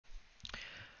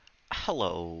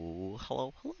Hello,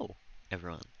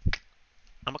 everyone.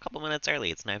 I'm a couple minutes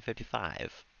early. It's 9:55.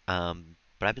 But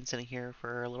I've been sitting here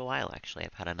for a little while, actually.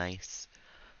 I've had a nice,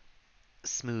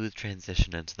 smooth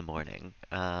transition into the morning.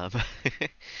 I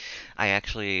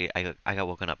got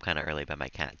woken up kind of early by my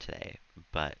cat today,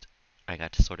 but I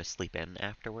got to sort of sleep in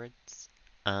afterwards.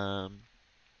 Um,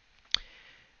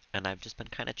 and I've just been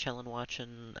kind of chilling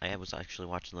watching. I was actually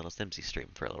watching Little Simsy stream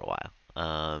for a little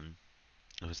while.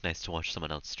 It was nice to watch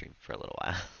someone else stream for a little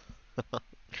while.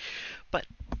 But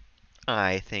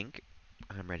I think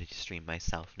I'm ready to stream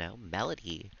myself now.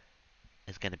 Melody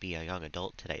is going to be a young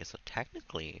adult today, so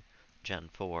technically Gen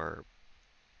 4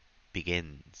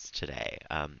 begins today,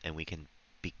 and we can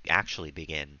actually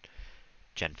begin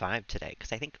Gen 5 today,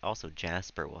 because I think also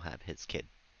Jasper will have his kid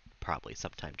probably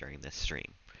sometime during this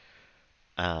stream.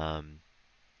 Um,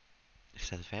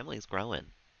 so the family's growing.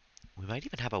 We might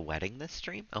even have a wedding this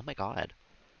stream. Oh my god.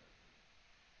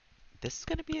 This is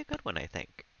going to be a good one, I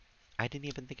think. I didn't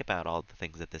even think about all the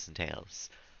things that this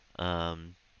entails.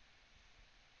 Um,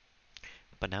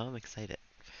 but now I'm excited.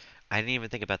 I didn't even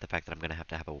think about the fact that I'm gonna have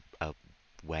a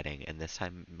wedding, and this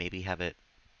time maybe have it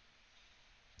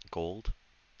gold,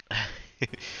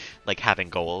 like having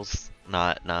goals,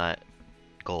 not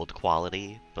gold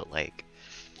quality, but like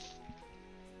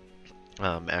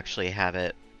actually have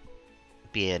it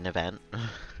be an event.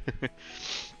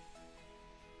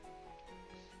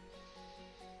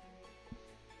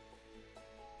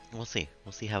 We'll see.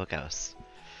 We'll see how it goes.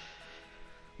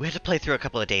 We have to play through a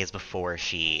couple of days before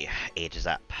she ages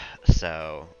up,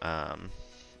 so we're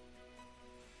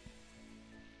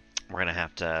gonna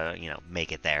have to,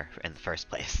 make it there in the first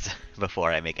place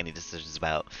before I make any decisions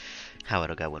about how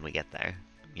it'll go when we get there,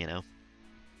 you know?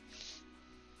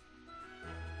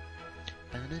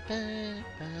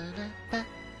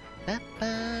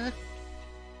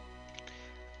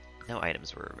 No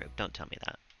items were removed. Don't tell me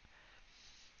that.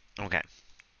 Okay.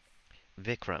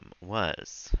 Vikram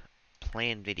was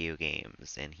playing video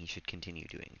games, and he should continue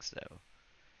doing so.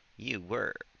 You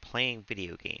were playing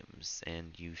video games,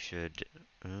 and you should,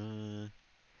 I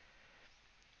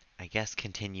guess,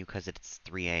 continue because it's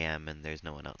 3 a.m. and there's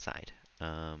no one outside.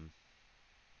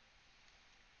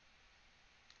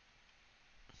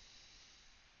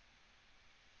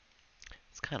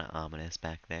 It's kind of ominous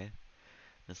back there.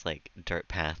 This like dirt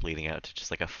path leading out to just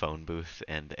like a phone booth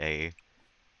and a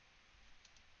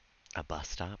bus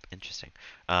stop. Interesting.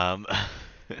 Um,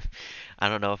 I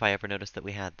don't know if I ever noticed that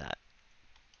we had that.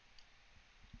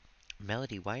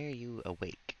 Melody, why are you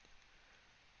awake?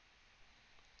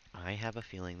 I have a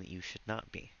feeling that you should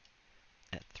not be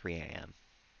at 3 a.m.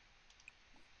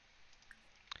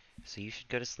 So you should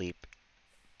go to sleep.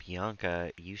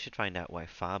 Bianca, you should find out why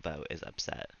Fabo is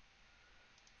upset.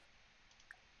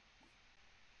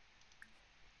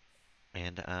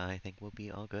 And I think we'll be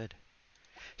all good.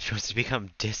 She wants to become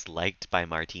disliked by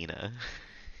Martina.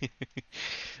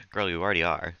 Girl, you already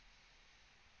are.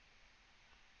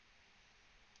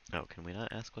 Oh, can we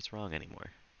not ask what's wrong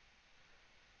anymore?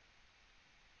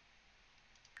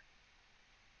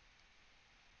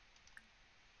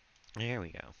 There we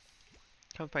go.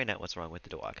 Come find out what's wrong with the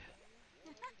dog.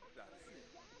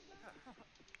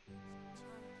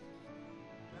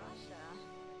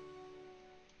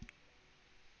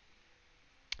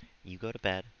 You go to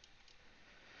bed.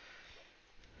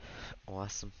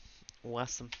 Awesome.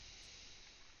 Awesome.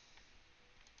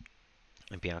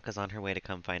 And Bianca's on her way to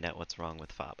come find out what's wrong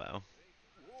with Fabo.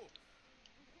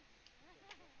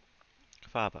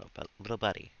 Fabo, but little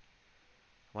buddy,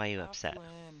 why are you upset?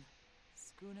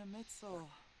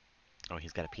 Oh,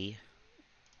 he's got to pee?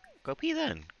 Go pee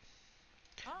then.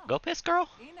 Go piss, girl.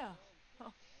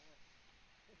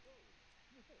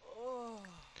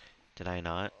 Did I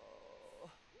not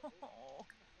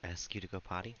ask you to go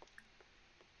potty?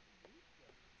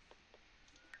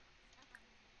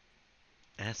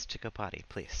 Ask to go potty,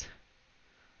 please.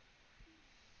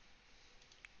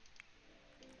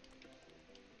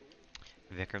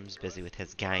 Vikram's busy with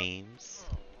his games.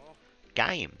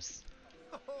 Games!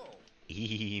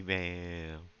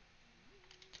 Email.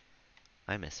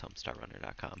 I miss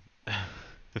homestarrunner.com.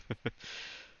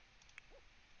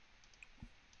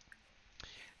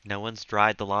 No one's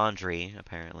dried the laundry,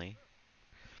 apparently.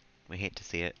 We hate to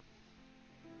see it.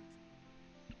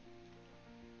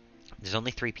 There's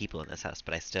only 3 people in this house,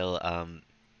 but I still,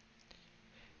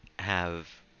 have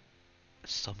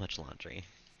so much laundry.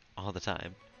 All the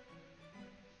time.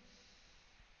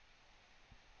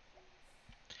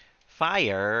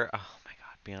 Fire! Oh my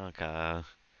god, Bianca.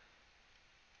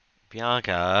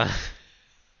 Bianca.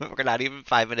 We're not even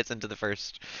 5 minutes into the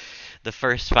first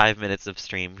 5 minutes of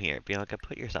stream here. Bianca,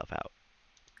 put yourself out.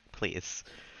 Please.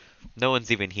 No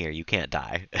one's even here. You can't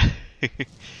die.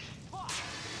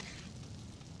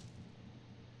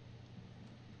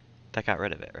 That got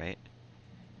rid of it, right?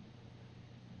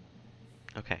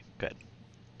 Okay, good.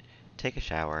 Take a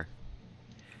shower.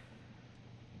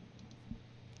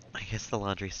 I guess the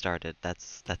laundry started.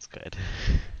 That's good.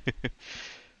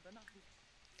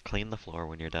 Clean the floor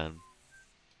when you're done.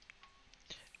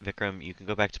 Vikram, you can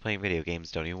go back to playing video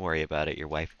games. Don't even worry about it. Your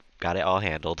wife got it all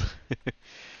handled.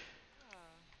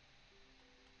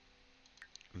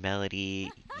 Melody,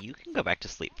 you can go back to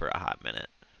sleep for a hot minute.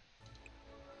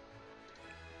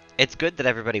 It's good that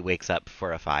everybody wakes up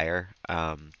for a fire,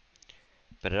 but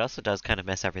it also does kind of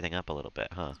mess everything up a little bit,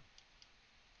 huh?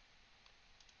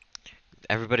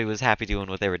 Everybody was happy doing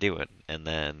what they were doing, and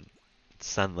then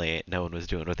suddenly no one was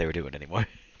doing what they were doing anymore.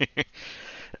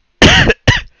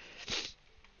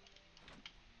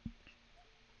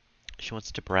 She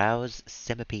wants to browse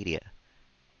Simapedia.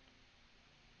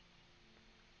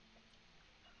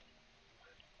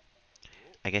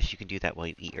 I guess you can do that while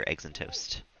you eat your eggs and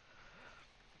toast.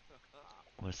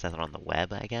 What is that on the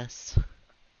web, I guess?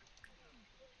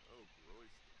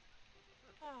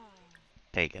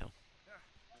 There you go.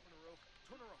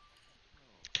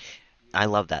 I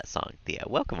love that song, Thea.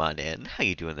 Welcome on in. How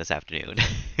you doing this afternoon?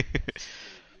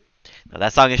 Now,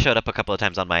 that song has showed up a couple of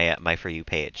times on my For You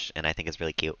page, and I think it's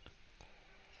really cute.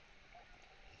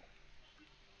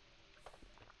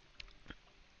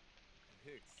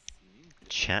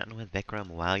 Chatting with Vikram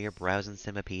while you're browsing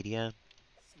Simapedia?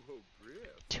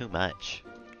 Too much.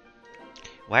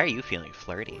 Why are you feeling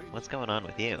flirty? What's going on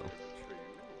with you?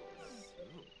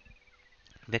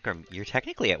 Vikram, you're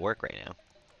technically at work right now.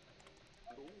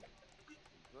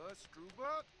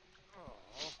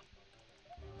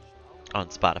 On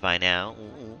Spotify now.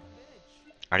 Ooh.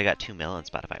 Already got 2 mil on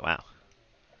Spotify. Wow.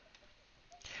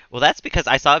 Well, that's because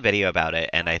I saw a video about it,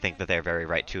 and I think that they're very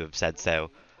right to have said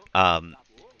so. Um,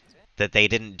 that they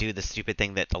didn't do the stupid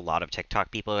thing that a lot of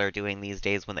TikTok people are doing these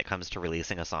days when it comes to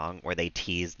releasing a song, where they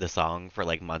tease the song for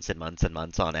like months and months and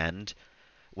months on end,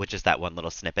 which is that one little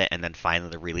snippet, and then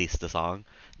finally release the song.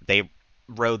 They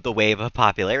rode the wave of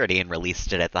popularity and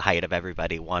released it at the height of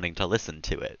everybody wanting to listen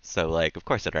to it. So, like, of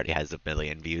course it already has a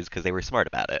million views because they were smart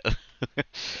about it.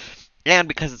 And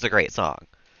because it's a great song.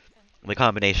 The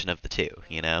combination of the two,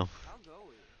 you know?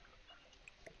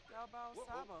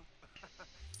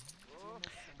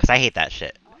 Because I hate that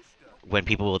shit. When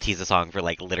people will tease a song for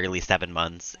like literally 7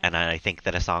 months, and I think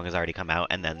that a song has already come out,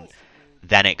 and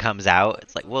then it comes out.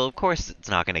 It's like, well, of course it's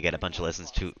not going to get a bunch of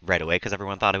listens to right away because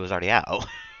everyone thought it was already out.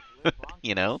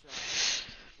 You know?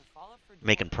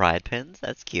 Making pride pins?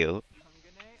 That's cute.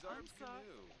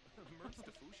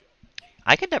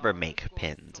 I could never make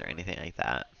pins or anything like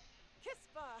that.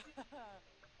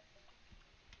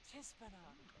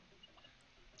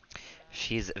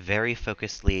 She's very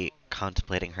focusedly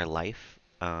contemplating her life.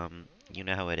 You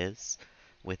know how it is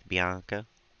with Bianca.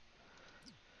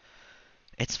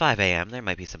 It's 5 a.m. There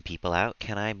might be some people out.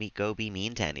 Can I go be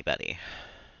mean to anybody?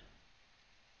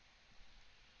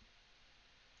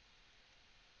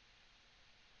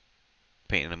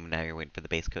 Now you're waiting for the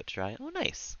base coat to dry. Oh,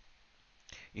 nice.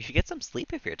 You should get some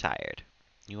sleep if you're tired.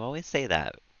 You always say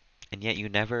that, and yet you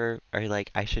never are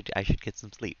like, I should get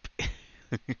some sleep.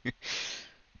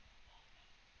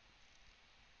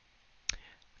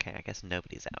 Okay, I guess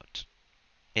nobody's out.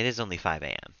 It is only 5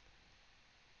 a.m.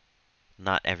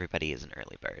 Not everybody is an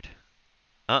early bird.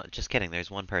 Oh, just kidding. There's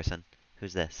one person.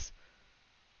 Who's this?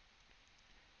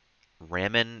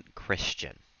 Ramen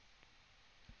Christian.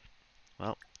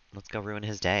 Well, let's go ruin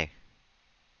his day.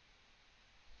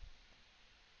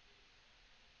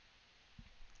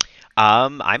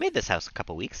 I made this house a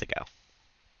couple weeks ago.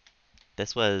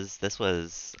 This was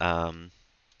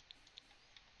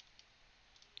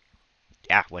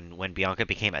yeah, when Bianca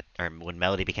became or when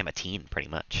Melody became a teen, pretty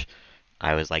much.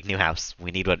 I was like, new house.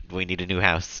 We need a new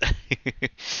house.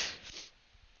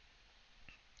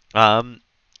 um,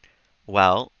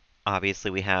 well,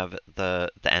 obviously we have the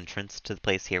entrance to the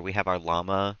place here. We have our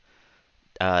llama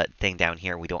thing down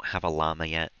here. We don't have a llama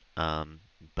yet,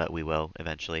 but we will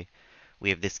eventually. We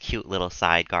have this cute little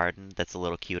side garden that's a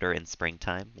little cuter in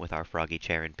springtime with our froggy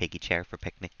chair and piggy chair for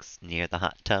picnics near the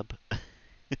hot tub.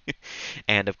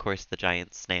 And of course the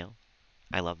giant snail.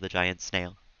 I love the giant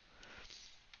snail.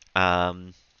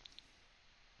 Um,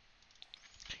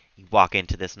 you walk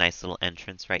into this nice little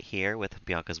entrance right here with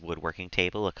Bianca's woodworking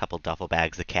table, a couple duffel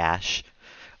bags of cash,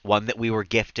 one that we were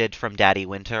gifted from Daddy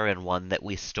Winter and one that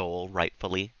we stole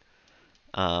rightfully.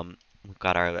 We've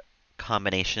got our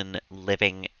combination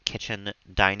living kitchen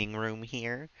dining room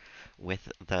here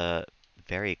with the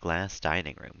very glass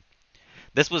dining room.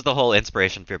 This was the whole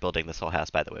inspiration for building this whole house,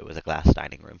 by the way, was a glass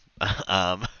dining room.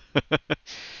 um,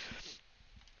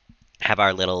 have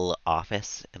our little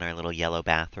office and our little yellow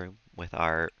bathroom with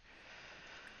our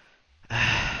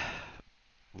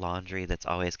laundry that's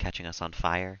always catching us on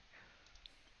fire.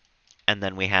 And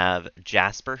then we have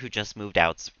Jasper, who just moved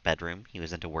out's bedroom. He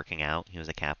was into working out. He was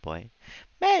a cat boy.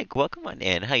 Meg, welcome on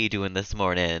in. How you doing this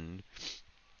morning?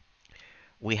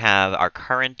 We have our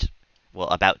current, well,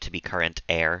 about to be current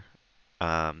heir.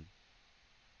 Um,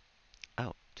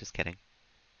 oh, just kidding.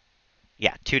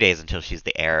 Yeah, 2 days until she's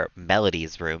the heir.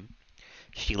 Melody's room.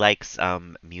 She likes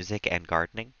music and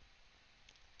gardening.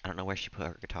 I don't know where she put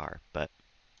her guitar, but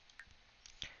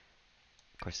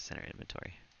of course it's in her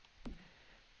inventory.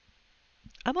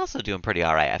 I'm also doing pretty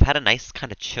alright. I've had a nice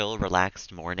kind of chill,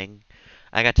 relaxed morning.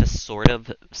 I got to sort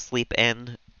of sleep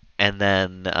in, and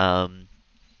then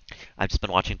I've just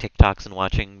been watching TikToks and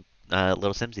watching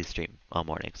Little Simsy stream all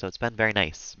morning. So it's been very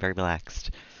nice, very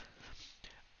relaxed.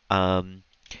 Um,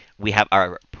 we have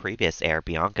our previous heir,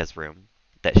 Bianca's room,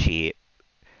 that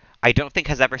I don't think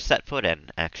has ever set foot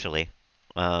in, actually.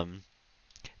 Um,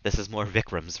 this is more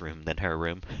Vikram's room than her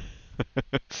room.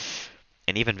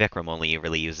 And even Vikram only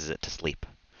really uses it to sleep.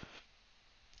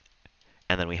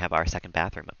 And then we have our second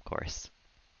bathroom, of course,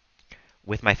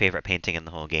 with my favorite painting in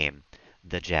the whole game,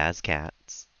 the Jazz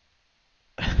Cats.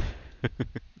 I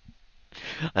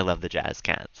love the Jazz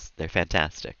Cats. They're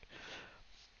fantastic.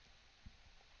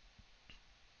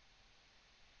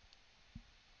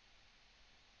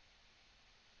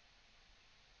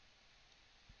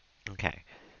 Okay.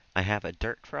 I have a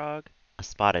dirt frog, a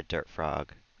spotted dirt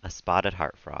frog, a spotted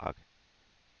heart frog.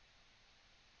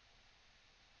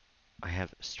 I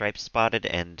have striped spotted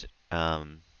and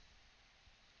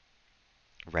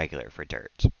regular for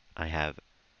dirt. I have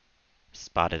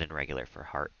spotted and regular for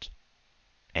heart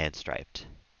and striped.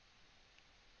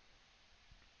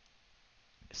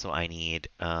 So I need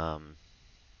the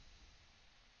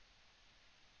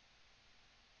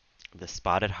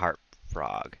spotted heart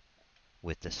frog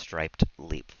with the striped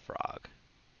leap frog.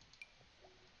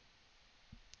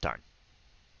 Darn.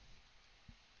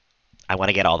 I want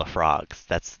to get all the frogs.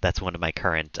 That's one of my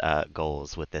current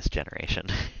goals with this generation.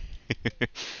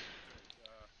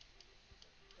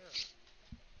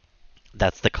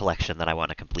 That's the collection that I want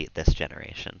to complete this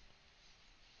generation.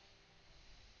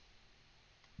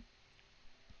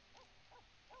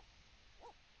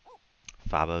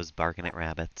 Fabo's barking at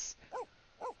rabbits.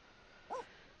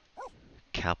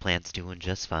 Cowplant's doing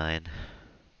just fine.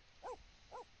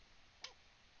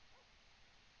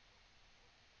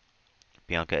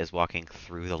 Bianca is walking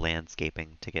through the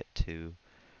landscaping to get to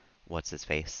what's his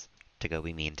face to go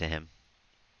be mean to him.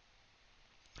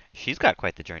 She's got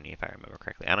quite the journey, if I remember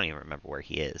correctly. I don't even remember where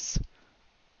he is.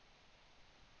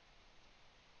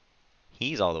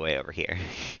 He's all the way over here.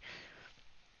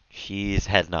 She's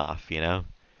heading off, you know?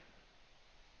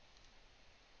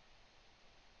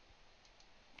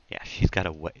 Yeah, she's got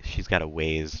a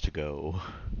ways to go.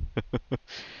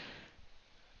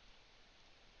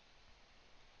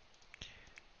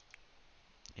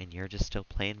 And you're just still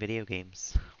playing video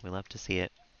games. We love to see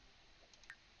it.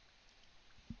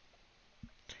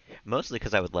 Mostly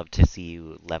because I would love to see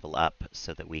you level up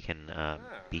so that we can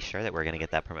be sure that we're going to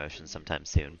get that promotion sometime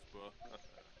soon.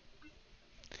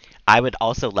 I would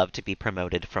also love to be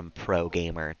promoted from pro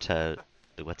gamer to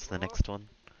what's the next one?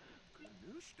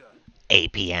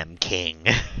 APM King.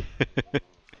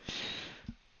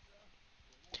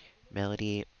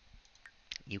 Melody,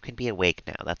 you can be awake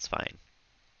now. That's fine.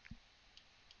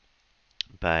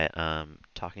 But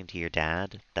talking to your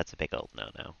dad, that's a big old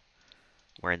no-no.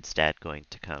 We're instead going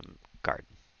to come garden.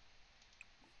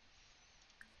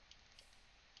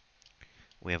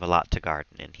 We have a lot to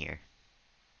garden in here.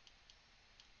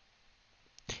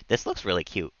 This looks really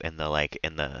cute in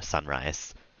the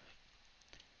sunrise.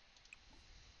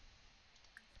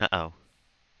 Uh-oh.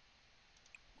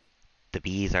 The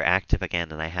bees are active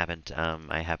again and I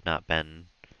have not been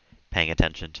paying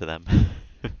attention to them.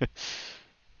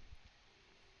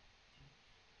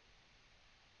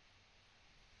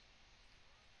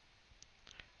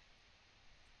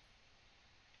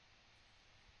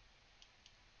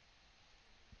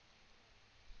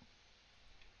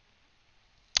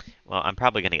 Well, I'm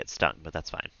probably gonna get stung, but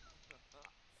that's fine.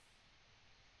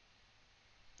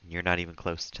 You're not even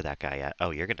close to that guy yet.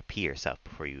 Oh, you're gonna pee yourself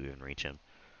before you even reach him.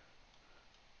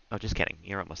 Oh, just kidding.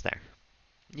 You're almost there.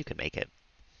 You can make it.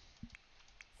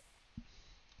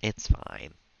 It's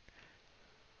fine.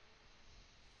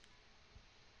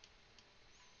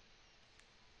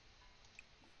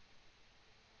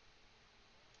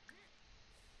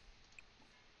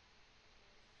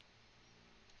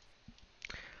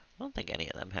 Well, don't think any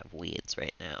of them have weeds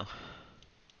right now.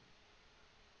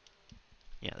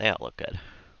 Yeah, they all look good.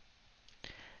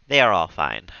 They are all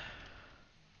fine.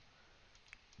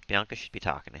 Bianca should be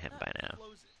talking to him by now.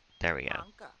 There we go.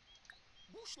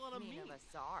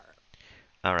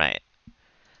 Alright.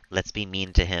 Let's be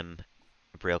mean to him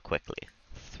real quickly.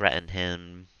 Threaten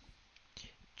him,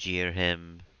 jeer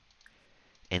him,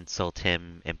 insult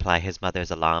him, imply his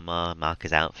mother's a llama, mock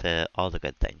his outfit, all the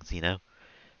good things, you know?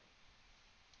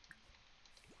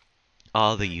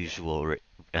 All the usual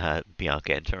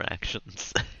Bianca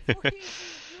interactions.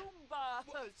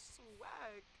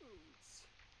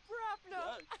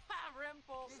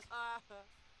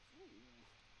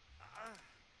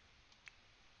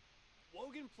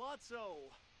 Wogan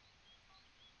Plotso.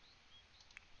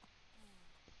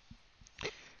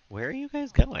 Where are you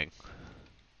guys going?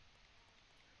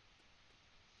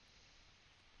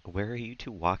 Where are you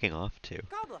two walking off to?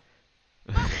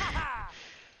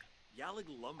 Yalig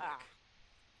Lumbek.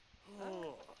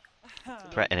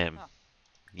 Threaten him.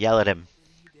 Yell at him.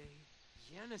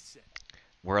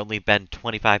 We're only been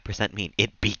 25% mean.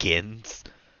 It begins.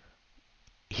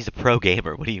 He's a pro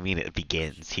gamer. What do you mean it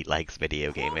begins? He likes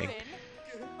video gaming.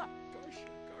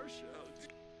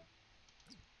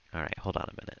 Alright, hold on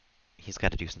a minute. He's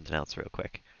got to do something else real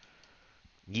quick.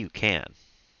 You can.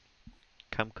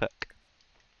 Come cook.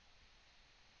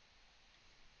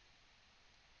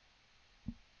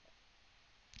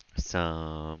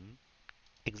 Some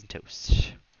eggs and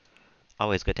toast.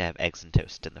 Always good to have eggs and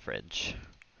toast in the fridge.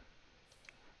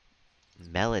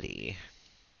 Melody.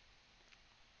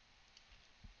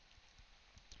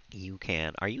 You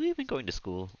can. Are you even going to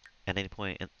school at any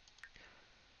point?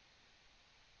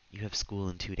 You have school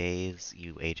in 2 days.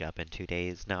 You age up in 2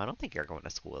 days. No, I don't think you're going to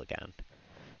school again.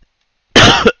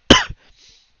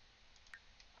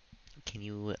 Can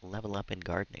you level up in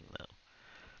gardening, though?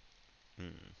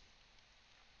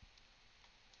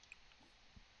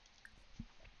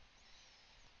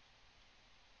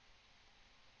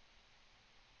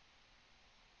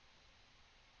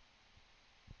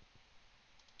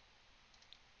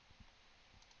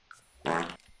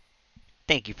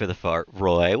 Thank you for the fart,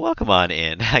 Roy. Welcome on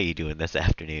in. How you doing this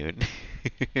afternoon?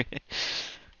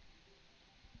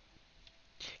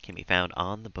 Can be found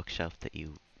on the bookshelf that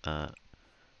you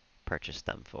purchased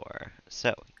them for.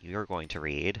 So, you're going to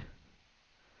read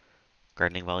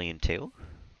Gardening Volume 2.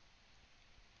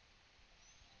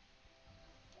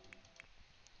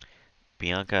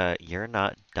 Bianca, you're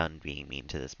not done being mean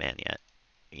to this man yet.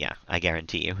 Yeah, I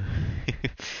guarantee you.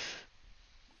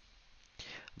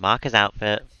 Mock his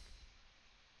outfit.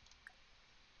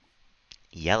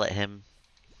 Yell at him.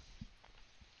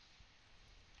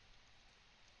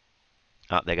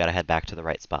 Oh, they gotta head back to the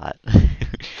right spot.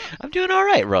 I'm doing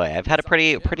alright, Roy. I've had a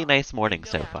pretty nice morning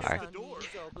so far.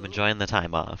 I'm enjoying the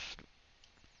time off.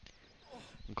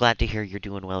 I'm glad to hear you're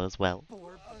doing well as well.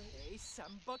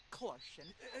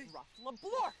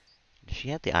 Does she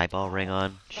have the eyeball ring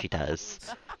on? She does.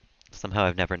 Somehow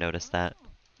I've never noticed that.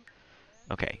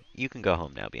 Okay, you can go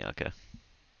home now, Bianca.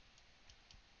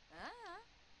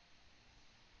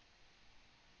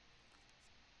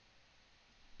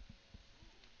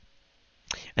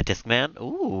 A Discman?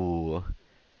 Ooh.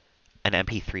 An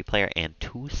MP3 player and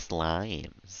 2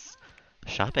 slimes.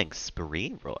 Shopping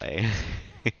spree, Roy.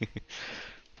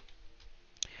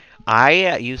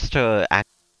 I used to act.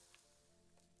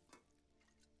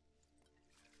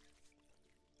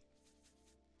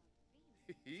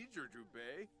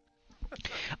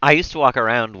 I used to walk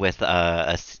around with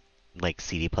like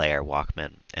CD player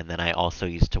Walkman, and then I also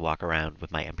used to walk around with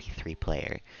my MP3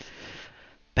 player.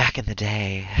 Back in the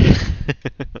day.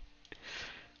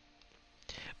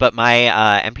 But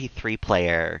my MP3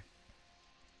 player,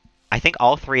 I think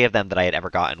all 3 of them that I had ever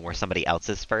gotten were somebody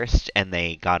else's first, and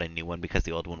they got a new one because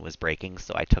the old one was breaking,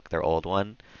 so I took their old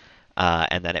one,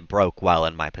 and then it broke while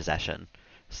in my possession.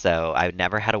 So I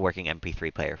never had a working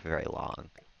MP3 player for very long.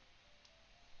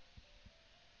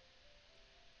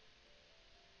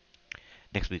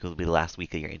 Next week will be the last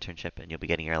week of your internship, and you'll be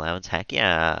getting your allowance. Heck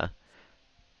yeah!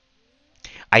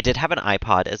 I did have an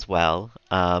iPod as well.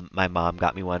 My mom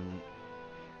got me one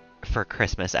for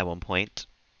Christmas at one point.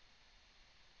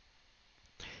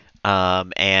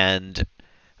 And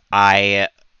I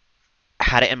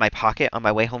had it in my pocket on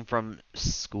my way home from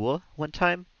school one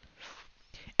time.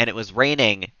 And it was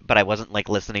raining, but I wasn't like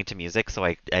listening to music, so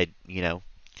I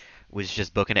was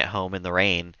just booking it home in the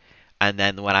rain. And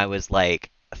then when I was like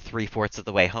 3/4 of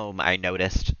the way home, I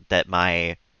noticed that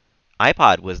my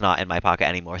iPod was not in my pocket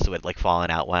anymore, so it had like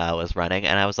fallen out while I was running.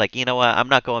 And I was like, you know what? I'm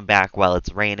not going back while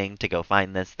it's raining to go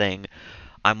find this thing.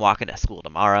 I'm walking to school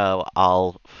tomorrow.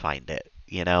 I'll find it.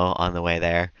 you know, on the way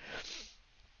there.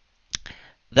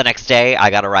 The next day, I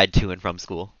got a ride to and from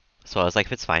school. So I was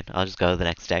like, it's fine. I'll just go the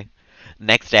next day.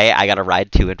 Next day, I got a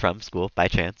ride to and from school by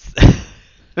chance.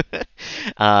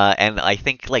 And I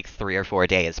think like 3 or 4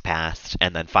 days passed,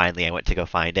 and then finally I went to go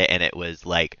find it, and it was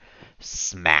like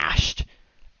smashed,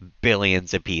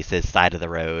 billions of pieces, side of the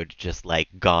road, just like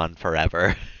gone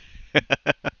forever.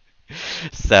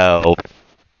 So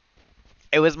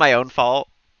it was my own fault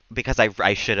because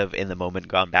I should have in the moment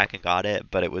gone back and got it,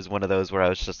 but it was one of those where I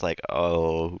was just like,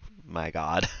 oh my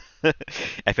God.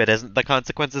 If it isn't the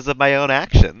consequences of my own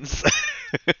actions.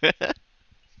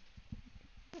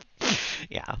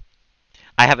 Yeah.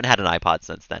 I haven't had an iPod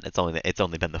since then. It's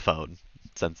only been the phone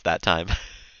since that time.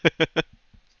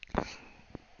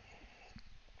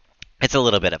 It's a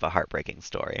little bit of a heartbreaking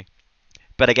story.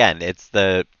 But again,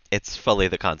 it's fully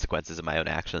the consequences of my own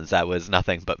actions. That was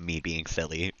nothing but me being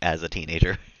silly as a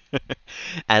teenager.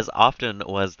 As often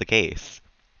was the case.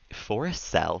 For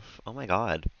self? Oh my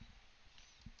god.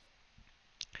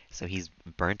 So he's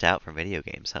burnt out from video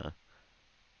games, huh?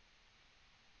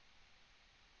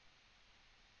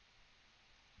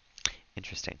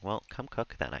 Interesting. Well, come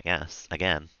cook then, I guess.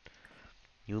 Again,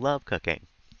 you love cooking.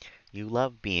 You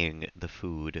love being the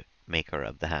food maker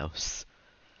of the house.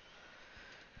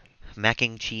 Mac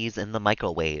and cheese in the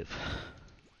microwave.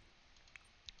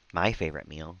 My favorite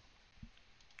meal.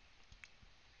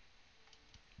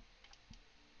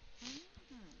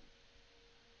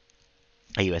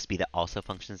 A USB that also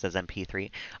functions as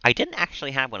MP3. I didn't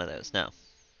actually have one of those, no.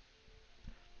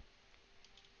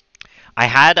 I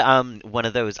had one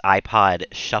of those iPod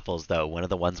shuffles though, one of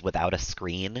the ones without a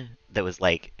screen that was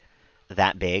like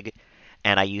that big,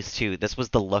 and I used to this was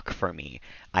the look for me.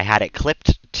 I had it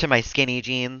clipped to my skinny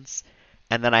jeans,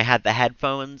 and then I had the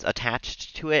headphones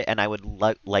attached to it, and I would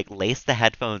like lace the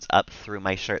headphones up through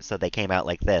my shirt so they came out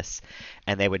like this,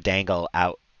 and they would dangle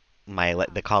out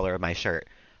the collar of my shirt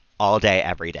all day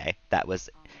every day. That was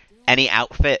any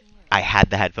outfit, I had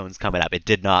the headphones coming up. It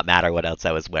did not matter what else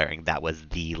I was wearing. That was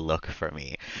the look for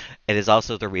me. It is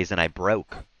also the reason I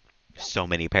broke so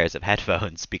many pairs of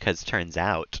headphones because turns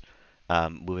out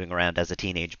moving around as a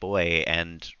teenage boy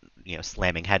and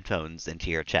slamming headphones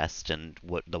into your chest and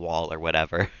the wall or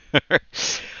whatever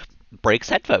breaks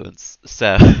headphones.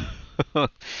 So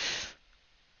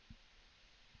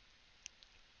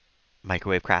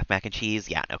microwave Kraft mac and cheese.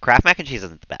 Yeah, no, Kraft mac and cheese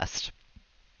isn't the best.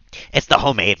 It's the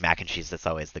homemade mac and cheese that's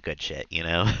always the good shit, you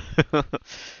know?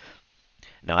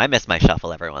 No, I miss my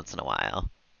shuffle every once in a while.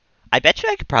 I bet you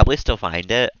I could probably still find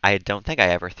it. I don't think I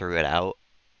ever threw it out.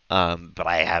 But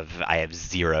I have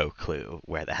zero clue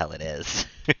where the hell it is.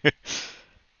 You're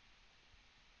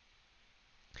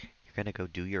gonna go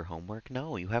do your homework?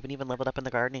 No, you haven't even leveled up in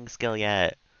the gardening skill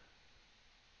yet.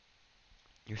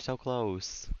 You're so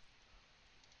close.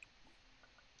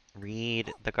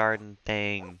 Read the garden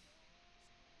thing.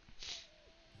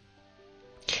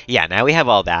 Yeah, now we have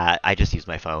all that. I just use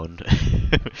my phone.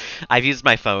 I've used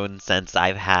my phone since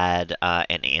I've had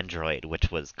an Android,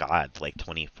 which was, God, like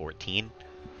 2014.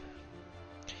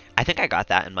 I think I got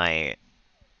that in my...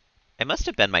 It must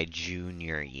have been my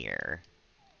junior year.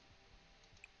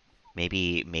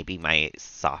 Maybe my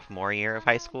sophomore year of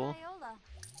high school.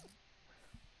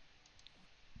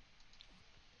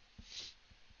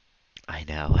 I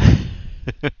know.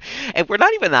 And we're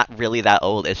not even that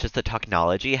old. It's just the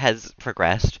technology has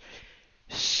progressed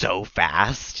so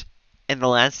fast in the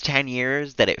last 10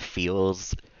 years that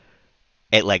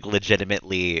it like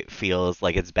legitimately feels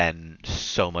like it's been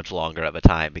so much longer of a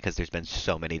time because there's been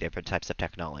so many different types of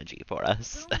technology for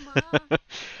us.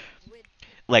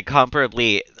 Like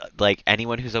comparably, like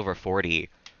anyone who's over 40,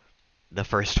 the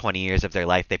first 20 years of their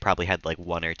life, they probably had like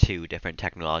one or two different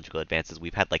technological advances.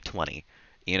 We've had like 20,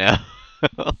 you know?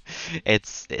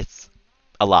 It's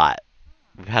a lot.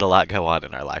 We've had a lot go on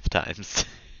in our lifetimes.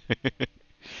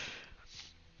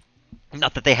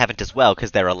 Not that they haven't as well,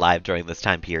 because they're alive during this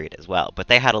time period as well, but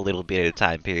they had a little bit of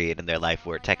time period in their life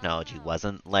where technology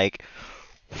wasn't like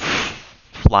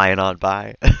flying on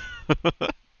by.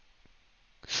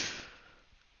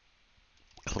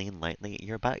 Clean lightly.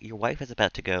 Your wife is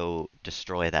about to go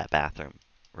destroy that bathroom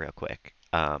real quick.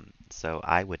 So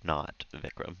I would not,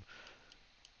 Vikram.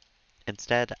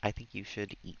 Instead, I think you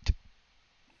should eat.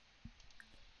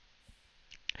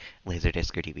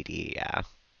 Laserdisc or DVD, yeah.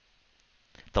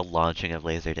 The launching of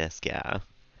Laserdisc, yeah.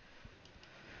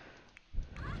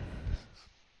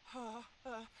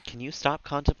 Can you stop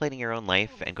contemplating your own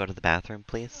life and go to the bathroom,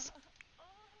 please?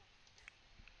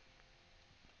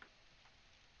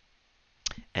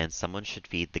 And someone should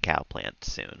feed the cow plant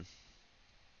soon.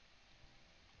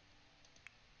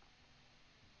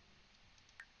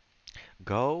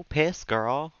 Go piss,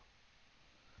 girl.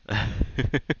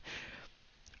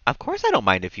 Of course I don't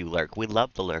mind if you lurk. We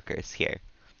love the lurkers here.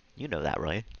 You know that,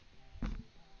 Roy.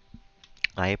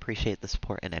 I appreciate the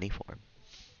support in any form.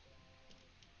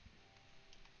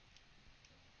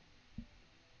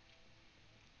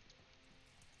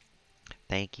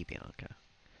 Thank you, Bianca.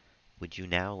 Would you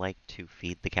now like to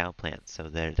feed the cow plant so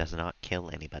that it does not kill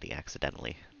anybody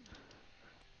accidentally?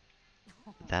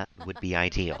 That would be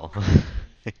ideal.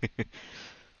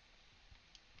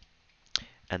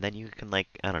 And then you can,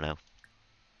 like, I don't know,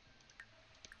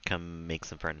 come make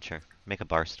some furniture. Make a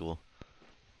bar stool.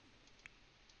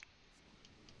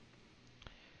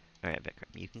 Alright,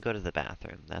 Vikram, you can go to the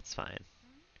bathroom. That's fine.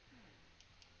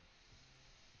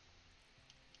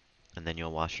 And then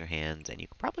you'll wash your hands, and you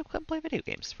can probably come play video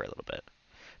games for a little bit.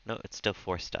 No, it's still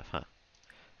Force stuff, huh?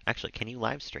 Actually, can you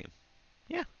live stream?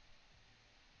 Yeah.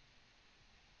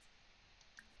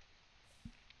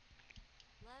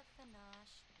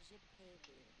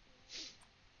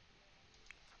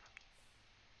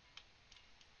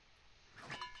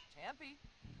 Champy.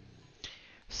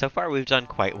 So far, we've done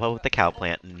quite well with the cow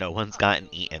plant. No one's gotten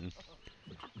eaten.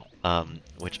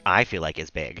 Which I feel like is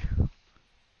big.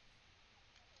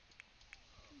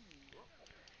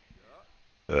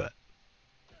 Ugh.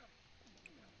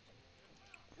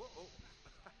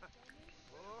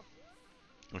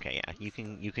 Okay, yeah,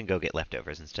 you can go get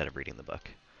leftovers instead of reading the book.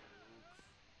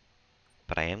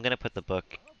 But I am gonna put the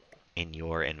book in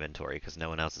your inventory because no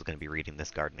one else is gonna be reading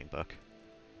this gardening book.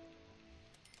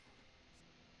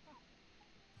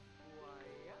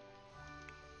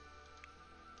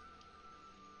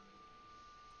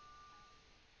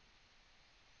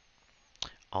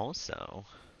 Also,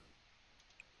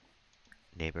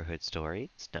 neighborhood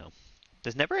stories? No.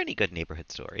 There's never any good neighborhood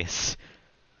stories.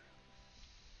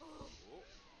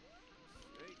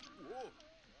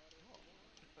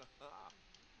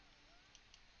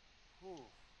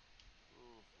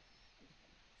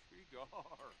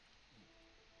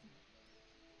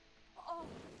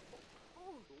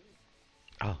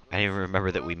 Oh, I didn't even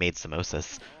remember that we made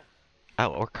samosas. Oh,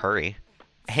 or curry.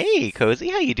 Hey, Cozy,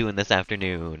 how you doing this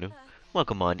afternoon?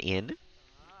 Welcome on in.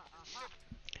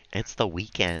 It's the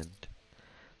weekend.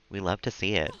 We love to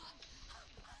see it.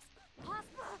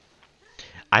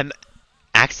 I'm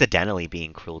accidentally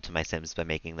being cruel to my Sims by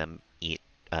making them eat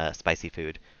spicy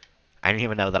food. I didn't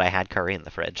even know that I had curry in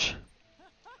the fridge.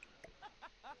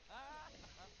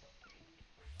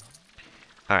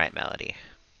 Alright, Melody.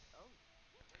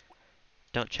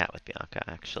 Don't chat with Bianca,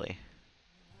 actually.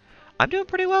 I'm doing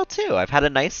pretty well, too. I've had a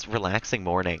nice, relaxing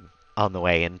morning on the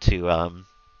way into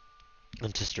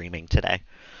streaming today.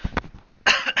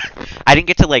 I didn't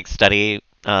get to, like, study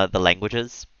the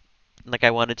languages like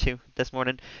I wanted to this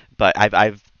morning, but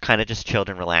I've kind of just chilled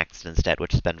and relaxed instead,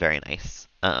 which has been very nice.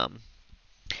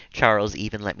 Charles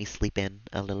even let me sleep in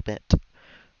a little bit.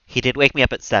 He did wake me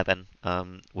up at 7,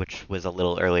 which was a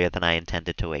little earlier than I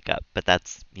intended to wake up, but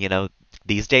that's,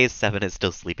 these days 7 is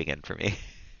still sleeping in for me.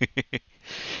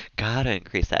 Gotta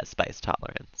increase that spice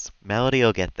tolerance. Melody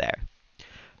will get there.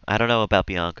 I don't know about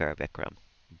Bianca or Vikram,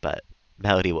 but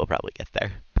Melody will probably get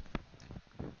there.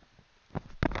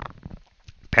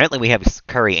 Apparently we have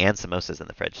curry and samosas in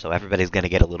the fridge, so everybody's gonna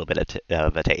get a little bit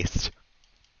of a taste.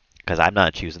 Because I'm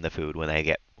not choosing the food when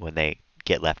they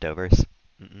get leftovers.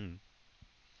 Mm-mm.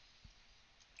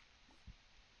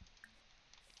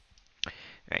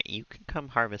 Alright, you can come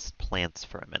harvest plants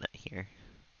for a minute here.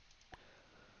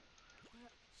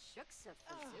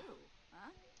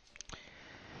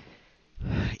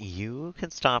 You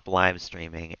can stop live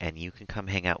streaming and you can come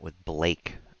hang out with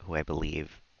Blake, who I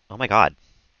believe. Oh my god.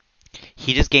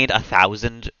 He just gained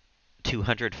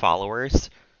 1,200 followers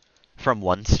from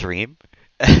one stream.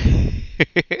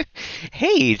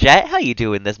 Hey, Jet, how you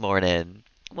doing this morning?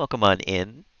 Welcome on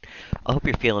in. I hope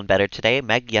you're feeling better today.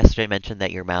 Meg yesterday mentioned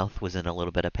that your mouth was in a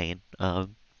little bit of pain.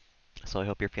 So I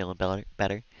hope you're feeling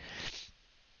better.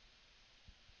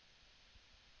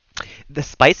 The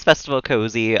Spice Festival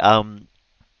Cozy,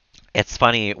 it's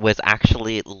funny, it was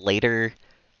actually later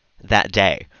that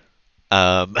day.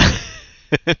 Um,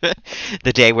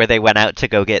 the day where they went out to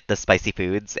go get the spicy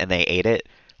foods and they ate it.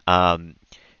 Um,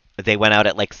 they went out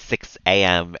at like 6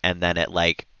 a.m. and then at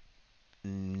like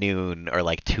noon or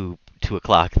like two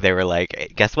o'clock they were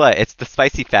like, guess what? It's the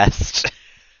Spicy Fest.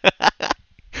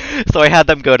 So I had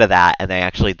them go to that, and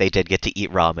they did get to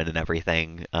eat ramen and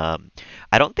everything.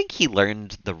 I don't think he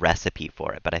learned the recipe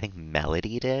for it, but I think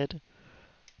Melody did.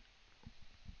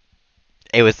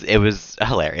 It was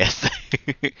hilarious.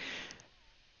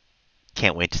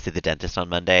 Can't wait to see the dentist on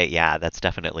Monday. Yeah, that's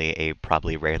definitely a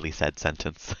probably rarely said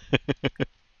sentence.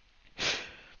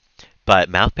 But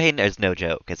mouth pain is no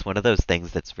joke. It's one of those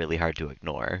things that's really hard to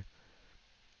ignore.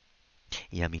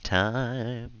 Yummy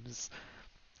times.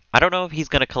 I don't know if he's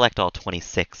going to collect all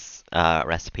 26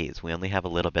 recipes. We only have a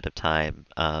little bit of time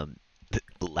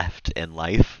left in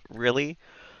life, really.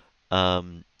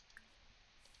 Um,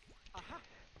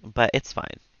 but it's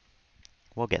fine.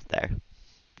 We'll get there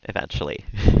eventually.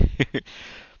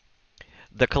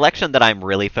 The collection that I'm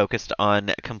really focused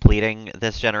on completing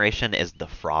this generation is the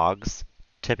frogs,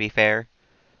 to be fair.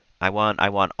 I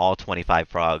want all 25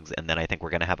 frogs, and then I think we're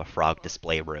gonna have a frog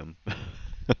display room.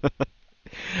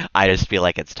 I just feel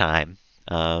like it's time.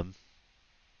 Um,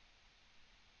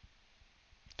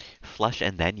 Flush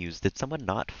and then use. Did someone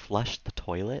not flush the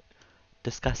toilet?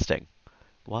 Disgusting.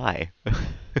 Why? I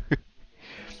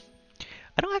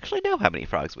don't actually know how many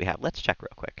frogs we have. Let's check real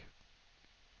quick.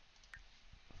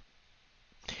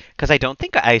 Because I don't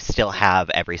think I still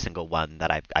have every single one that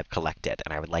I've collected,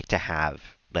 and I would like to have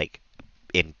like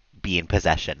in be in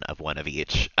possession of one of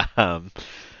each. Um,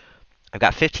 I've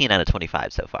got 15 out of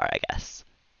 25 so far, I guess,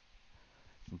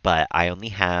 but I only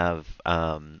have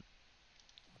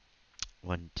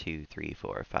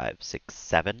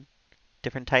 7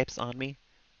 different types on me.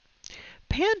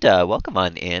 Panda, welcome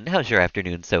on in. How's your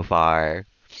afternoon so far?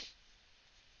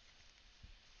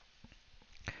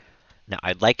 Now,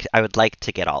 I would like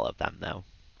to get all of them though.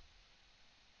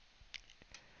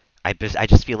 I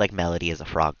just feel like Melody is a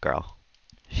frog girl.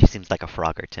 She seems like a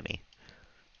frogger to me.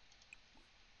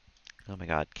 Oh my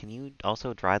god, can you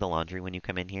also dry the laundry when you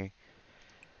come in here?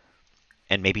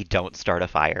 And maybe don't start a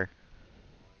fire?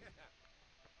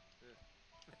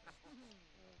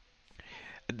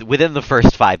 Within the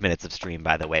first 5 minutes of stream,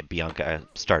 by the way, Bianca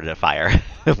started a fire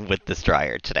with this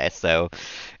dryer today, so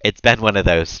it's been one of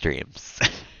those streams.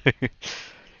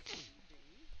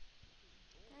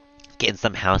 Getting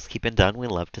some housekeeping done, we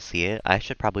love to see it. I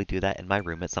should probably do that in my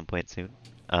room at some point soon.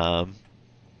 Um,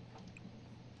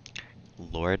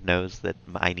 Lord knows that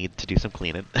I need to do some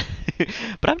cleaning.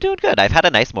 But I'm doing good. I've had a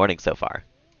nice morning so far.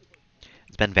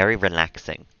 It's been very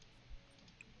relaxing.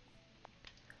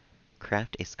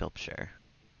 Craft a sculpture.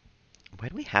 Why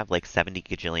do we have like 70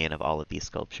 gajillion of all of these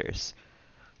sculptures?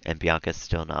 And Bianca's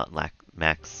still not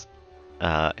max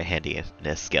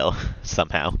handiness skill,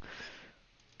 somehow.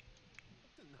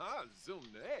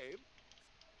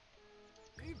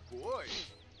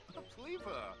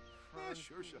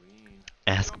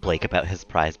 Ask Blake about his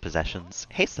prized possessions.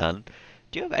 Hey son,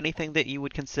 do you have anything that you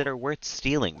would consider worth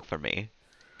stealing from me?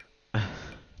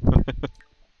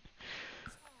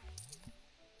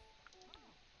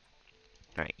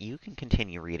 Alright, you can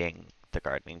continue reading the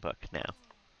gardening book now.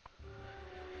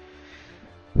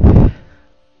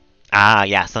 Ah,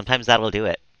 yeah, sometimes that'll do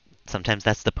it. Sometimes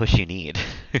that's the push you need.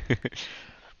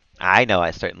 I know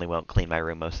I certainly won't clean my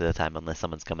room most of the time unless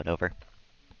someone's coming over.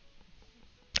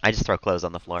 I just throw clothes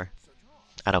on the floor.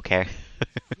 I don't care.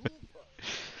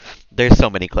 There's so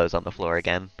many clothes on the floor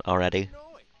again already.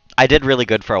 I did really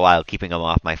good for a while keeping them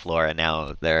off my floor, and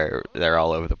now they're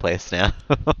all over the place now.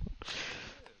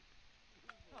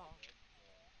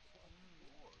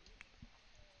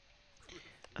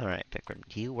 Alright, Vikram,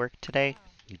 do you work today?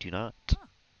 You do not.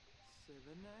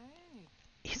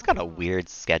 He's got a weird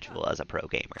schedule as a pro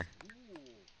gamer.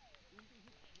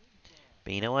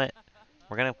 But you know what?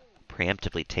 We're gonna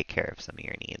preemptively take care of some of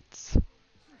your needs.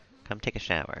 Come take a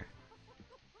shower.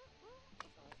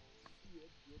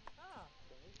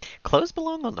 Clothes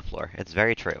belong on the floor. It's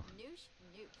very true.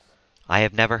 I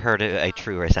have never heard a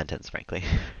truer sentence, frankly.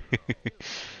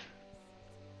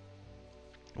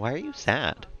 Why are you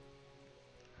sad?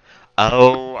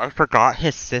 Oh, I forgot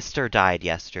his sister died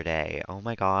yesterday. Oh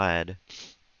my god.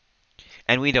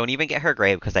 And we don't even get her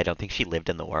grave because I don't think she lived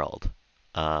in the world.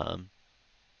 Um.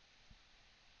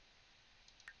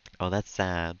 Oh, that's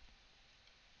sad.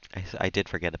 I did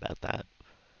forget about that.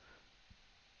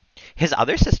 His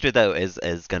other sister, though,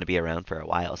 is going to be around for a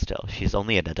while still. She's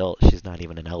only an adult. She's not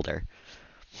even an elder.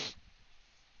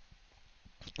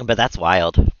 But that's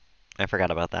wild. I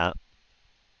forgot about that.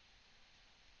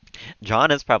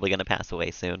 John is probably going to pass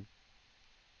away soon.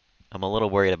 I'm a little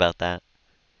worried about that.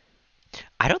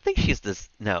 I don't think she's this.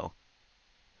 No.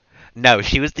 No,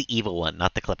 she was the evil one,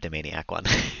 not the kleptomaniac one.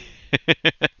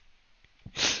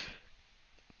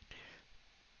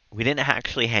 We didn't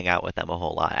actually hang out with them a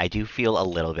whole lot. I do feel a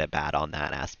little bit bad on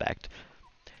that aspect.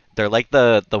 They're like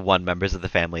the one members of the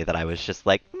family that I was just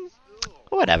like,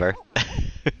 whatever.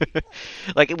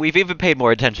 Like, we've even paid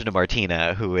more attention to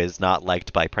Martina, who is not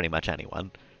liked by pretty much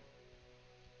anyone.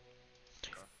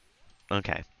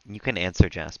 Okay, you can answer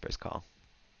Jasper's call.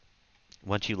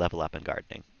 Once you level up in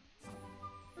gardening.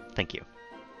 Thank you.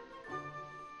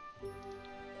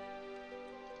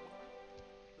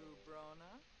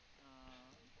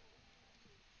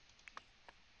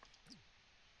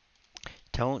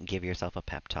 Don't give yourself a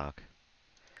pep talk.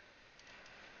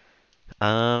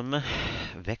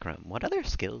 Vikram, what other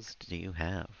skills do you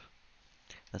have?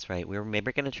 That's right, we were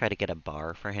maybe gonna try to get a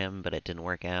bar for him, but it didn't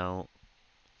work out.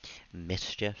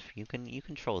 Mischief, you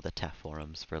control the TEF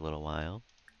forums for a little while.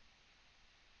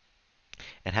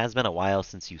 It has been a while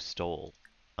since you stole.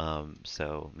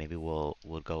 So maybe we'll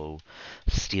go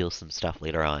steal some stuff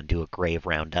later on, do a grave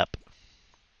roundup.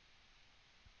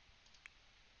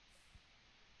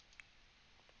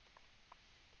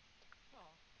 Oh.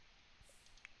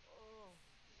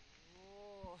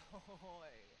 Oh. Oh.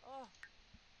 Oh.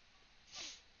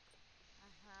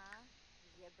 Uh-huh.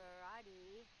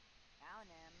 Yibberati. Found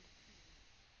him.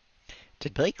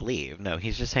 Did Blake leave? No,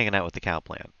 he's just hanging out with the cow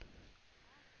plant.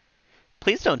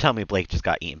 Please don't tell me Blake just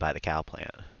got eaten by the cow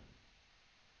plant.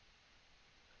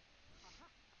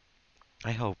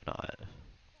 I hope not.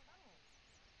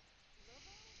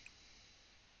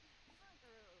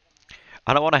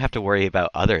 I don't want to have to worry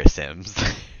about other Sims.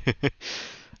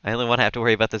 I only want to have to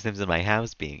worry about the Sims in my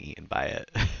house being eaten by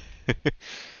it.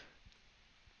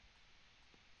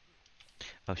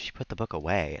 Oh, she put the book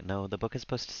away. No, the book is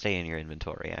supposed to stay in your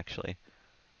inventory, actually.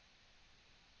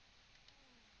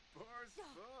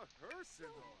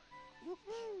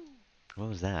 What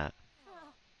was that?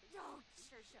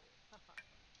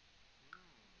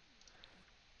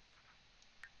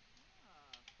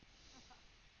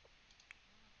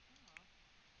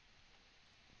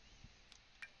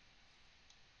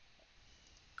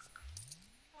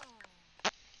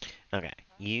 Okay,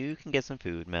 you can get some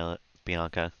food,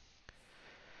 Bianca.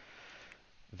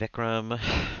 Vikram,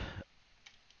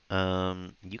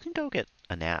 you can go get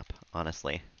a nap,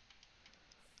 honestly.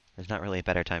 There's not really a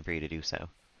better time for you to do so.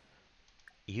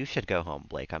 You should go home,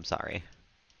 Blake, I'm sorry.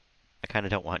 I kind of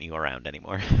don't want you around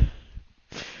anymore.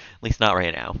 At least not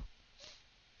right now.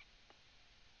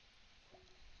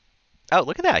 Oh,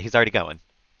 look at that, he's already going.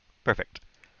 Perfect.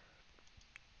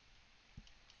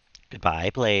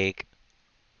 Goodbye, Blake.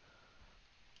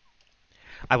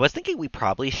 I was thinking we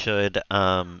probably should,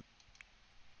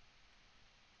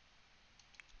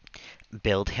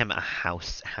 build him a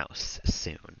house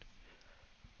soon.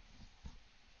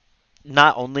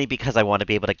 Not only because I want to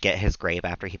be able to get his grave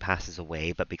after he passes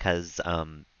away, but because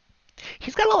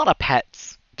he's got a lot of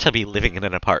pets to be living in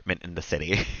an apartment in the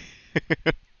city.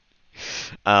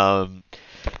 um,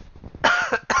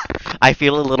 I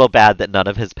feel a little bad that none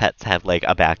of his pets have like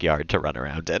a backyard to run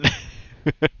around in.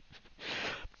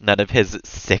 None of his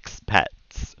 6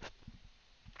 pets.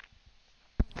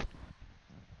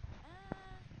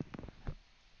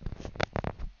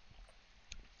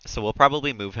 So we'll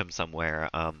probably move him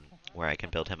somewhere where I can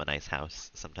build him a nice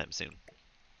house sometime soon.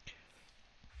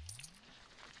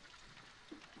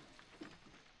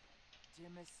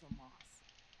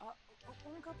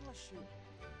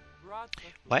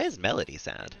 Why is Melody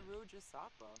sad?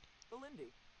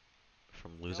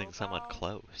 From losing someone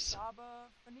close.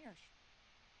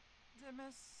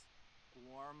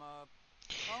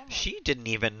 She didn't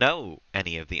even know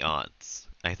any of the aunts,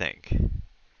 I think.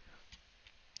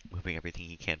 Moving everything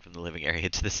he can from the living area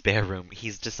to the spare room.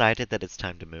 He's decided that it's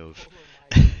time to move.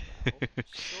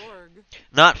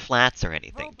 Not flats or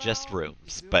anything, just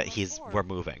rooms. But we're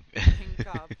moving.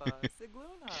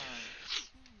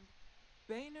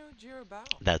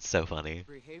 That's so funny.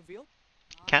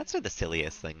 Cats are the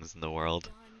silliest things in the world.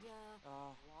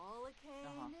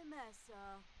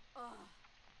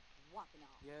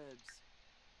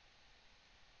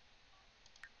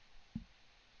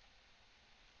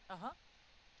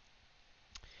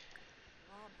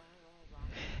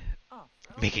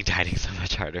 Making dining so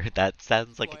much harder. That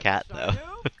sounds like a cat, though.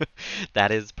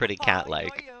 That is pretty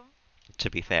cat-like, to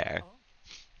be fair.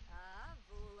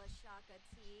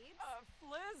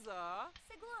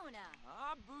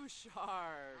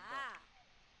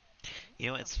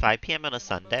 You know, it's 5 p.m. on a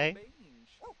Sunday.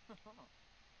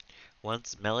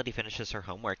 Once Melody finishes her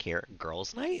homework here,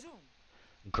 girls' night?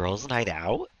 Girls' night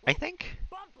out, I think?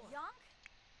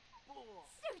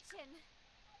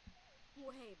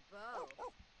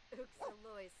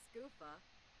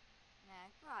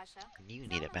 You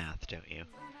need a bath, don't you?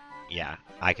 Yeah,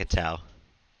 I could tell.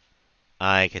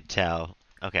 I could tell.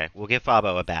 Okay, we'll give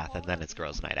Fabo a bath and then it's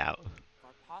girls' night out.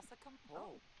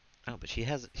 Oh, but she's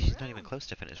not even close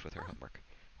to finished with her homework.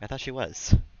 I thought she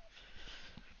was.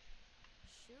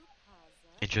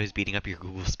 Enjoys beating up your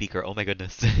Google speaker. Oh my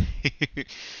goodness.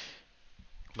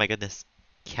 My goodness.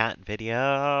 Cat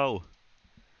video.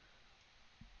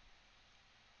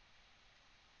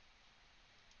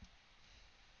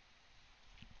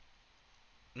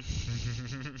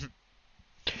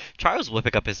 Charles will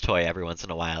pick up his toy every once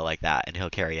in a while like that, and he'll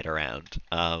carry it around.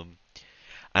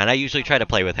 And I usually try to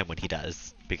play with him when he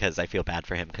does, because I feel bad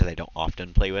for him because I don't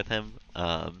often play with him.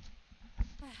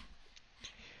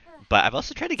 But I've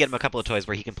also tried to get him a couple of toys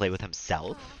where he can play with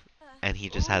himself, and he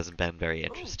just hasn't been very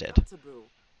interested. Gatsaboo.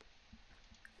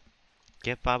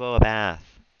 Give Bobo a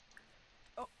bath.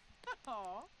 Aw,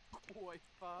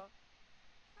 Koifa.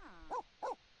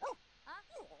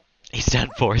 He's done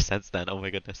 4 since then. Oh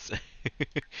my goodness.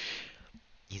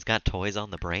 He's got toys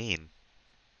on the brain.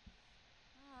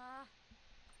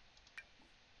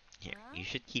 Here, you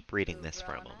should keep reading this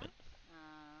for a moment.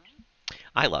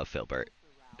 I love Filbert.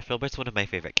 Filbert's one of my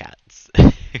favorite cats.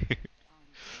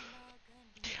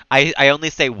 I only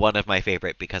say one of my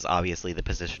favorite because obviously the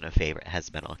position of favorite has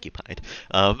been occupied.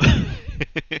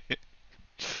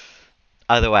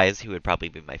 Otherwise, he would probably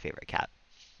be my favorite cat.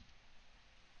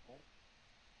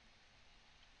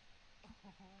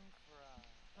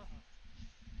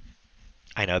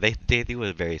 I know, they do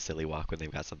a very silly walk when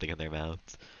they've got something in their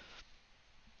mouths.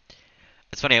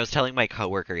 It's funny, I was telling my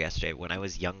coworker yesterday, when I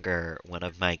was younger, one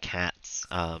of my cats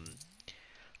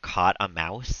caught a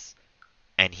mouse,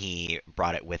 and he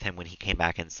brought it with him when he came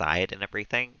back inside and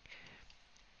everything.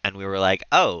 And we were like,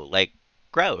 oh, like,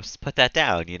 gross, put that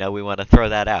down, you know, we want to throw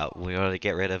that out. We want to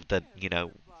get rid of the, you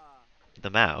know, the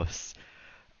mouse.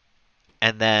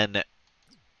 And then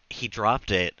he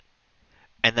dropped it,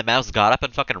 and the mouse got up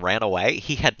and fucking ran away.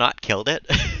 He had not killed it.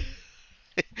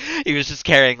 He was just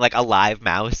carrying, like, a live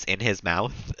mouse in his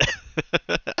mouth.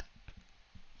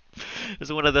 It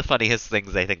was one of the funniest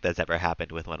things I think that's ever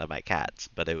happened with one of my cats,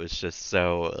 but it was just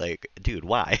so, like, dude,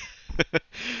 why?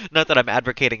 Not that I'm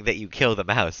advocating that you kill the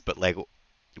mouse, but, like,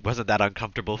 wasn't that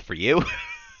uncomfortable for you?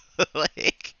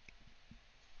 Like,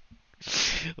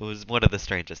 it was one of the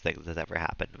strangest things that's ever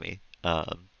happened to me.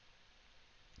 It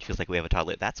feels like we have a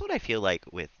toddler. That's what I feel like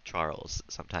with Charles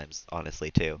sometimes,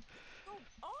 honestly, too.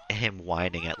 Him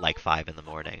whining at like 5 in the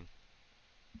morning.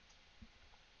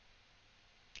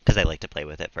 Because I like to play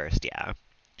with it first, yeah.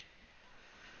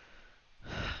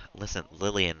 Listen,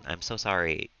 Lillian, I'm so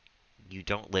sorry. You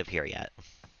don't live here yet.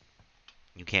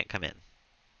 You can't come in.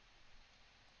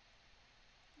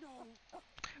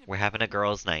 We're having a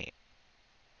girls' night.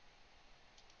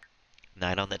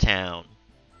 Night on the town.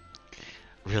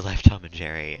 Real life Tom and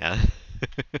Jerry, yeah.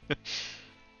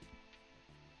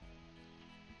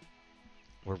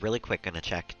 We're really quick gonna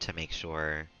check to make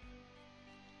sure.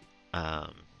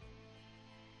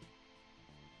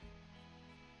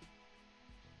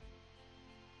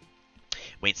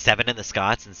 Wait, 7 in the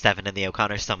Scots and 7 in the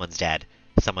O'Connors. Someone's dead.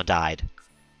 Someone died.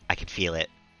 I can feel it.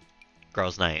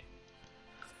 Girls' night.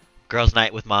 Girls'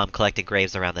 night with mom collecting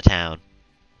graves around the town.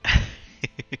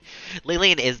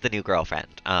 Lillian is the new girlfriend.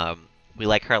 We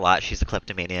like her a lot. She's a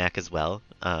kleptomaniac as well.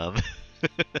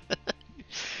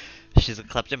 She's a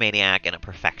kleptomaniac and a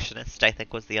perfectionist, I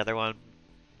think was the other one.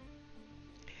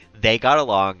 They got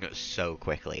along so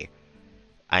quickly.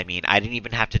 I mean, I didn't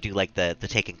even have to do, like, the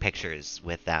taking pictures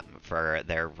with them for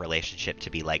their relationship to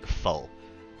be, like, full.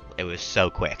 It was so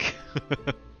quick.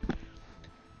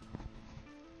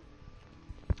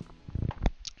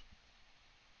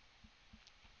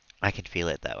 I can feel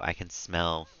it, though. I can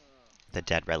smell the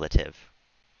dead relative.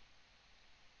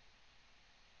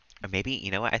 Or maybe, you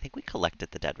know what? I think we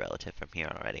collected the dead relative from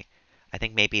here already. I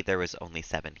think maybe there was only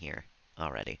 7 here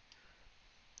already.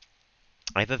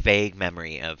 I have a vague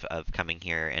memory of coming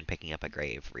here and picking up a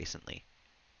grave recently.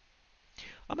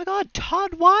 Oh my god,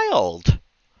 Todd Wild!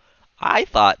 I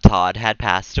thought Todd had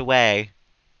passed away.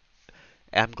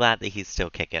 I'm glad that he's still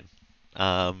kicking.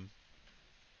 Gardening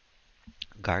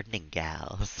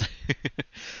gals.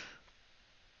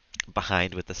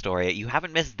 Behind with the story. You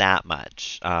haven't missed that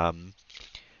much.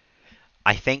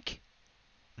 I think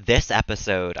this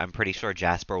episode, I'm pretty sure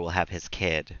Jasper will have his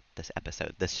kid.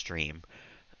 This stream.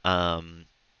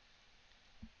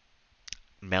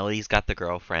 Melody's got the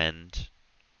girlfriend.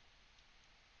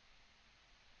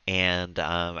 And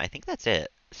I think that's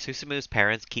it. Susamu's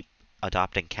parents keep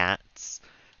adopting cats.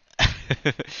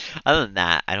 Other than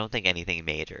that, I don't think anything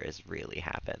major has really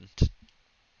happened.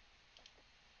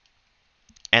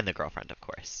 And the girlfriend, of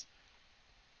course.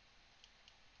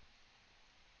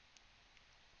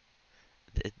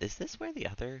 Is this where the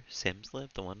other Sims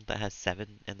live? The one that has 7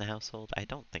 in the household? I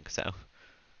don't think so.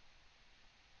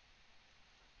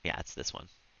 Yeah, it's this one.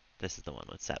 This is the one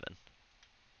with 7.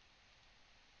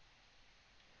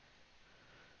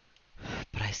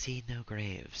 But I see no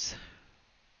graves.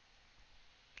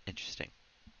 Interesting.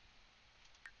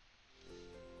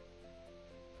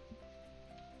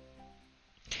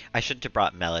 I shouldn't have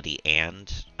brought Melody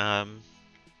and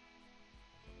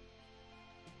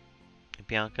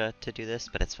Bianca to do this,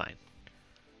 but it's fine.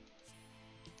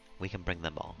 We can bring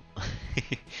them all.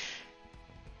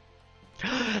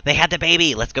 They had the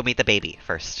baby! Let's go meet the baby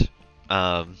first.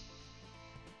 And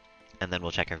then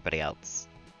we'll check everybody else.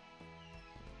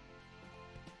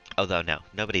 Although, no,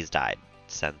 nobody's died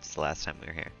since the last time we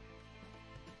were here.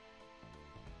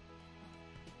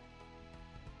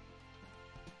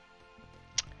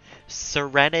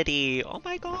 Serenity! Oh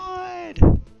my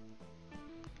god!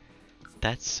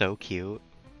 That's so cute.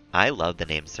 I love the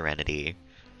name Serenity.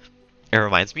 It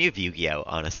reminds me of Yu-Gi-Oh,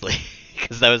 honestly.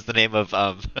 Because that was the name of,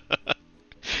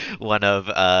 one of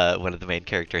the main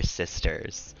character's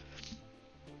sisters.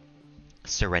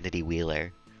 Serenity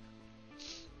Wheeler.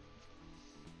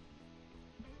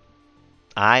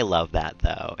 I love that,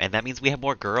 though. And that means we have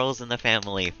more girls in the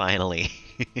family, finally.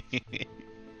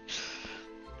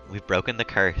 We've broken the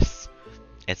curse.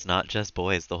 It's not just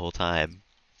boys the whole time.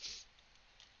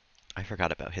 I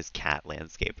forgot about his cat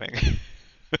landscaping.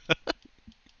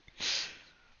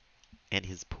 And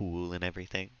his pool and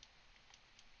everything.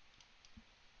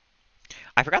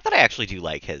 I forgot that I actually do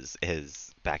like his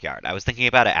backyard. I was thinking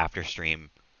about it after stream,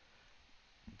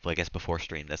 well, I guess before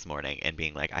stream this morning, and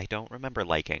being like, I don't remember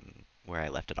liking where I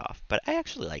left it off, but I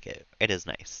actually like it. It is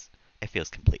nice. It feels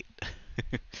complete.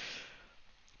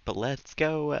 But let's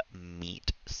go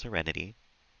meet Serenity.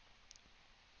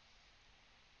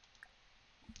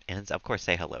 And of course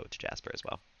say hello to Jasper as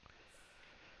well.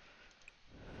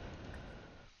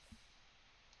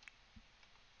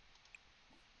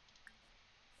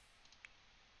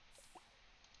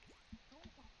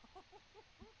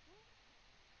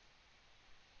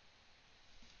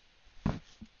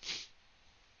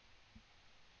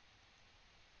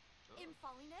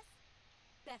 Infolinus,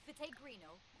 Befite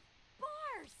Grino,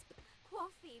 Barsp,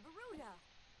 Quafi Baruda,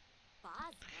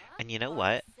 Basma, And you know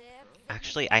what?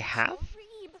 Actually, I have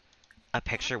a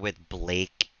picture with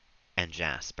Blake and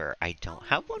Jasper. I don't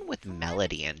have one with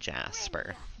Melody and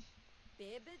Jasper.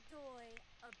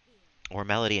 Or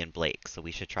Melody and Blake, so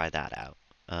we should try that out.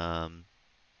 I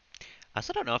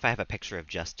also don't know if I have a picture of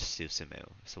just Susumu,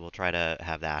 so we'll try to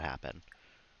have that happen.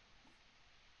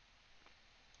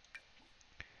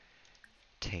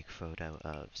 Take photo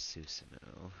of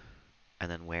Susumu. And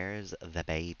then where's the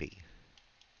baby?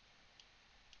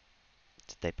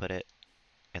 Did they put it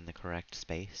in the correct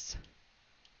space?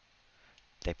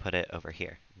 They put it over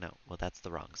here. No, well that's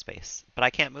the wrong space. But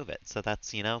I can't move it, so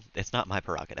that's, you know, it's not my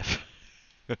prerogative.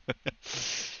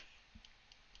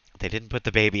 They didn't put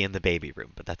the baby in the baby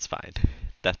room, but that's fine.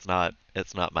 It's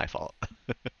not my fault.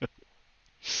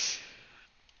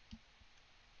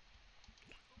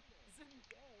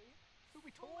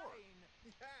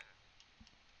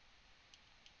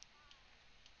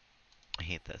 I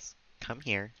hate this. Come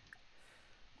here,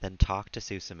 then talk to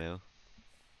Susumu,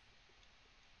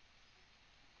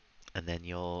 and then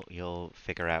you'll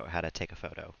figure out how to take a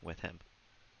photo with him.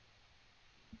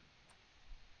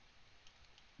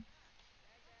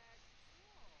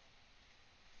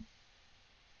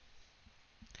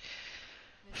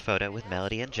 Photo with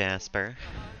Melody and Jasper.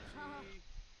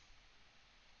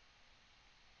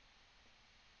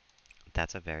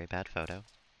 That's a very bad photo.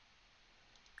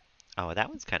 Oh, that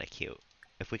one's kind of cute.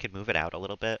 If we could move it out a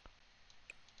little bit.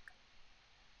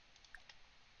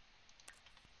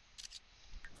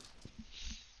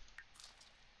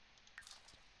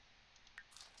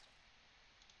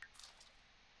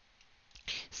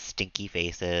 Stinky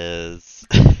faces.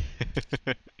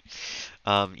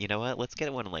 You know what? Let's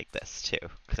get one like this too,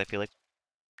 because I feel like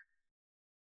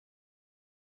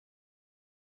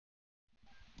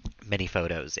many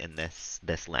photos in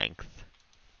this length.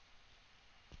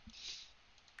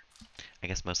 I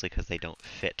guess mostly because they don't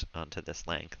fit onto this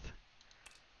length.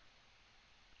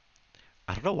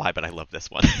 I don't know why, but I love this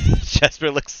one.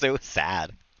 Jasper looks so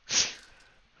sad.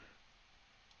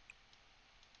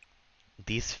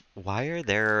 Why are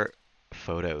their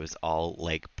photos all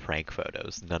like prank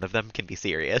photos? None of them can be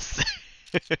serious.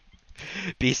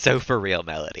 Be so for real,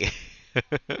 Melody.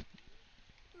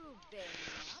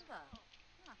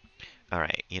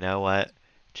 Alright, you know what?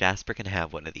 Jasper can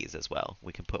have one of these as well.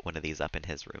 We can put one of these up in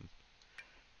his room.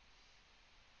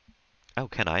 Oh,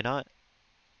 can I not?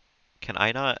 Can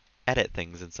I not edit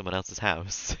things in someone else's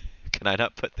house? Can I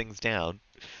not put things down?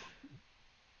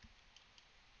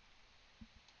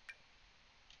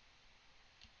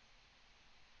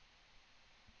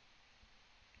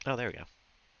 Oh, there we go.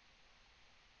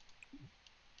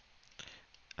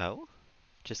 Oh?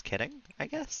 Just kidding, I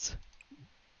guess?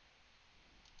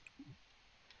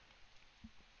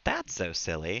 That's so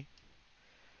silly.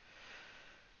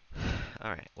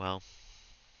 Alright, well.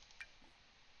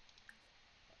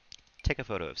 Take a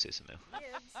photo of Susumu.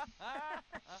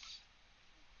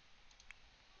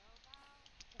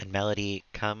 And Melody,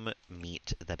 come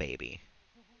meet the baby.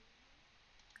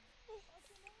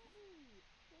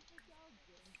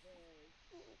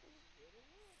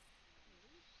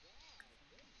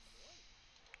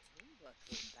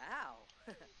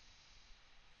 Bow.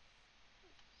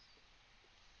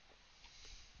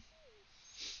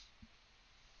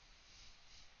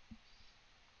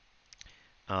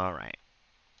 Alright.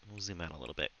 We'll zoom out a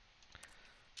little bit.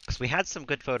 Because we had some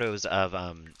good photos of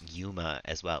Yuma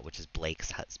as well, which is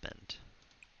Blake's husband.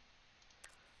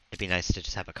 It'd be nice to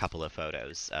just have a couple of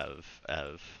photos of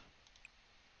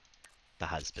the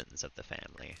husbands of the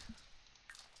family.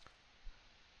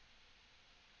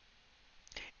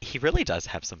 He really does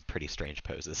have some pretty strange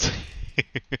poses.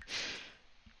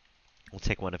 We'll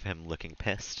take one of him looking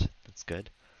pissed. That's good.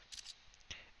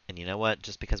 And you know what?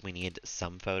 Just because we need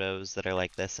some photos that are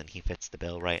like this and he fits the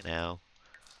bill right now.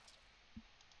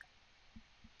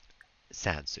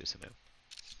 Sad Susumu.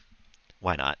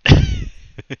 Why not?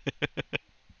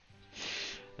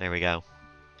 There we go.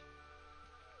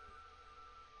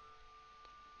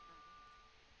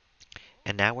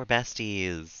 And now we're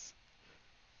besties.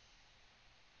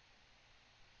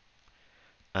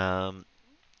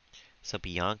 So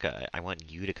Bianca, I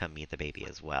want you to come meet the baby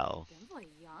as well. Boy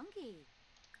Yongi.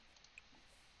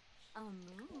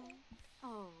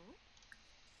 Oh.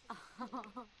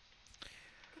 Kakuna.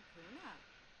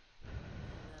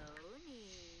 Loni.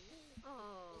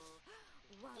 Oh.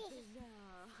 Wabila.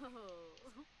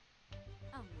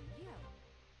 Amelia.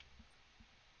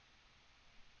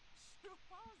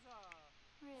 Stupaza.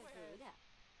 Revuda.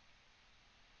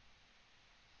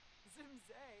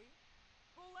 Zimzay.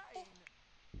 Bulain.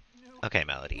 Okay,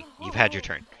 Melody, you've had your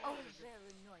turn. Oh,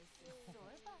 very nice.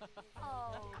 Sorba.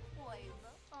 Oh, boy.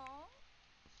 Oh.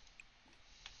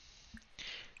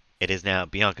 It is now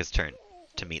Bianca's turn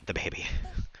to meet the baby.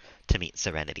 To meet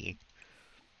Serenity.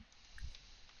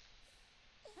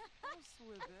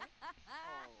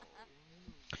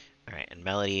 Alright, and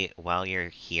Melody, while you're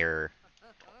here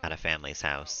at a family's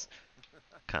house,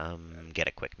 come get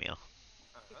a quick meal.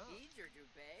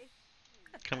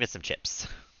 Come get some chips.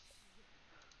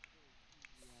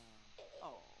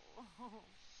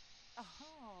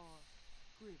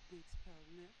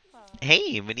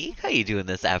 Hey, Monique, how you doing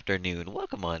this afternoon?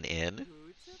 Welcome on in.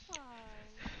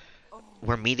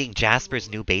 We're meeting Jasper's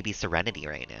new baby Serenity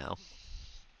right now.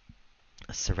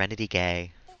 Serenity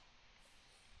Gay.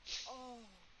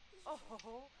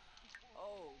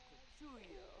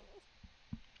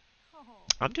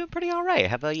 I'm doing pretty alright.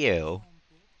 How about you?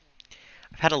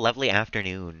 I've had a lovely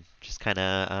afternoon. Just kind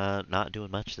of not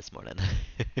doing much this morning.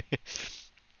 It's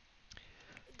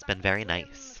been very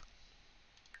nice.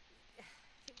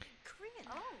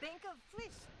 Bank of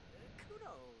Flish. Kudos.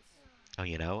 Oh,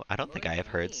 you know, I don't think I have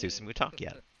heard Susumu talk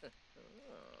yet.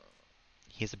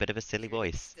 He's a bit of a silly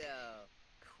voice.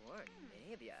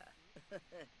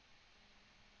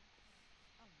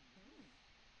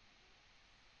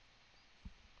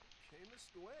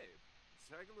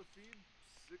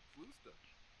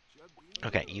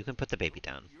 Okay, you can put the baby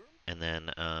down. And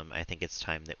then I think it's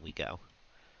time that we go.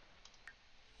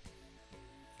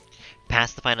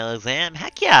 Pass the final exam?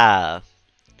 Heck yeah!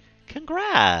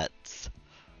 Congrats!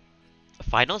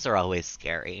 Finals are always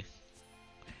scary.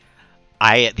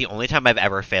 The only time I've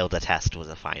ever failed a test was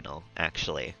a final,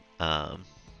 actually. And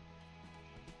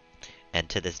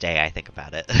to this day I think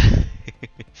about it.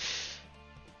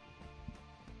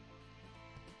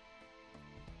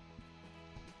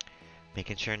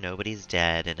 Making sure nobody's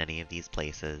dead in any of these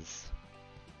places.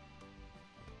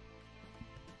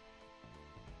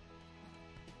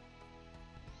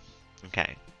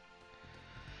 Okay.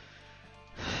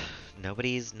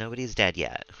 Nobody's dead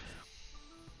yet.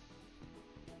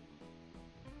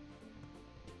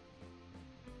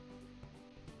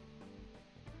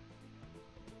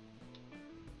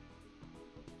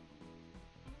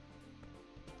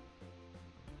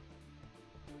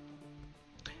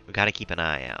 We gotta keep an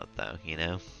eye out, though, you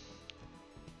know?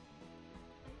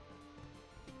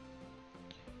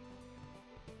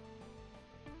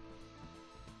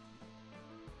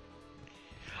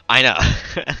 I know.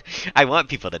 I want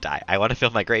people to die. I want to fill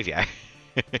my graveyard.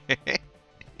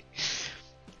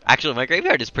 Actually, my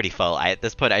graveyard is pretty full. At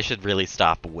this point, I should really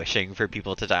stop wishing for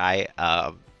people to die.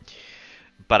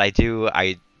 But I do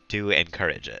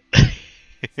encourage it.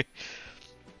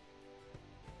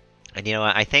 And you know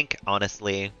what? I think,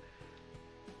 honestly,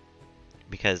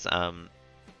 because we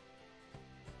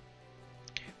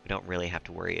don't really have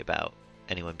to worry about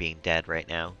anyone being dead right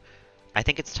now. I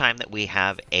think it's time that we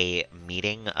have a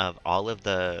meeting of all of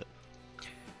the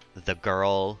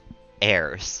girl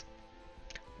heirs.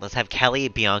 Let's have Kelly,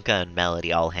 Bianca, and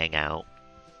Melody all hang out.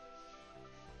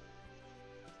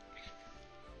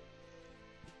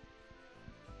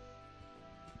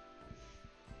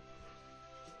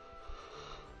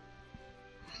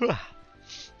 I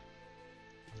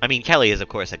mean, Kelly is, of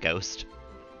course, a ghost.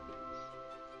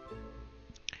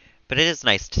 But it is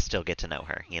nice to still get to know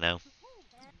her, you know?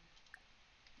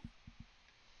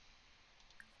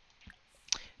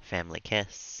 Family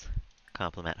kiss.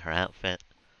 Compliment her outfit.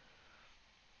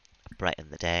 Brighten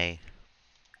the day.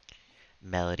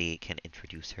 Melody can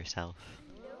introduce herself.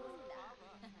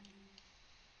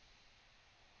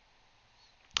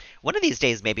 One of these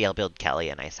days, maybe I'll build Kelly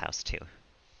a nice house, too.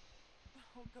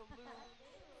 Oh, Galoo.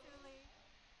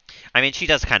 I mean, she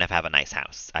does kind of have a nice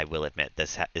house. I will admit,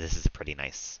 this is a pretty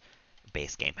nice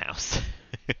base game house.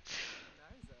 Narza.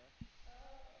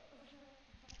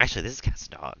 Actually, this is Cats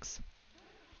and Dogs.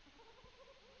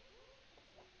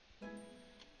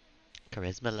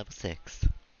 Charisma level 6.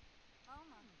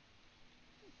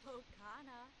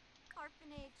 Pokana.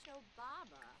 Harpinate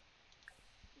Chobaba.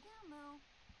 Gamu.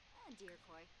 Dear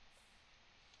Koi.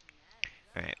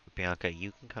 Alright, Bianca,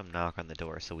 you can come knock on the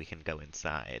door so we can go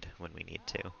inside when we need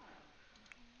to.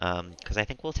 Because I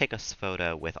think we'll take a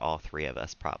photo with all three of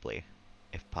us, probably,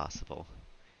 if possible.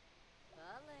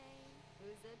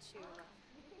 Who's a chula?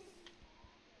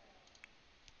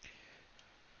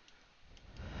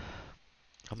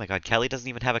 Oh my god, Kelly doesn't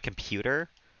even have a computer?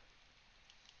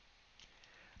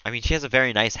 I mean, she has a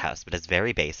very nice house, but it's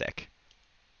very basic.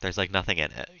 There's, like, nothing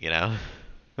in it, you know?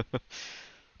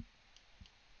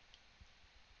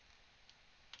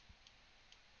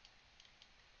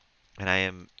 And I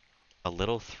am a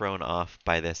little thrown off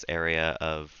by this area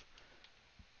of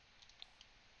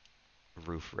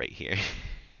roof right here.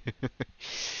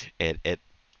 It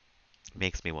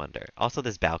makes me wonder. Also,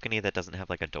 this balcony that doesn't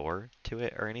have like a door to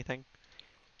it or anything.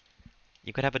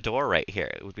 You could have a door right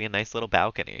here. It would be a nice little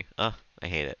balcony. Ugh, I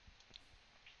hate it.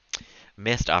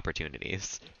 Missed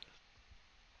opportunities.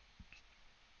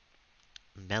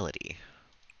 Melody.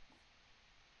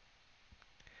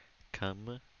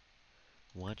 Come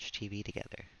watch TV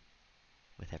together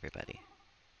with everybody.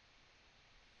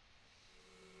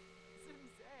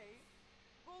 Zimzay.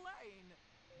 Bulain.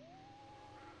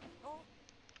 Oh,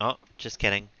 Oh, just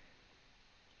kidding.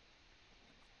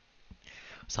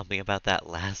 Something about that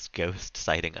last ghost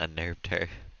sighting unnerved her.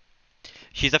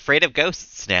 She's afraid of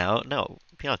ghosts now. No,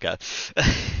 Bianca.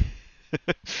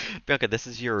 Bianca, this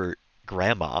is your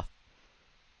grandma,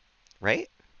 right?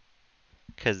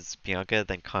 Because Bianca,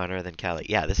 then Connor, then Callie.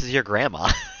 Yeah, this is your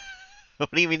grandma.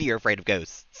 What do you mean you're afraid of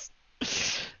ghosts?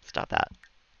 Stop that.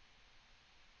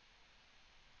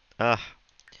 Ugh.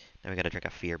 Now we gotta drink a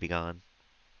Fear Be Gone.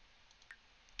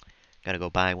 Gotta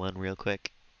go buy one real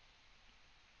quick.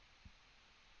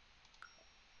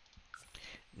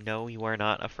 No, you are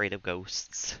not afraid of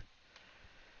ghosts.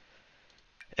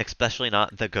 Especially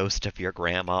not the ghost of your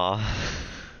grandma.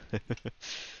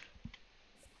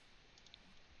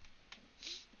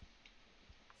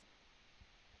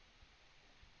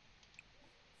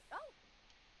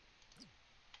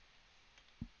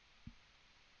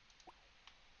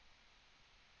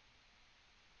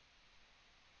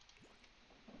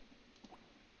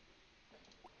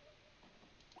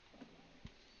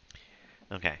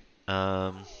 Okay.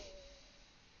 Guma.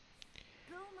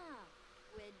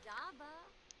 Widaba.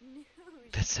 News.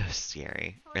 That's so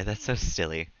scary. Or that's so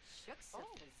silly. oh,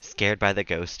 Scared by the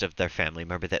ghost of their family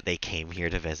member that they came here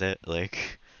to visit.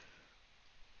 Like,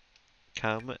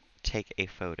 come take a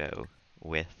photo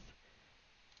with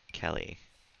Kelly.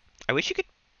 I wish you could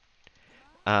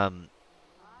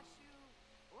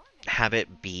have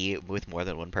it be with more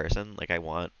than one person. Like, I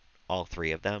want all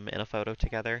three of them in a photo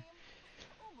together,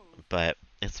 but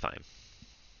it's fine.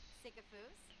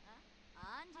 Sikafus.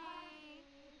 Anji.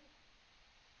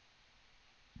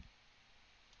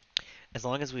 As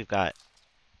long as we've got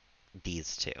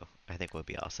these two, I think we'll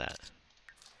be all set.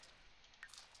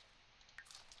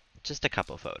 Just a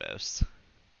couple photos.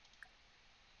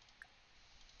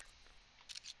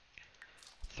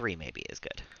 3 maybe is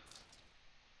good.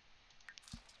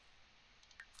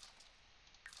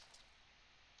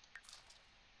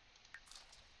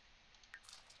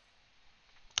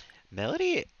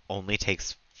 Melody only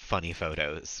takes funny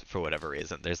photos for whatever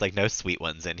reason. There's like no sweet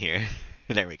ones in here.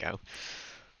 There we go.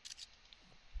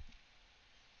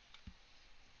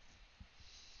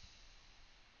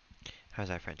 How's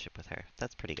our friendship with her?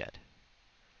 That's pretty good.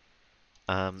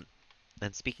 And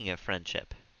speaking of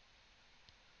friendship,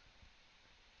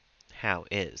 how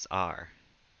is our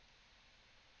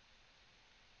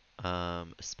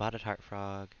spotted heart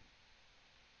frog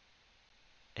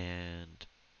and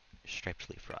striped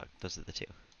leaf frog? Those are the two.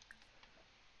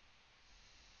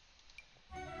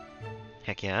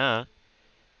 Heck yeah.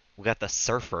 We got the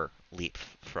surfer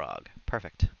leaf frog.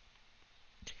 Perfect.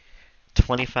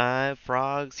 25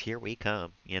 frogs, here we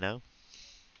come, you know?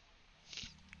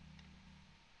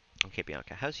 Okay,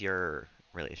 Bianca, how's your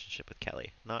relationship with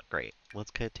Kelly? Not great. Let's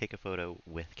go take a photo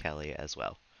with Kelly as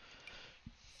well.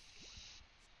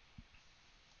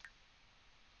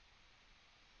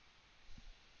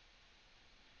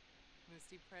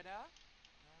 Misty Preda?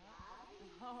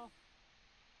 Oh,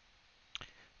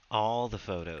 All the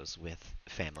photos with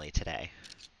family today.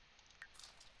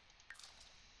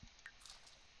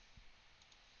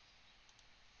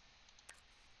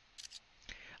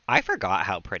 I forgot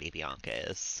how pretty Bianca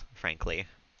is, frankly.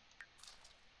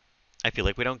 I feel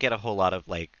like we don't get a whole lot of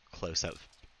like close-up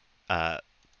uh,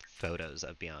 photos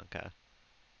of Bianca,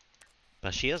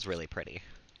 but she is really pretty.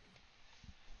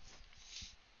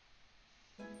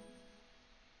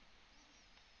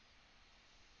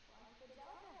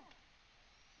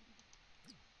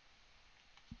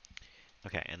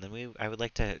 Okay, and then I would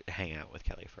like to hang out with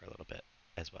Kelly for a little bit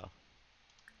as well.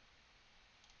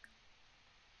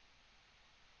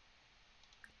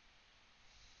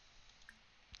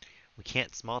 We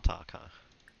can't small talk, huh?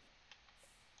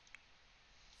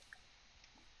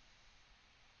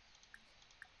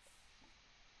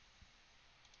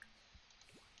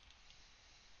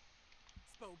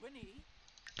 Spobany.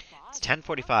 It's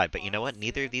 10:45, but you know what?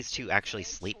 Neither of these two actually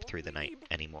sleep through the night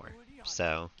anymore.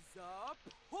 So,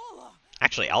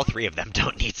 actually, all three of them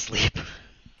don't need sleep.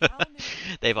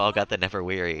 They've all got the never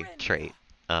weary trait.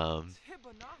 So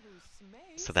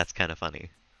that's kind of funny.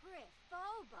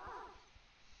 Grifoba.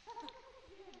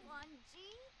 1G?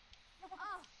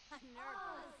 Oh, I'm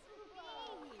nervous.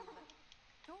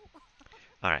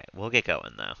 Alright, we'll get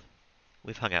going though.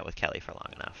 We've hung out with Kelly for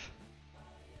long enough.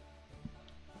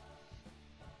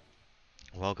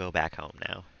 We'll go back home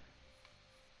now.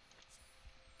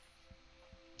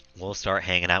 We'll start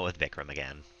hanging out with Vikram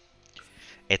again.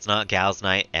 It's not gals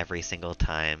night every single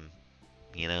time.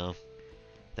 You know,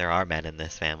 there are men in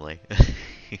this family.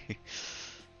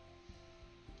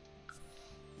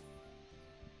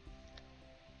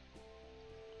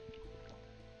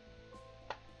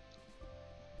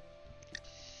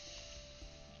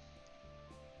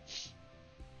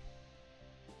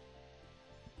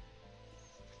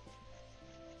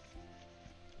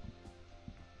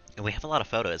 And we have a lot of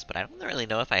photos, but I don't really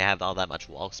know if I have all that much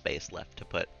wall space left to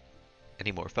put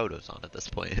any more photos on at this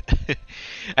point.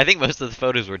 I think most of the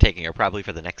photos we're taking are probably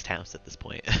for the next house at this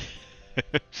point.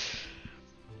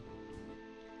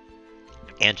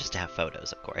 And just to have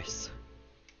photos, of course.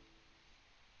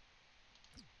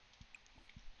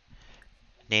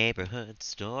 Neighborhood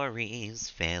stories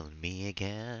failing me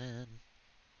again.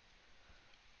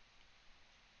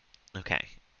 Okay.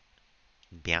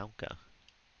 Bianca.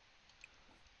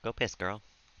 Go piss, girl.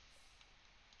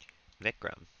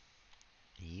 Vikram.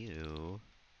 You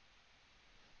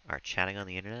are chatting on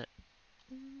the internet?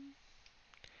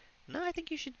 No, I think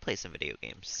you should play some video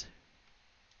games.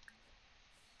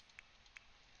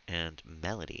 And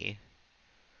Melody.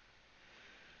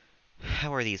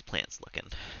 How are these plants looking?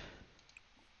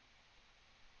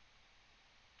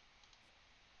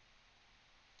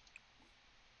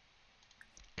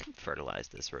 Can fertilize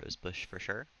this rose bush for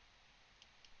sure.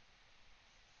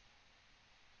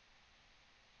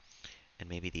 And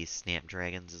maybe these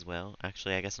snapdragons as well.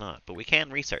 Actually, I guess not. But we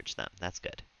can research them. That's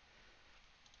good.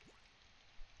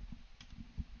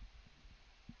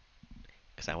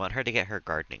 Because I want her to get her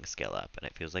gardening skill up, and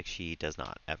it feels like she does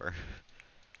not, ever.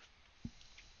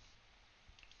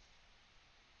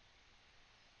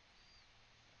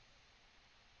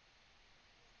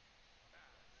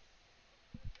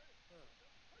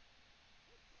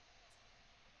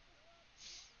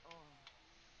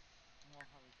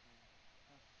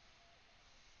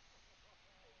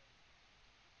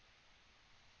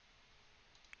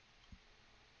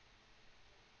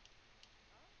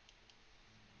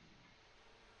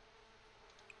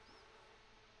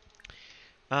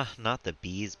 Ah, not the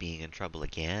bees being in trouble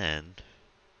again.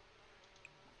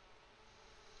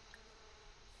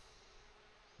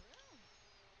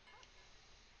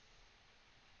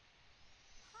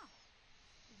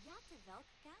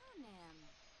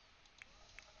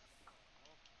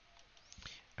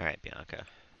 Alright, Bianca.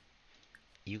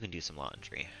 You can do some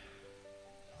laundry.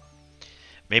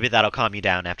 Maybe that'll calm you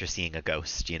down after seeing a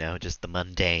ghost, you know? Just the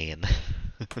mundane.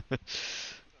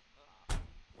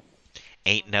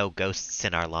 Ain't no ghosts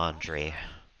in our laundry.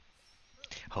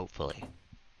 Hopefully.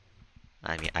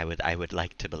 I mean, I would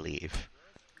like to believe.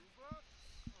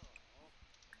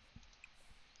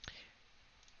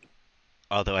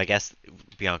 Although I guess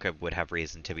Bianca would have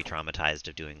reason to be traumatized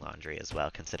of doing laundry as well,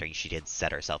 considering she did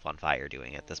set herself on fire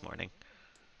doing it this morning.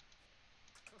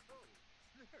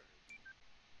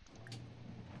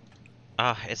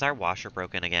 Ah, is our washer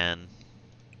broken again?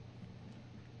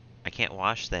 I can't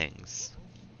wash things.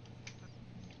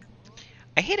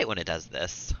 I hate it when it does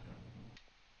this.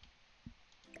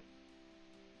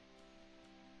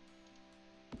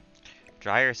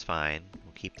 Dryer's fine.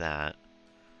 We'll keep that.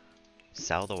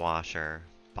 Sell the washer.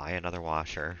 Buy another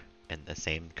washer in the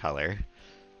same color.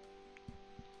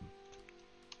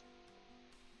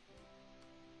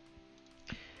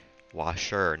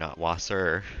 Washer, not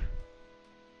wasser.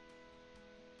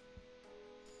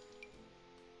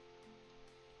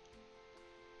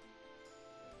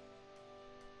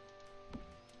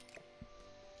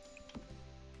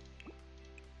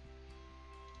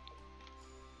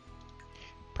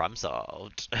 Problem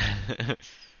solved.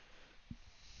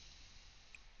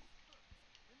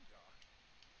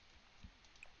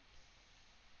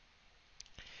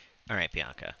 Alright,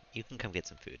 Bianca. You can come get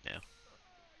some food now.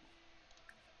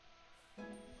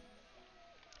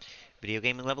 Video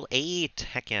gaming level 8!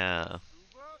 Heck yeah!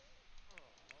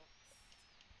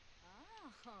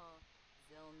 Oh,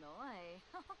 Zilnoy.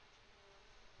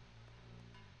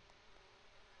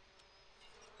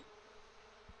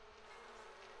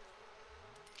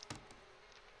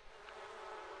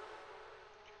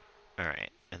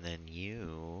 Alright, and then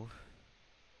you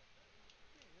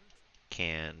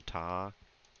can talk,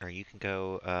 or you can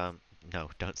go, no,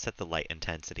 don't set the light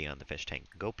intensity on the fish tank.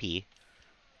 Go pee.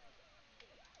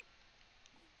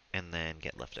 And then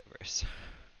get leftovers.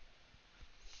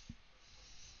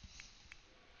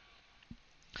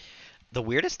 The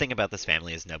weirdest thing about this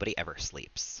family is nobody ever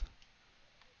sleeps.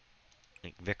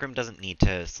 Like, Vikram doesn't need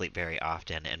to sleep very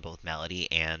often, and both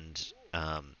Melody and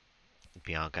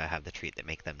Bianca have the treat that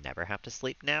make them never have to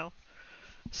sleep now.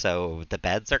 So the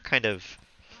beds are kind of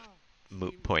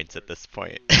moot points at this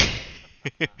point.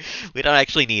 We don't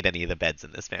actually need any of the beds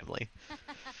in this family.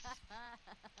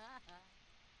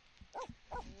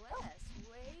 West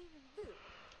way boo.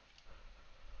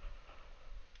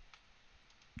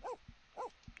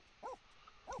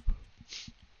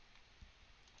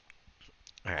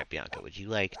 Alright, Bianca, would you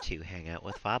like to hang out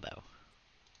with Fabo?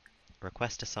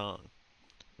 Request a song.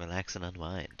 Relax and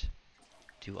unwind.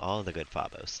 Do all the good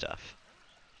Fabo stuff.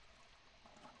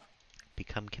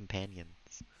 Become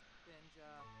companions. Benja.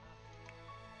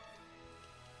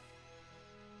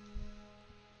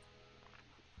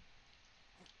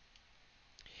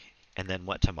 And then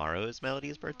what, tomorrow is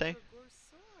Melody's birthday?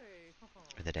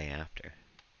 Or the day after?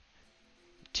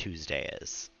 Tuesday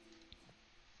is.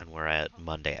 And we're at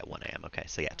Monday at 1 a.m. Okay,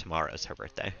 so yeah, tomorrow's her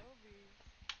birthday.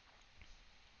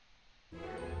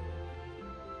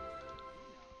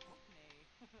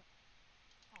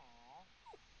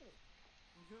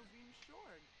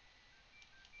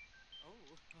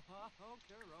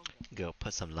 Go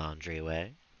put some laundry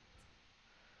away.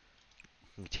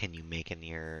 Continue making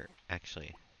your...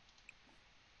 Actually...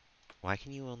 Why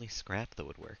can you only scrap the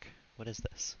woodwork? What is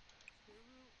this?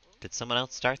 Did someone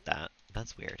else start that?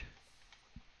 That's weird.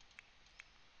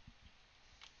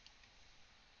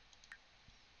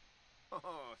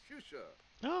 Oh, Shusha.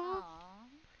 Oh, Aw.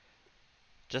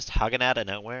 just hugging out of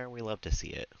nowhere. We love to see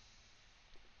it.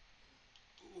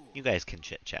 You guys can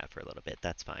chit chat for a little bit.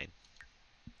 That's fine.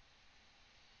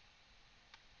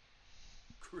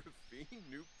 Griffin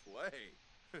new play.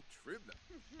 Tribna.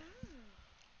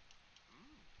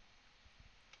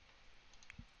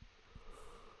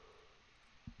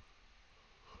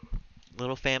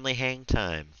 Little family hang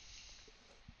time.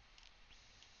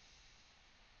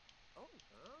 Oh.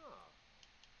 Ah.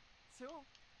 So,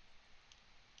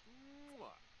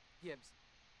 Mwah. Gibbs.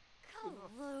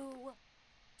 Kalu.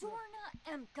 Dorna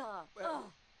Emka. Well-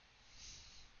 Ugh.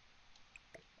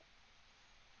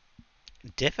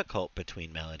 Difficult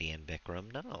between Melody and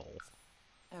Vikram? No.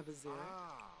 Abazir.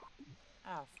 Ah.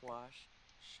 Afwash.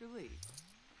 Shuli.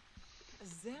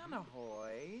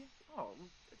 Xanahoy. Oh,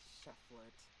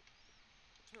 Shufflet.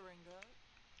 Turinga.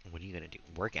 What are you gonna do?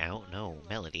 Work out? No,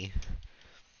 Melody.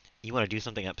 You want to do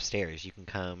something upstairs? You can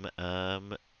come,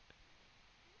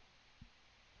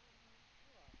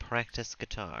 practice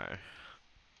guitar.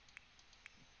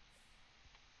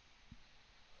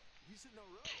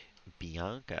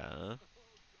 Bianca.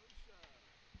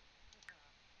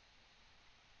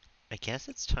 I guess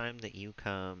it's time that you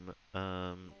come,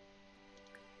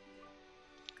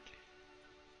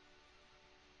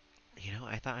 you know,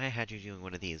 I thought I had you doing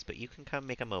one of these, but you can come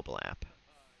make a mobile app.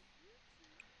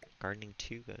 Gardening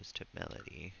 2 goes to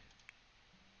Melody.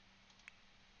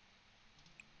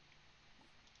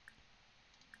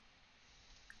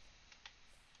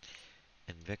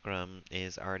 And Vikram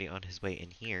is already on his way in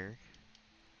here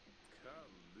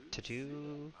to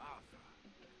do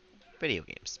video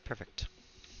games. Perfect.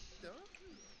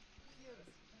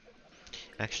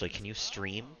 Actually, can you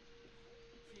stream?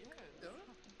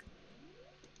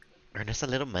 Earn us a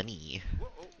little money. Whoa.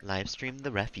 Live stream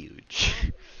the refuge.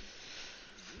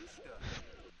 Yushka.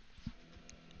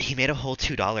 He made a whole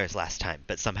 $2 last time,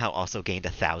 but somehow also gained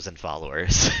 1,000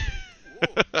 followers.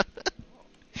 Whoa. Oh.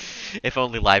 If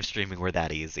only live streaming were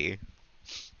that easy.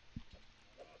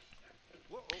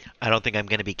 Whoa. I don't think I'm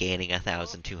gonna be gaining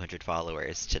 1,200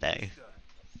 followers today.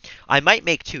 Yushka. I might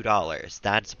make $2.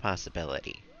 That's a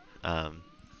possibility.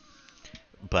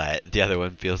 But the other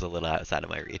one feels a little outside of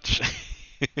my reach.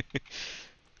 Scuba.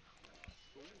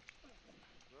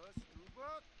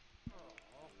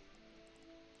 Oh.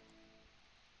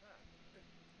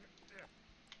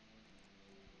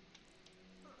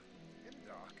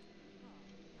 Doc.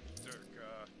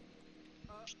 Circa.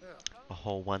 A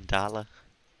whole $1.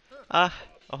 Ah,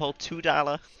 a whole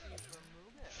 $2.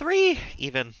 3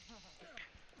 even.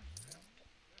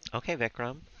 Okay,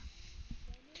 Vikram.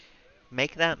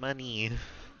 Make that money.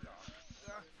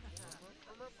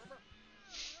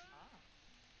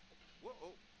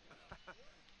 Whoa.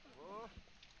 Whoa.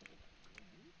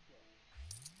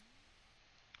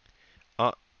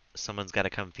 Oh, someone's gotta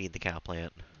come feed the cow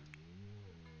plant.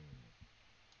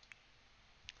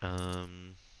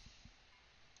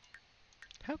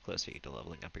 How close are you to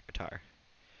leveling up your guitar?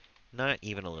 Not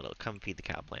even a little. Come feed the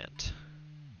cow plant.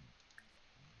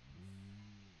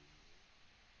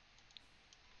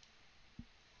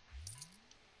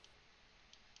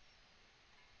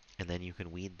 And then you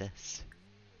can weed this.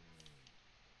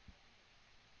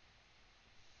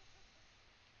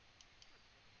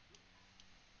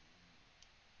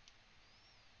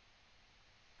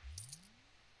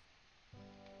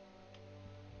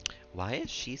 Why is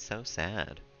she so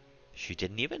sad? She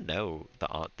didn't even know the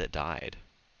aunt that died.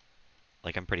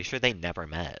 Like, I'm pretty sure they never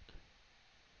met.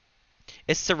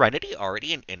 Is Serenity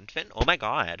already an infant? Oh my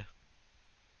god.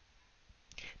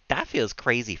 That feels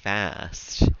crazy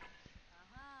fast. Aha.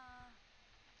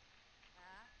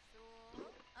 So.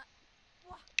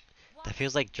 Wah. That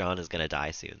feels like John is gonna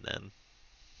die soon then.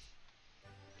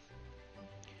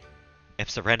 If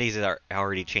Serenity's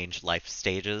already changed life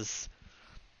stages,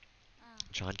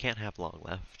 John can't have long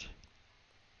left.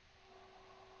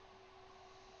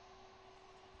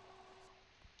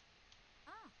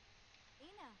 Ina.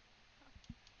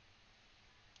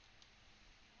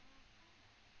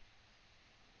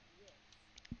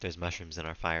 There's mushrooms in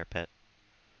our fire pit.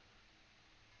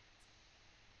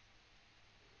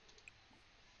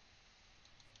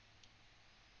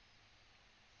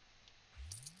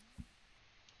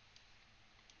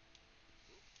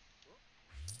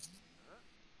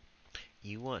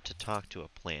 You want to talk to a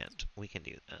plant. We can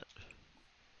do that.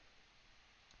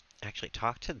 Actually,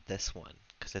 talk to this one,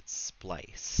 because it's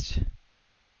spliced.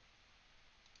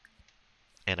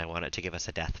 And I want it to give us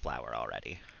a death flower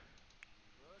already.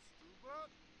 Scuba.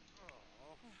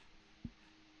 Oh.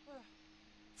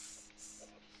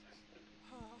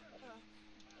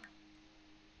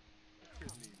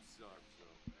 Kidney Zarzo.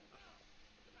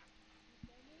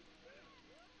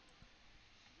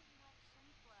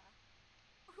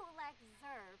 Ulak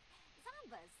Zerv.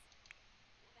 Zambas.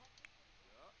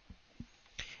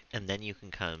 And then you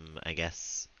can come, I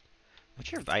guess...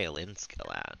 What's your violin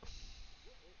skill at?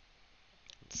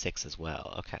 6 as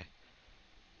well, okay.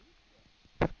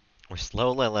 We're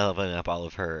slowly leveling up all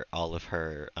of her,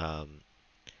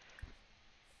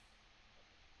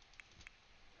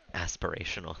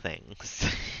 aspirational things.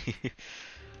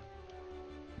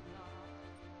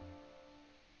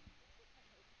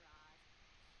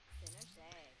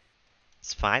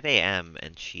 It's 5 a.m.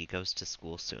 and she goes to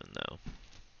school soon, though.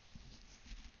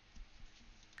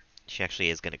 She actually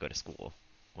is going to go to school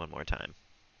one more time.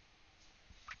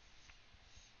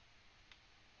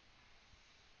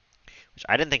 Which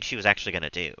I didn't think she was actually going to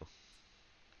do.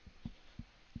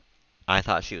 I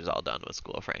thought she was all done with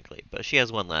school, frankly. But she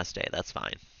has one last day, that's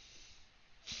fine.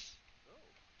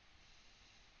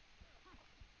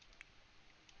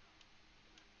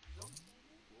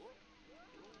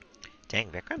 Dang,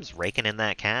 Vikram's raking in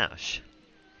that cash.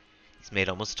 He's made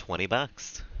almost 20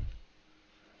 bucks.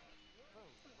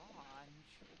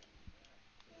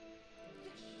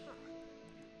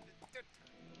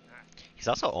 He's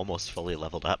also almost fully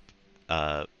leveled up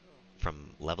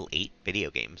from level 8 video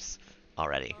games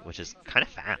already, which is kind of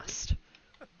fast.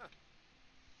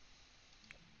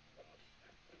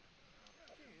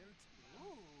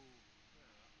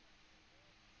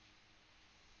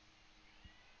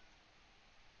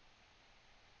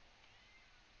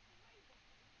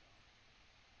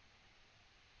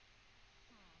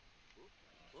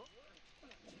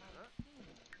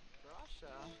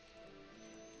 Russia.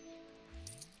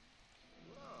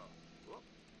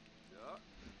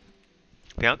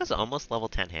 Bianca's almost level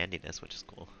 10 handiness, which is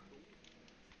cool.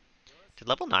 Did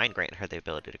level 9 grant her the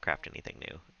ability to craft anything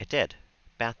new? It did.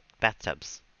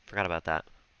 Bathtubs. Forgot about that.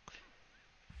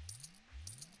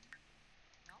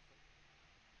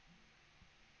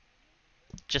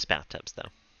 Just bathtubs, though.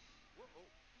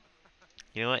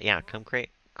 You know what? Yeah, come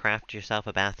craft yourself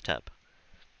a bathtub.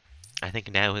 I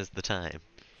think now is the time.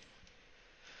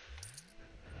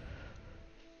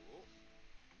 Whoa.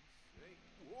 Snake.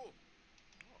 Whoa.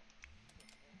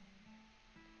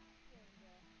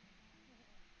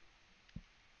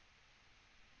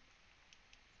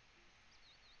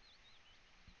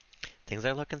 Things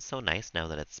are looking so nice now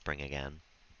that it's spring again.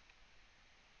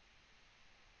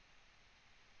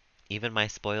 Even my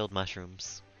spoiled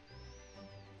mushrooms.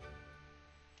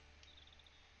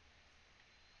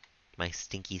 My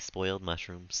stinky spoiled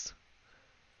mushrooms.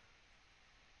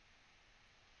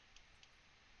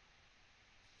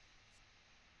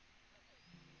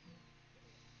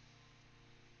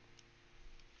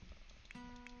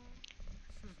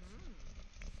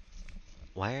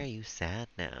 Why are you sad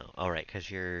now? Oh, right,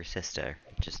 because your sister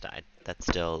just died. That's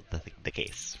still the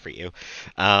case for you.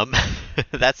 Um,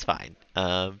 that's fine.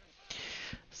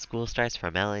 School starts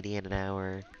for Melody in an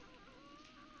hour.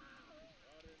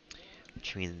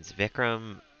 Which means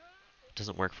Vikram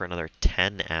doesn't work for another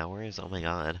 10 hours? Oh my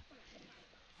god.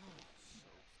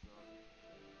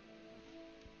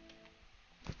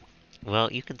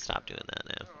 Well, you can stop doing that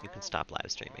now. You can stop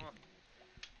live streaming.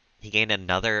 He gained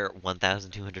another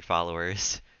 1,200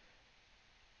 followers,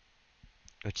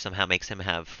 which somehow makes him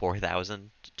have 4,000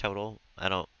 total. I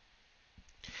don't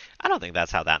think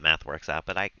that's how that math works out,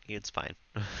 but it's fine.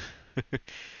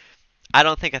 I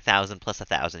don't think 1,000 plus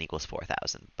 1,000 equals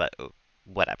 4,000, but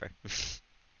whatever.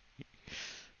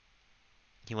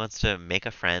 He wants to make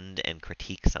a friend and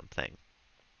critique something.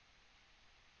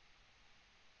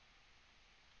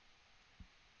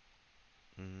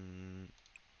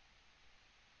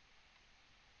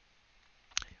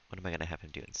 What am I gonna have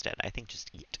him do instead? I think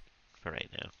just eat for right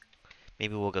now.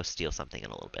 Maybe we'll go steal something in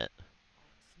a little bit.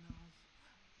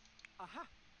 Aha!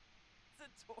 The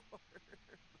door.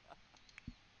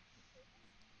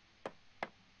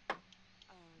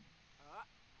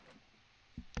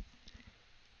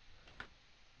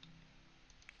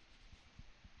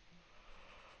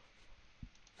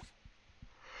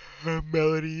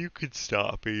 Melody, you can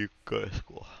stop or you can go to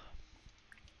school.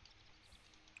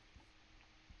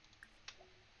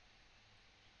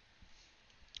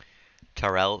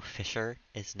 Terrell Fisher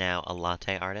is now a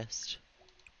latte artist.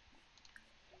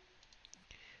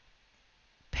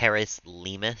 Paris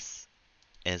Lemus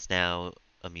is now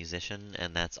a musician,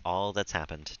 and that's all that's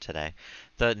happened today.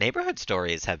 The neighborhood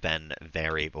stories have been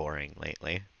very boring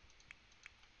lately.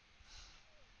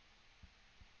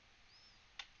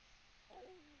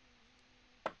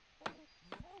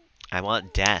 I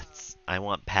want deaths. I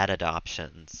want pet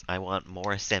adoptions. I want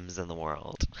more Sims in the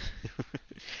world.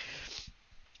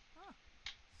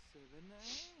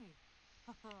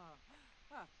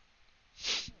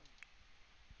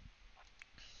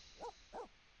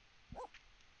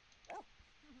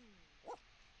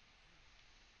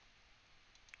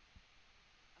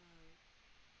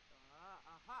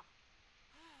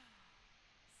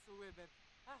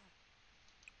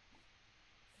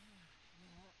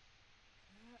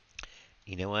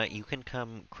 You know what? You can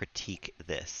come critique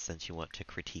this since you want to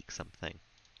critique something.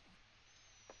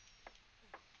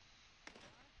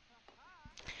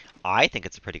 I think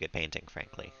it's a pretty good painting,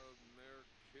 frankly.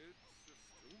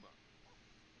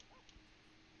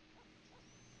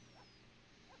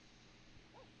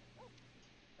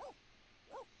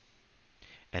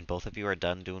 And both of you are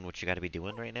done doing what you gotta be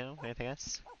doing right now, I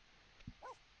guess?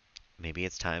 Maybe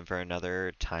it's time for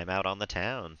another timeout on the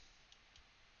town.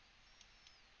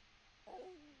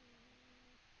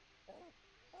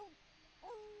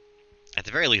 At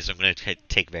the very least, I'm going to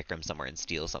take Vikram somewhere and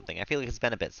steal something. I feel like it's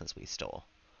been a bit since we stole.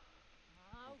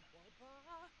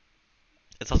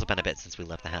 It's also been a bit since we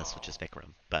left the house, which is Vikram,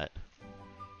 but...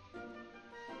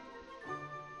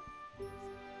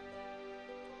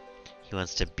 He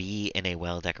wants to be in a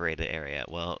well-decorated area.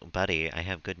 Well, buddy, I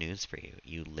have good news for you.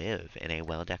 You live in a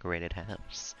well-decorated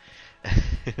house.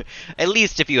 At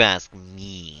least if you ask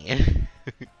me.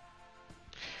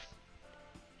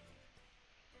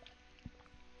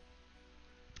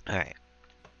 Alright.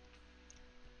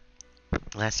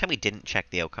 Last time we didn't check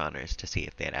the O'Connors to see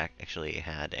if they had actually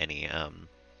had any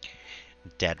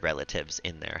dead relatives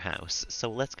in their house. So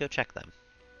let's go check them.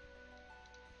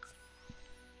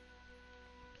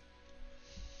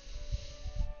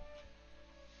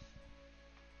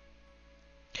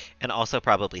 And also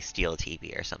probably steal a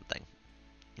TV or something.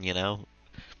 You know?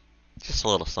 Just a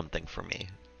little something for me.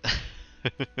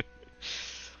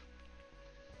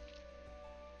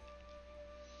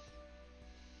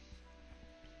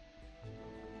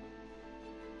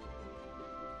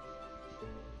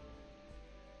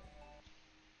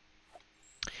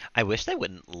 I wish they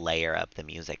wouldn't layer up the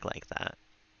music like that.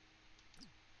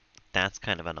 That's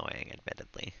kind of annoying,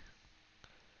 admittedly.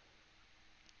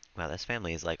 Wow, this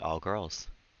family is like all girls.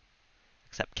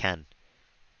 Except Ken.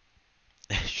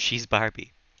 She's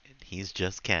Barbie. And he's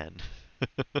just Ken.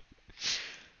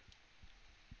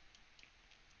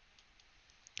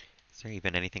 Is there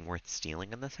even anything worth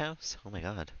stealing in this house? Oh my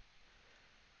god.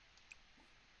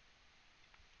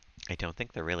 I don't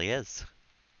think there really is.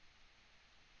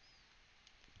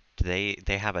 They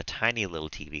have a tiny little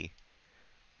TV.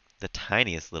 The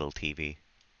tiniest little TV.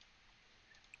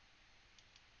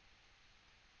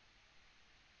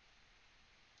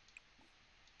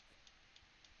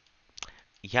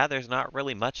 Yeah, there's not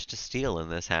really much to steal in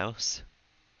this house.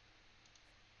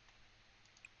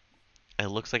 It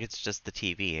looks like it's just the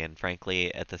TV, and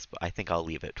frankly, I think I'll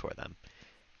leave it for them.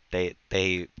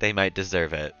 They might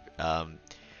deserve it.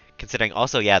 Considering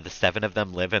also, yeah, the 7 of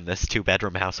them live in this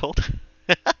 2-bedroom household.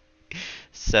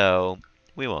 So,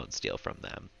 we won't steal from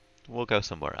them. We'll go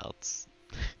somewhere else.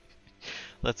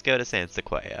 Let's go to San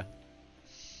Sequoia.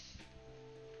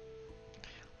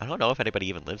 I don't know if anybody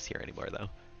even lives here anymore, though.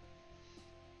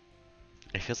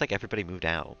 It feels like everybody moved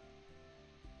out.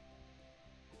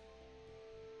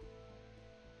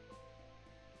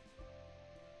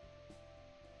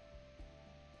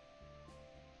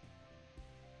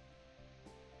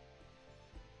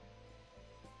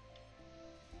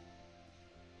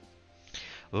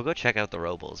 We'll go check out the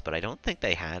Robles, but I don't think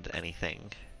they had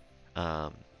anything.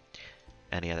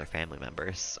 Any other family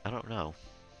members. I don't know.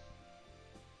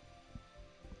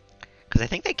 Because I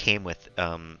think they came with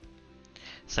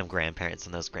some grandparents,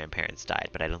 and those grandparents died,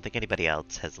 but I don't think anybody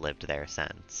else has lived there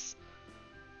since.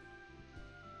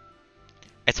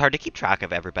 It's hard to keep track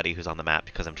of everybody who's on the map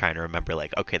because I'm trying to remember,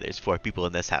 like, okay, there's 4 people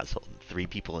in this household, and 3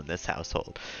 people in this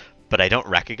household. But I don't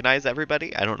recognize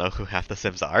everybody. I don't know who half the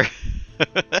Sims are.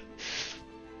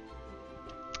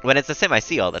 When it's a Sim I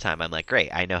see all the time, I'm like, great,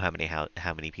 I know how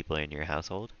many people are in your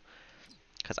household.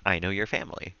 Because I know your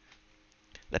family.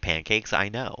 The Pancakes, I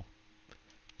know.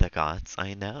 The Goths,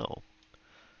 I know.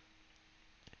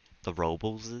 The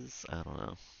Robles, I don't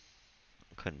know.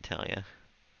 Couldn't tell you.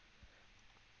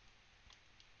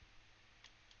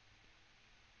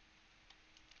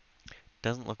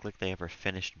 Doesn't look like they ever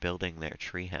finished building their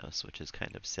treehouse, which is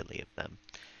kind of silly of them.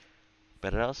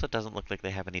 But it also doesn't look like they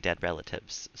have any dead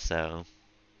relatives, so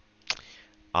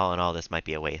all in all, this might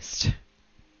be a waste.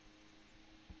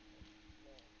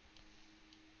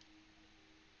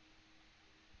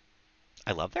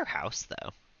 I love their house,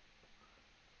 though.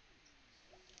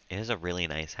 It is a really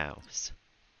nice house.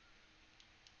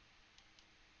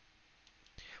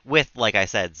 With, like I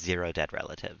said, 0 dead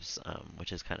relatives,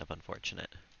 which is kind of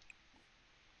unfortunate.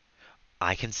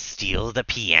 I can steal the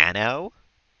piano?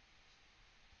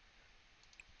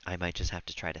 I might just have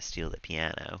to try to steal the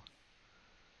piano.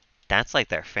 That's like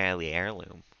their family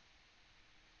heirloom.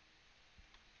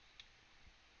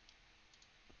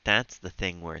 That's the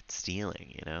thing worth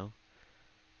stealing, you know?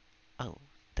 Oh,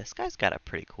 this guy's got a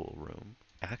pretty cool room,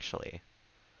 actually.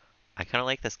 I kind of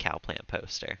like this cow plant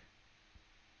poster.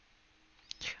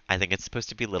 I think it's supposed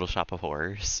to be Little Shop of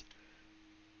Horrors.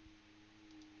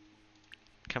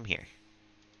 Come here.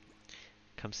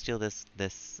 Come steal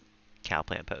this cow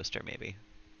plant poster, maybe.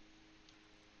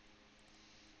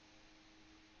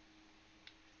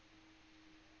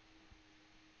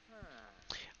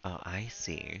 Oh, I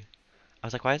see. I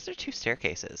was like, why is there 2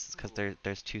 staircases? It's because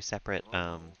there's 2 separate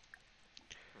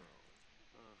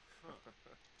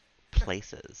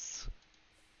places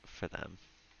for them.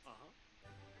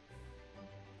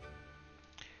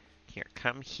 Here,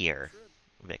 come here,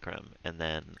 Vikram, and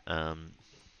then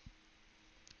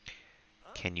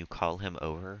can you call him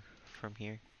over from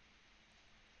here?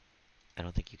 I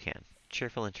don't think you can.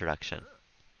 Cheerful introduction.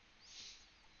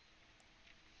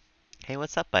 Hey,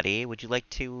 what's up, buddy? Would you like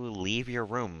to leave your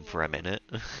room for a minute?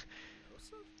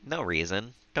 No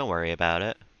reason. Don't worry about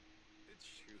it.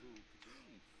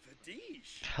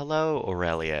 Hello,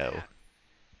 Aurelio.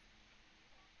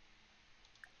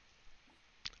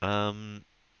 Can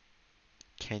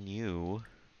you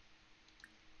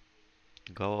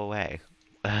go away?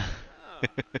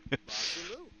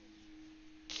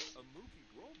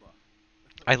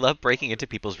 I love breaking into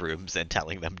people's rooms and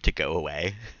telling them to go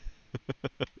away.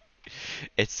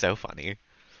 It's so funny.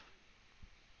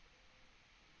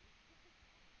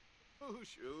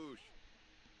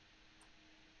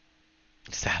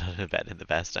 Sat on a bed in the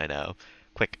vest, I know.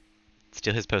 Quick,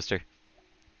 steal his poster.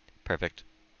 Perfect.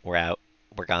 We're out.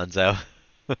 We're gonzo.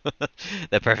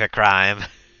 The perfect crime.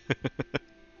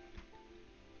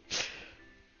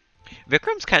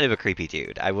 Vikram's kind of a creepy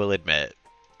dude, I will admit.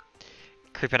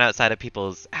 creeping outside of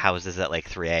people's houses at like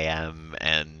 3 a.m.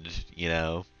 and, you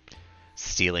know,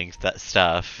 stealing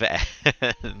stuff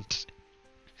and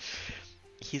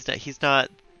he's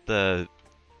not the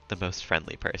most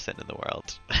friendly person in the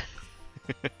world.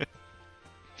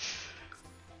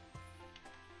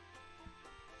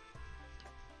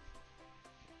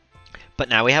 But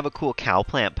now we have a cool cow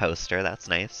plant poster. That's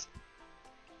nice.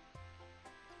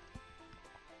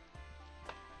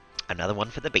 Another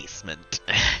one for the basement.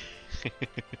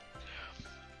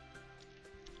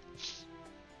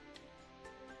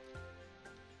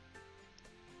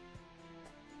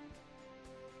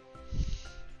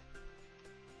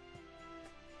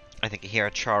 I think I hear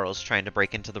Charles trying to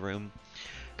break into the room.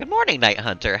 Good morning, Night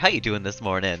Hunter. How you doing this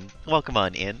morning? Welcome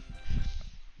on in.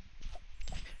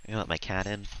 I'm gonna let my cat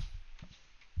in.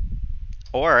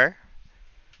 Or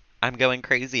I'm going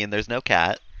crazy and there's no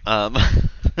cat.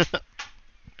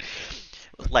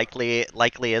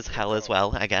 Likely as hell as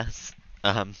well, I guess.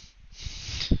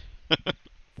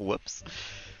 Whoops.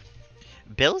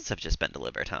 Bills have just been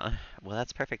delivered, huh? Well,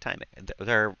 that's perfect timing.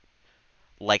 They're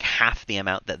like half the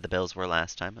amount that the bills were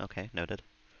last time. Okay, noted.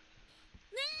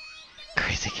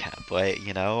 Crazy cat boy,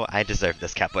 you know, I deserve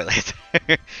this cat boy laser.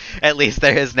 At least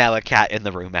there is now a cat in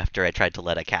the room after I tried to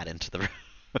let a cat into the room.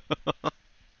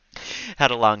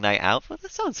 Had a long night out? Well,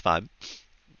 that sounds fun.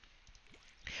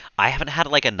 I haven't had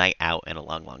like a night out in a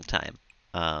long time.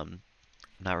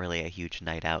 Not really a huge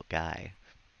night out guy.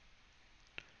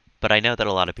 But I know that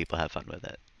a lot of people have fun with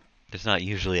it. There's not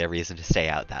usually a reason to stay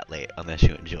out that late unless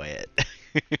you enjoy it.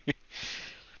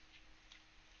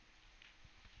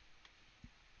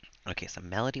 Okay, so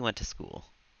Melody went to school.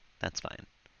 That's fine.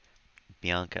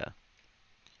 Bianca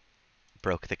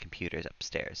broke the computers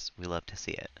upstairs. We love to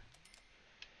see it.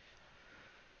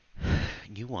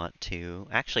 You want to...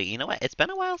 Actually, you know what? It's been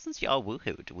a while since y'all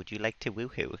woohooed. Would you like to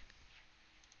woohoo?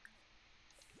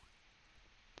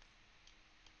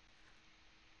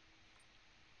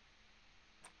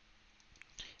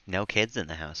 No kids in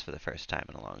the house for the first time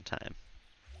in a long time.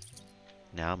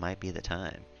 Now might be the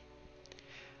time.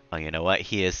 Oh, you know what?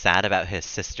 He is sad about his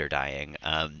sister dying.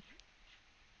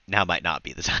 Now might not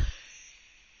be the time.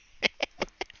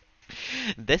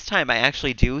 This time I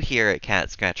actually do hear a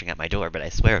cat scratching at my door, but I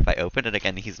swear if I open it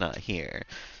again, he's not here.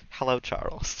 Hello,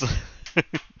 Charles.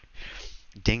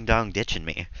 Ding dong ditching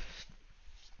me.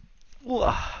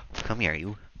 Whoa. Come here,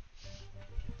 you.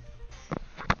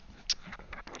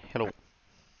 Hello.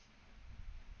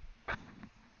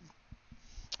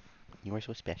 You are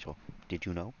so special. Did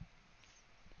you know?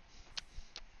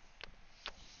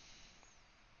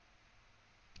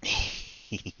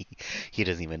 He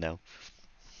doesn't even know.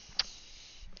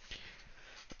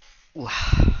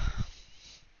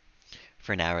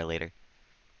 For an hour later.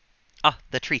 Ah,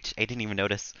 the treat. I didn't even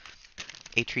notice.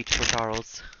 A treat for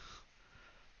Charles.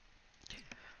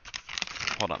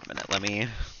 Hold on a minute.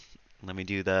 Let me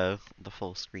do the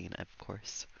full screen, of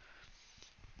course.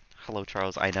 Hello,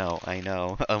 Charles. I know.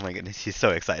 Oh my goodness, he's so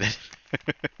excited.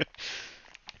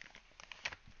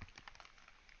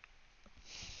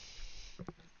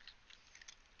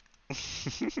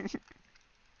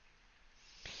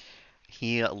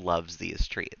 He loves these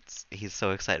treats. He's so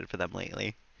excited for them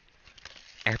lately.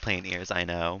 Airplane ears, I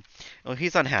know. Well,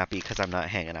 he's unhappy because I'm not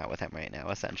hanging out with him right now,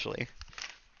 essentially.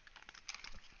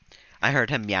 I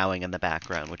heard him meowing in the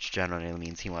background, which generally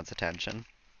means he wants attention.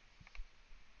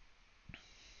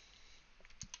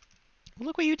 Well,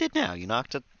 look what you did now. You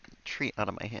knocked a treat out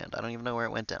of my hand. I don't even know where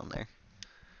it went down there.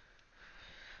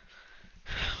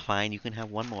 Fine, you can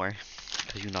have one more,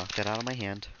 because you knocked it out of my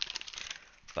hand.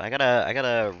 But I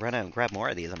gotta run out and grab more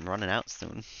of these. I'm running out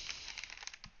soon.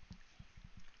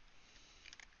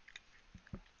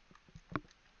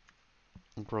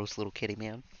 Gross little kitty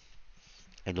man.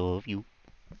 I love you.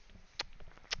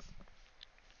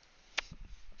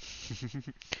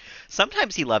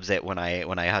 Sometimes he loves it when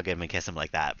I hug him and kiss him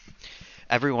like that.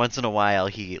 Every once in a while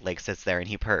he like sits there and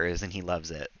he purrs and he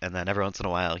loves it. And then every once in a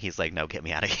while he's like, no, get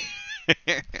me out of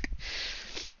here.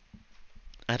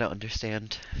 I don't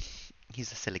understand.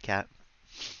 He's a silly cat.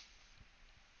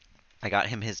 I got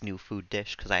him his new food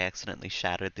dish because I accidentally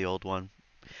shattered the old one.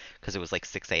 Because it was like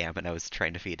 6 a.m. and I was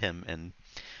trying to feed him and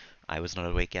I was not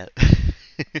awake yet.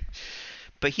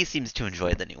 But he seems to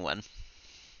enjoy the new one.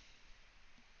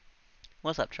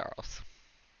 What's up, Charles?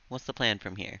 What's the plan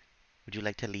from here? Would you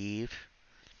like to leave?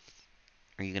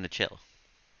 Or are you gonna chill?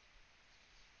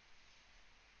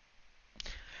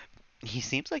 He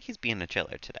seems like he's being a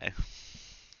chiller today.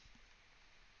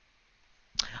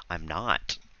 I'm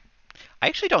not. I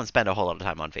actually don't spend a whole lot of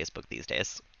time on Facebook these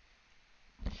days.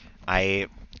 I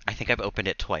think I've opened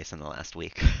it twice in the last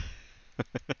week.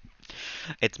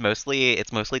 It's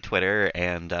mostly Twitter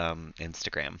and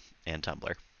Instagram and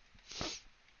Tumblr.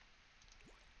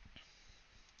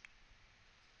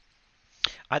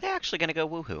 Are they actually gonna go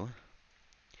woohoo?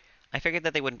 I figured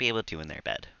that they wouldn't be able to in their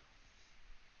bed.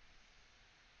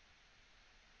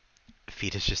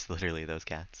 Feed is just literally those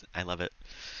cats. I love it.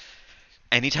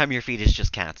 Anytime your feed is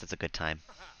just cats, it's a good time.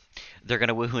 They're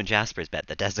gonna woohoo in Jasper's bed,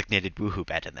 the designated woohoo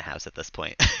bed in the house at this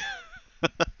point.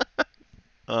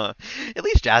 uh, at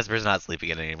least Jasper's not sleeping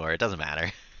in it anymore. It doesn't matter.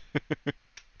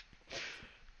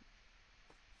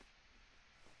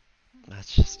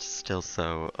 That's just still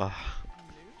so. Noosh,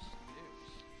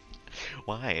 noosh.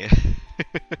 Why?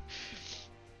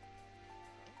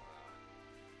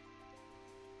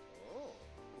 Oh.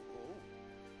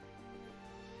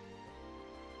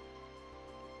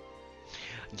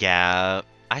 Yeah,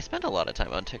 I spend a lot of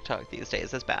time on TikTok these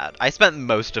days. It's bad. I spent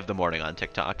most of the morning on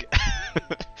TikTok.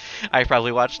 I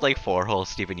probably watched like 4 whole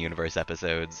Steven Universe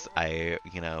episodes.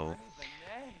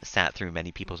 Sat through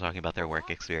many people talking about their work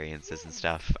experiences and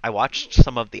stuff. I watched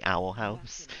some of The Owl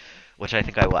House, which I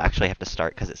think I will actually have to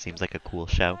start because it seems like a cool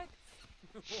show.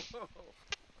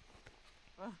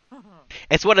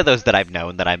 It's one of those that I've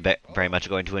known that I'm very much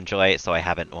going to enjoy, so I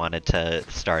haven't wanted to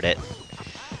start it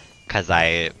because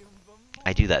I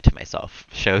do that to myself.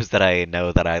 Shows that I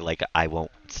know that I like, I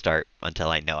won't start until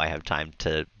I know I have time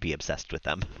to be obsessed with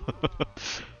them.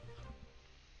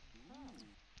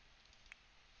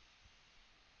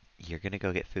 You're gonna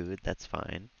go get food, that's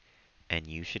fine. And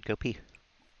you should go pee.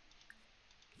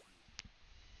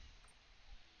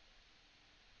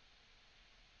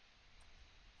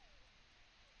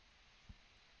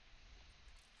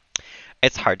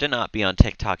 It's hard to not be on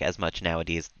TikTok as much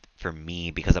nowadays for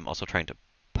me because I'm also trying to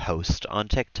post on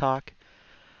TikTok.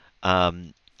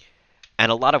 Um,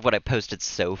 and a lot of what I've posted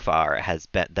so far has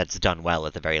been, that's done well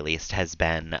at the very least, has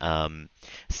been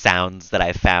sounds that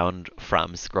I've found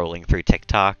from scrolling through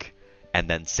TikTok and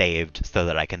then saved so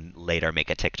that I can later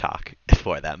make a TikTok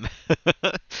for them.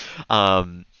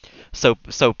 um, so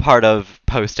part of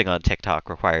posting on TikTok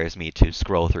requires me to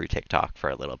scroll through TikTok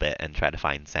for a little bit and try to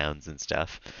find sounds and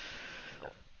stuff.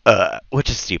 Which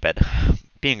is stupid.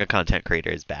 Being a content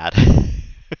creator is bad.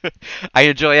 I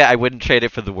enjoy it. I wouldn't trade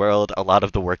it for the world. A lot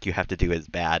of the work you have to do is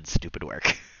bad, stupid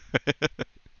work.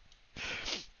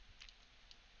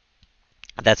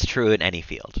 That's true in any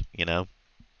field, you know?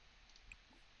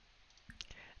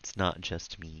 It's not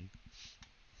just me.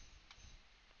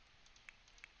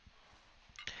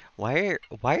 Why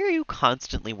are you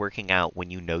constantly working out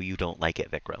when you know you don't like it,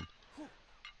 Vikram?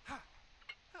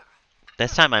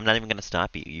 This time I'm not even going to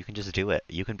stop you. You can just do it.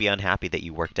 You can be unhappy that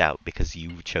you worked out because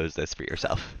you chose this for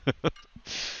yourself.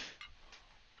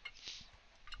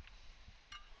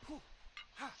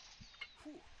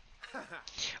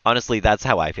 Honestly, that's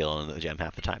how I feel in the gym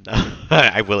half the time, though.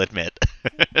 I will admit.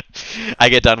 I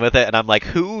get done with it, and I'm like,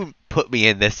 who put me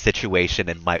in this situation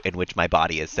in which my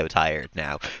body is so tired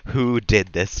now? Who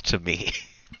did this to me?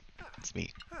 It's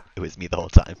me. It was me the whole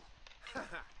time.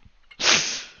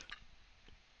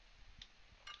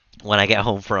 When I get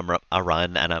home from a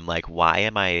run, and I'm like, why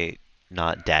am I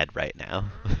not dead right now?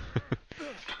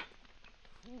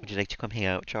 Would you like to come hang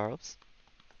out, Charles?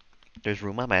 There's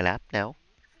room on my lap now.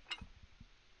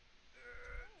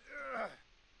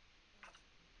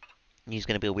 He's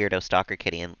gonna be a weirdo stalker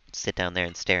kitty and sit down there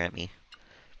and stare at me.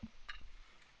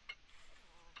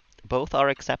 Both are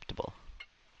acceptable.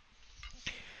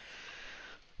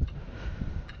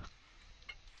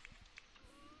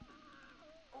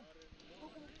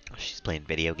 She's playing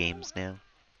video games now.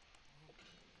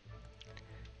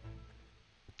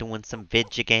 Doing some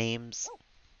vidya games.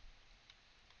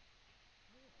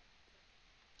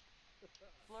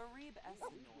 Florib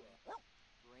Essinor.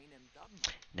 Brain and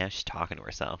dumb. Now she's talking to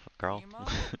herself. Girl, Primo?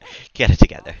 get it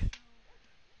together.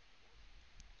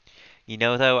 You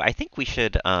know, though, I think we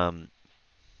should, well,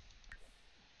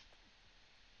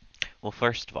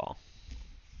 first of all,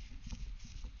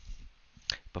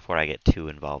 before I get too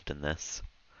involved in this,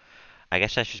 I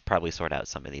guess I should probably sort out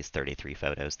some of these 33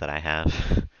 photos that I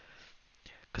have.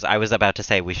 Because I was about to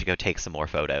say we should go take some more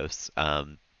photos,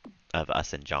 of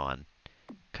us and John.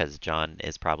 Because John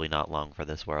is probably not long for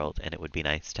this world, and it would be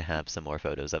nice to have some more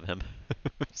photos of him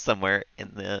somewhere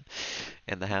in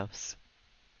the house.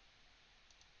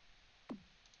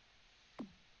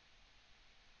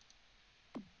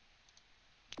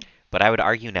 But I would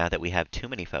argue now that we have too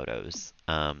many photos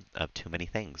of too many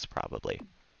things, probably.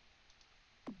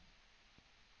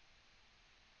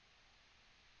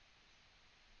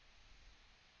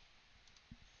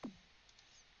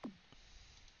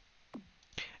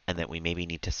 And that we maybe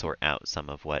need to sort out some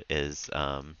of what is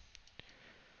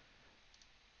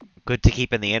good to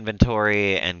keep in the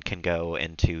inventory and can go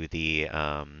into the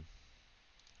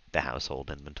household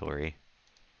inventory.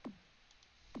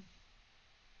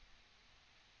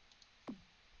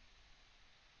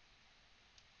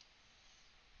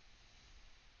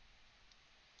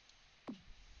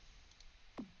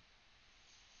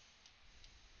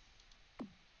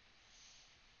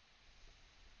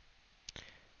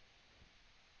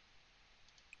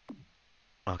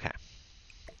 Okay,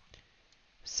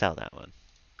 sell that one.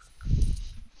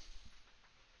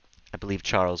 I believe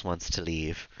Charles wants to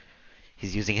leave.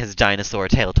 He's using his dinosaur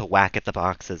tail to whack at the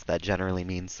boxes. That generally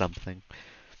means something.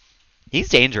 He's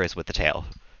dangerous with the tail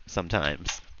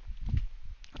sometimes.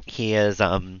 He is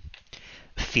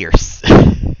fierce.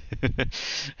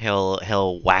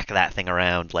 He'll whack that thing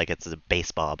around like it's a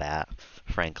baseball bat,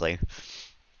 frankly.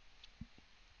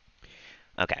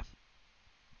 Okay.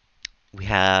 We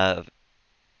have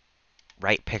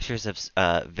right pictures of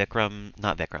Vikram,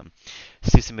 not Vikram,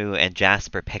 Susumu and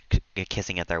Jasper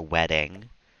kissing at their wedding.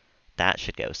 That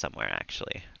should go somewhere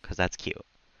actually, because that's cute.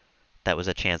 That was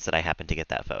a chance that I happened to get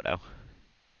that photo.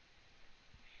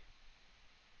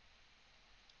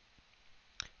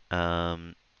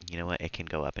 Um, you know what? It can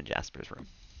go up in Jasper's room.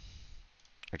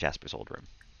 Or Jasper's old room.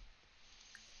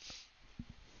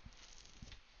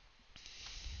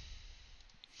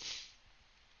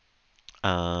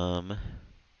 Um,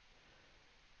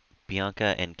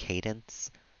 Bianca and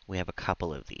Cadence. We have a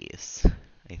couple of these,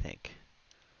 I think.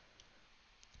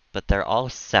 But they're all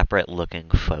separate looking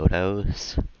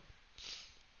photos.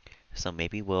 So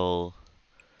maybe we'll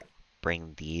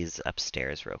bring these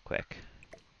upstairs real quick.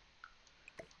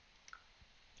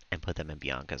 And put them in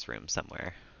Bianca's room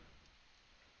somewhere.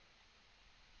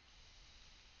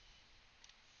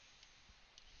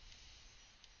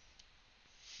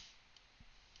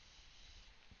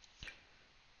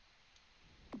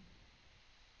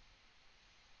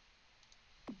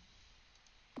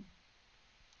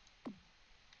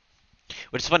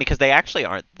 Which is funny because they actually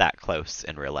aren't that close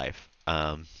in real life.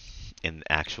 In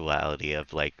actuality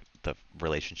of like the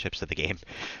relationships of the game,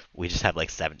 we just have like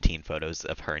 17 photos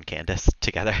of her and Candace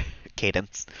together.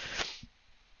 Cadence.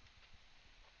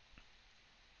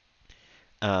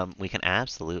 We can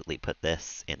absolutely put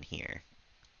this in here.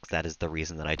 'Cause that is the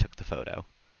reason that I took the photo.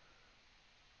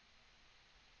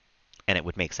 And it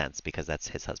would make sense because that's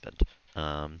his husband.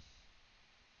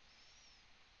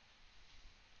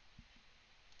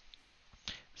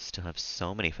 Still have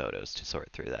so many photos to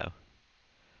sort through though.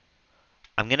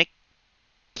 I'm gonna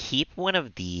keep one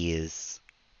of these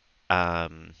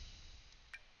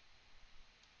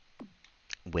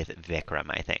with Vikram,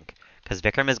 I think. Because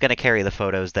Vikram is going to carry the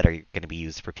photos that are going to be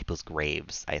used for people's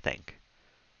graves, I think.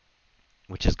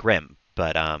 Which is grim,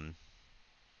 but, I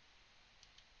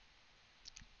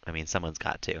mean, someone's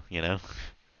got to, you know?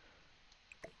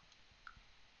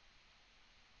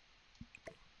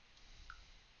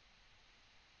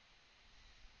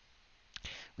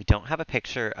 We don't have a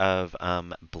picture of,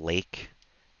 Blake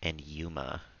and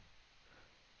Yuma.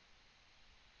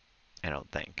 I don't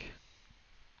think.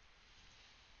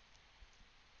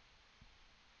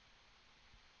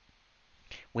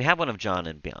 We have one of John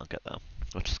and Bianca, though,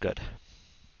 which is good.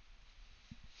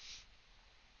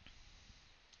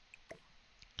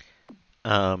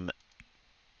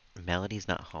 Melody's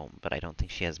not home, but I don't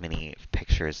think she has many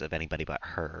pictures of anybody but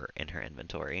her in her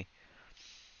inventory.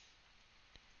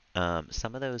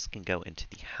 Some of those can go into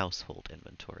the household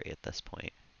inventory at this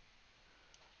point.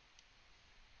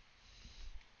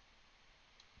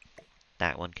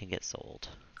 That one can get sold.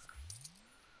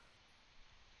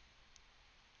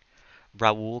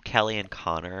 Raul, Kelly, and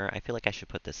Connor. I feel like I should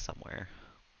put this somewhere.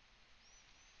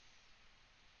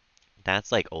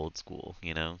 That's like old school,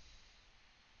 you know?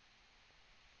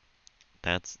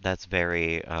 That's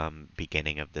very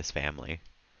beginning of this family.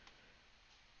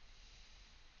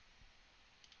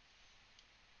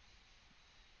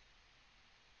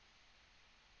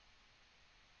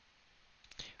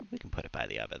 We can put it by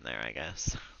the oven there, I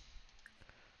guess. I'm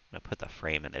gonna put the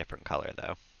frame in a different color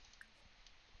though.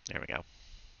 There we go.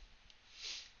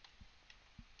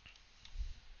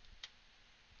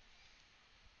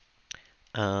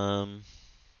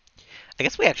 I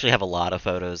guess we actually have a lot of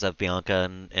photos of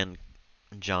Bianca and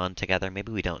John together.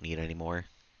 Maybe we don't need any more.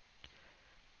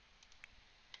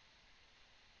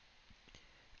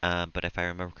 But if I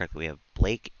remember correctly, we have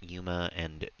Blake, Yuma,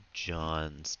 and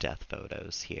John's death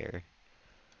photos here.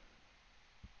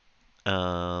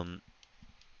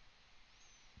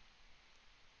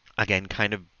 Again,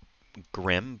 kind of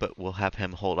grim, but we'll have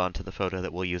him hold on to the photo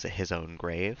that we'll use at his own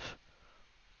grave.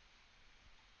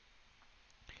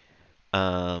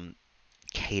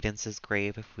 Cadence's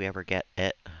grave, if we ever get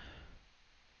it.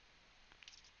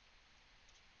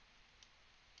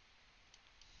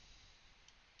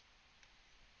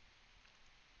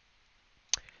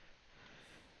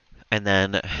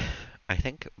 then I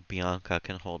think Bianca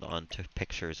can hold on to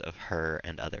pictures of her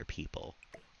and other people.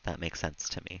 That makes sense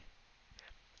to me.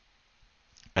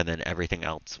 And then everything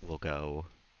else will go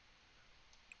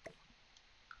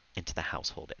into the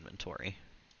household inventory.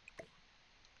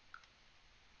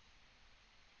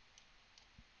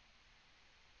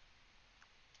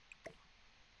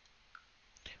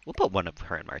 We'll put one of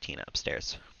her and Martina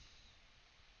upstairs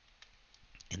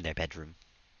in their bedroom.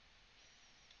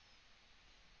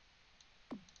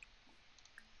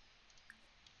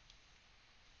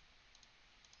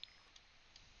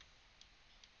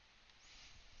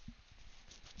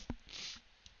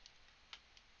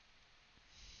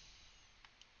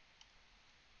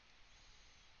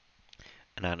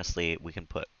 And honestly, we can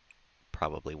put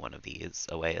probably one of these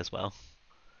away as well.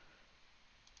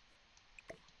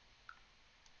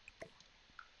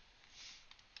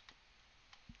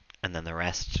 And then the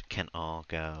rest can all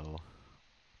go...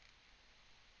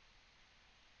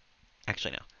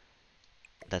 Actually, no.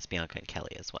 That's Bianca and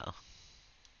Kelly as well.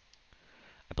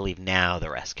 I believe now the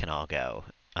rest can all go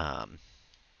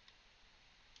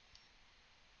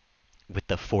with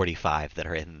the 45 that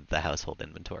are in the household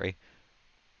inventory.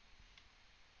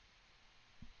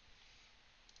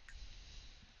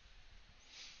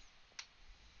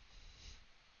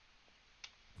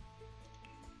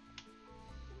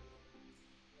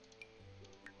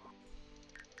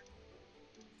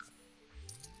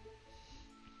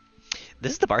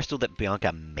 This is the bar stool that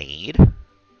Bianca made?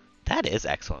 That is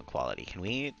excellent quality. Can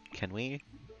we...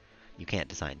 You can't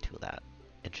design tool that.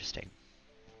 Interesting.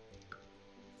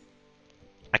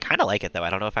 I kind of like it, though.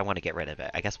 I don't know if I want to get rid of it.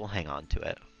 I guess we'll hang on to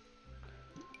it.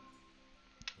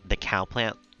 The cow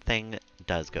plant thing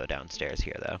does go downstairs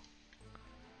here, though.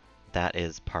 That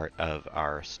is part of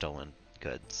our stolen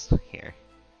goods here.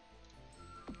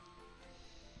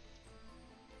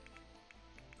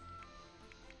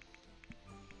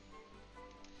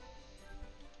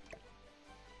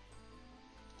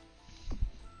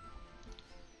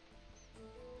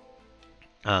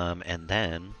 And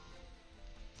then...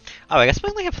 Oh, I guess we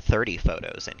only have 30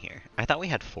 photos in here. I thought we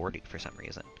had 40 for some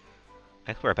reason. I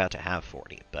think we're about to have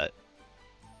 40, but...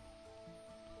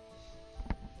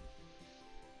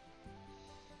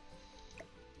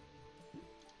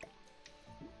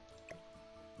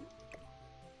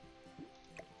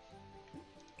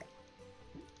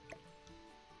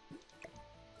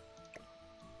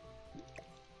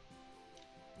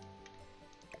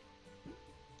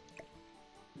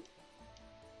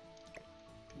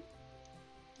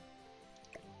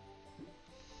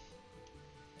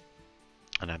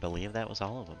 And I believe that was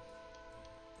all of them.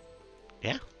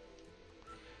 Yeah.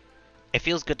 It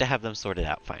feels good to have them sorted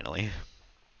out, finally.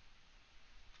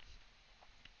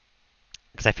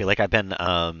 Because I feel like I've been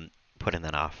putting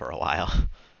that off for a while.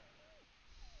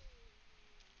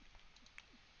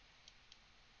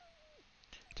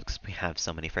 Just 'cause we have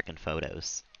so many frickin'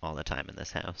 photos all the time in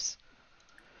this house.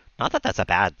 Not that that's a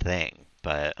bad thing,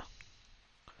 but...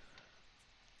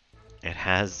 It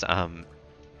has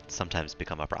sometimes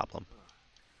become a problem.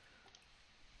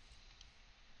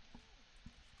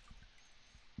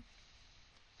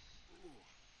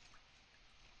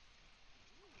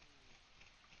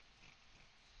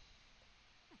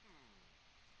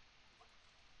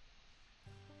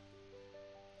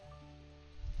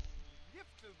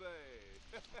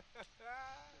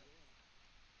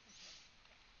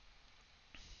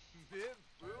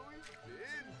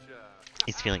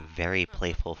 He's feeling very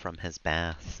playful from his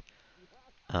bath.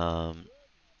 Don't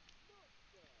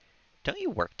you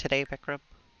work today, Bikram?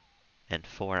 In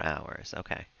 4 hours,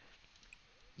 okay.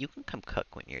 You can come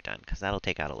cook when you're done, because that'll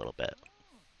take out a little bit.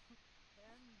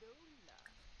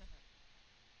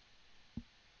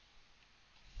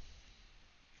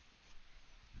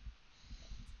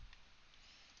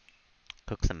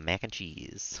 Cook some mac and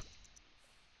cheese.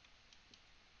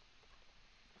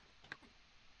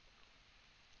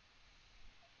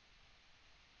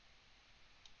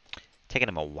 Taking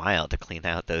him a while to clean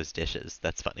out those dishes.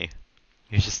 That's funny.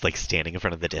 You're just like standing in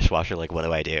front of the dishwasher like, what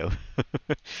do I do?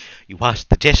 You wash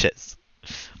the dishes.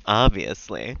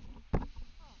 Obviously.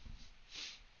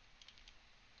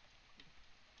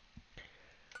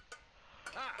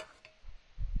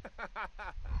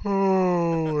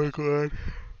 Oh my god.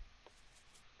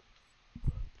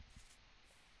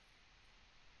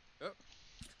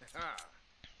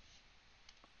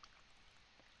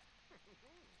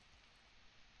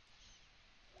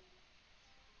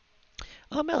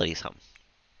 Oh, Melody's home.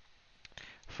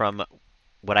 From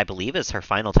what I believe is her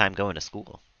final time going to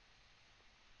school.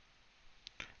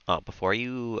 Oh, before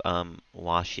you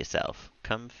wash yourself,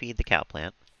 come feed the cow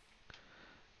plant.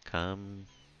 Come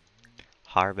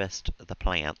harvest the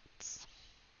plants.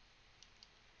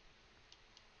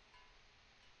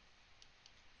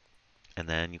 And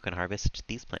then you can harvest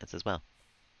these plants as well.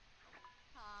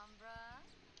 Umbra.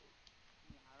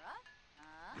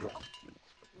 Yara.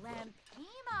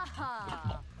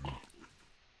 Lampima.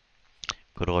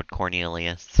 Good old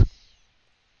Cornelius.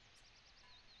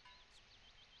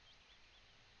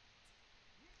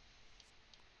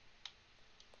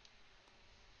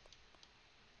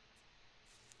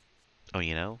 Oh,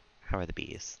 you know? How are the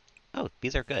bees? Oh,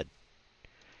 bees are good.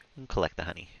 You can collect the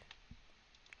honey.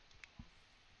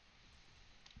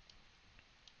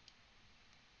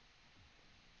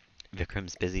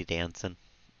 Vikram's busy dancing.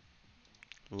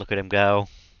 Look at him go.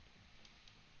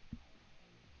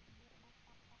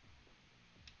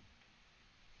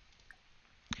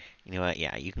 You know what?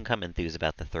 Yeah, you can come enthuse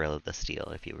about the thrill of the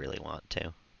steal if you really want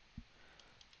to.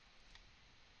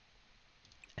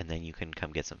 And then you can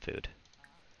come get some food.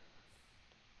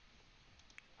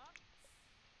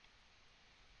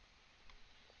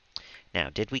 Now,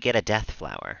 did we get a death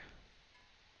flower?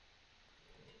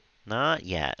 Not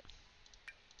yet.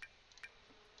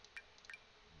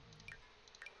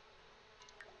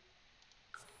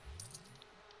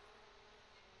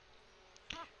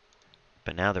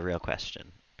 But now the real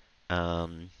question.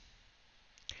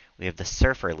 We have the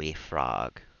surfer leaf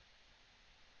frog.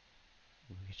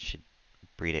 We should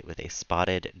breed it with a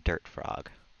spotted dirt frog.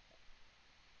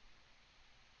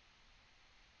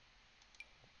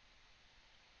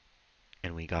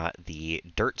 And we got the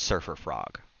dirt surfer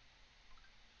frog.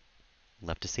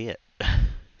 Love to see it.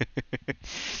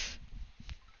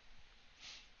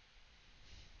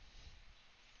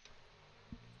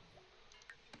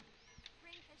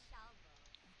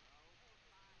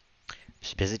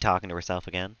 She's busy talking to herself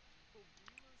again.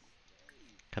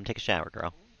 Come take a shower,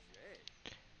 girl.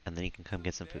 And then you can come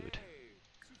get some food.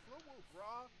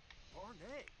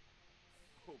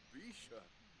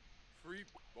 Free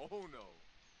bono.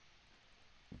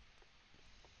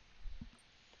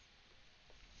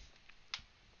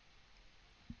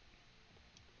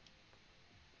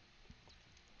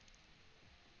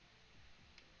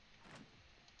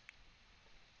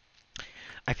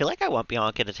 I feel like I want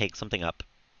Bianca to take something up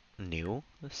new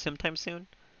sometime soon.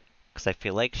 Because I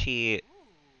feel like she's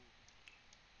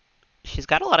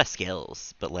got a lot of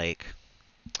skills, but like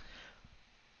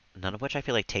none of which I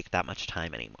feel like take that much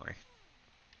time anymore.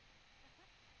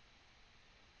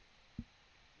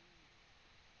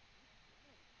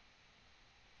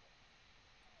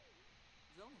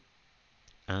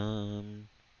 Um,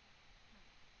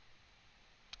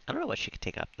 I don't know what she could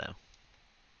take up though.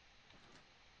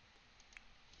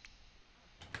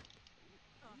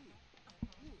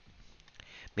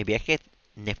 Maybe I could get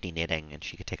Nifty knitting, and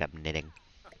she could take up knitting.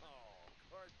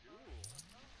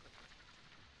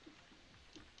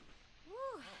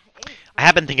 I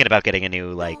have been thinking about getting a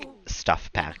new like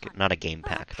stuff pack, not a game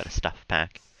pack, but a stuff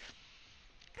pack.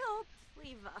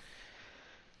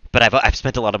 But I've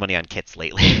spent a lot of money on kits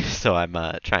lately, so I'm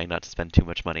trying not to spend too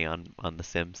much money on The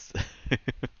Sims.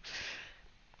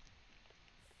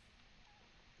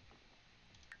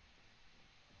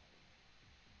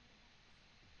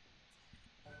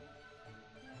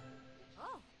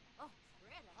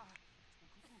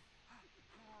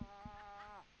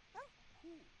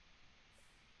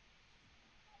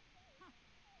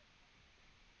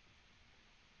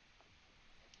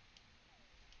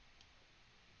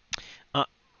 uh,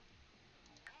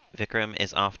 Vikram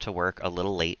is off to work a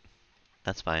little late.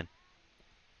 That's fine.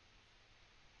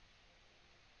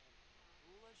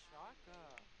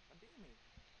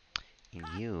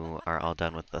 You are all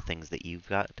done with the things that you've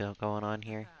got going on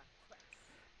here.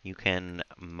 You can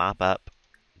mop up,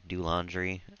 do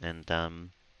laundry, and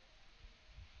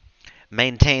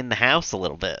maintain the house a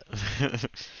little bit.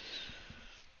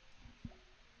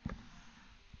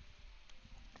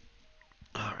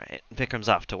 Alright, Vikram's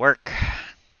off to work.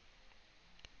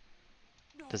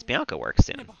 Does Bianca work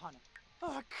soon?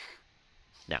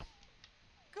 No.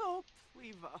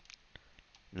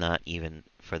 Not even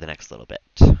for the next little bit.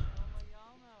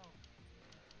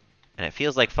 And it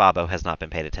feels like Fabo has not been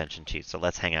paid attention to, so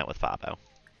let's hang out with Fabo.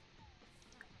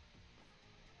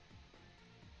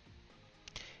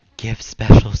 Give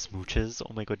special smooches?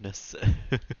 Oh my goodness.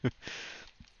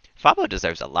 Fabo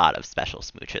deserves a lot of special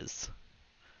smooches.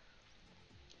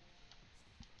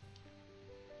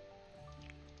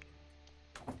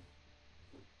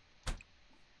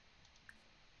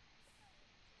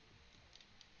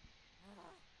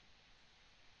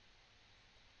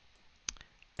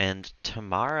 And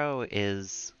tomorrow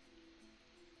is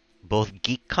both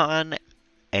GeekCon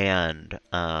and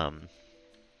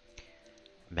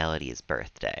Melody's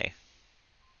birthday.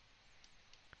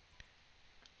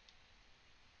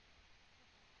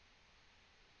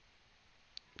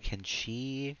 Can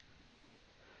she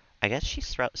I guess she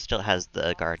still has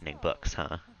the gardening books,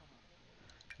 huh?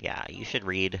 Yeah, you should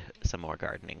read some more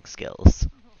gardening skills.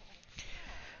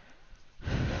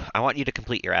 I want you to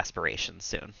complete your aspirations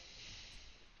soon.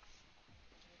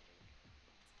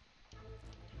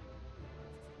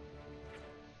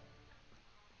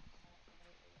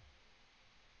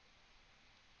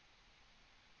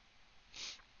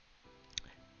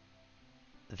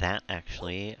 That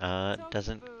actually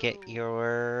doesn't get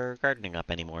your gardening up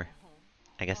anymore.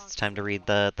 I guess it's time to read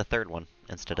the third one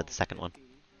instead of the second one.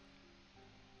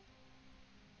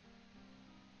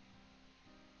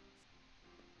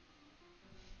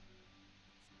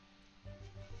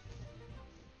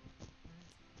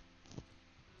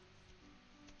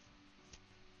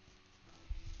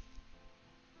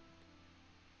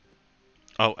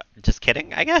 Oh, just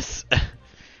kidding, I guess?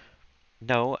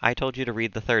 No, I told you to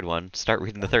read the third one. Start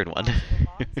reading the third one.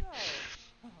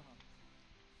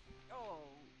 Oh,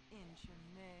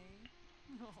 Inchene.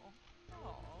 No.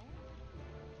 Oh.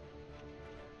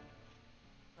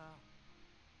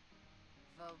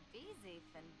 Vobizi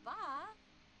Finba.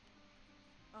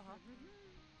 Uh-huh.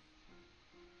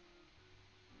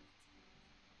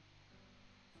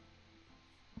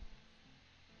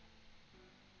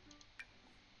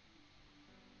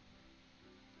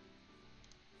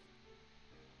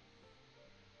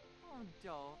 Oh,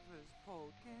 Dolphus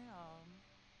Pokeum.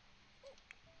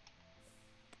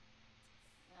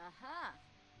 Aha.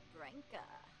 Branka.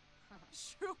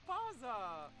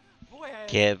 Chupaza. Boy,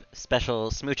 Give special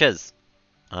smooches.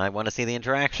 I want to see the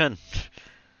interaction.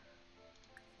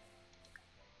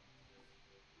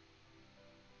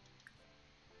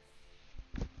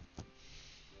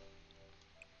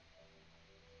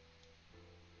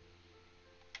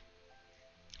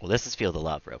 Well, this is Field of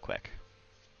Love real quick,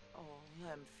 Oh,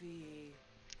 Lemfi.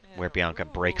 where Bianca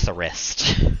breaks a wrist.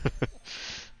 Birush.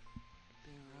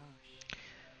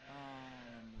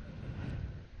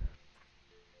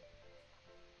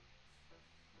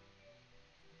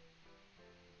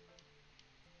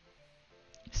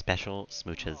 Special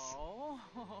smooches. Oh.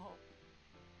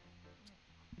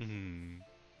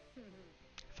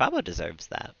 Fabo deserves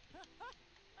that.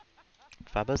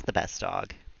 Fabo's the best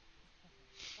dog.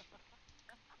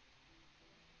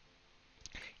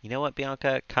 You know what,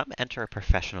 Bianca? Come enter a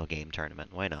professional game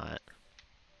tournament. Why not?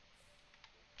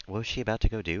 What was she about to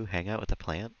go do? Hang out with a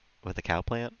plant? With a cow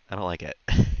plant? I don't like it.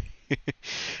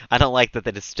 I don't like that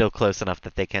it's still close enough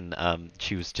that they can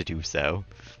choose to do so.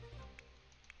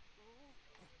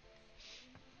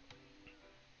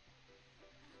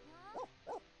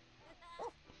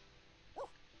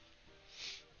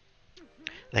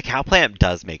 The cow plant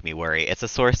does make me worry. It's a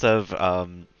source of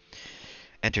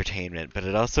entertainment, but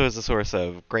it also is a source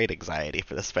of great anxiety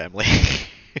for this family.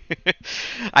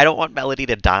 I don't want Melody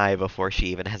to die before she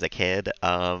even has a kid.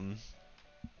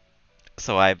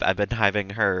 So I've been having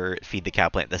her feed the cow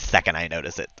plant the second I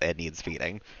notice it needs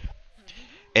feeding.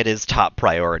 It is top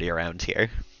priority around here.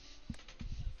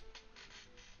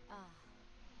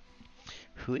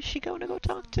 Who is she going to go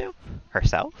talk to?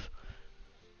 Herself?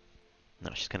 No,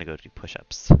 she's gonna go do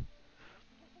push-ups.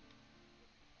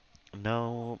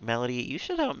 No, Melody, you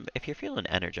should if you're feeling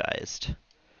energized,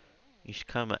 you should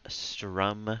come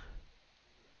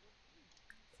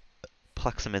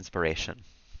pluck some inspiration.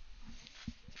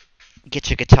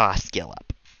 Get your guitar skill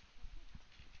up.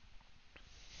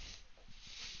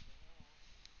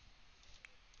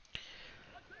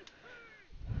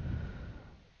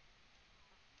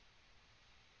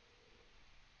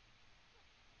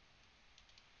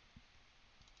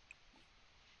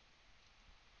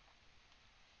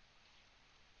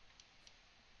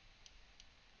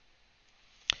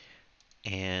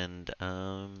 And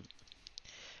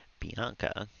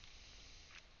Bianca.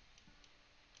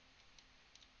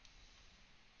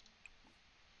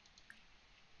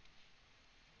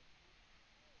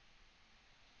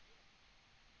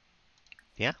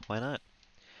 Yeah, why not?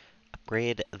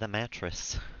 Upgrade the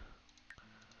mattress.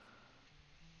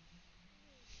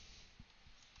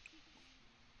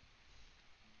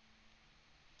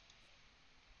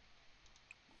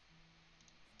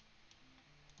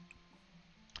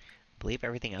 I believe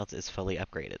everything else is fully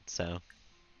upgraded, so.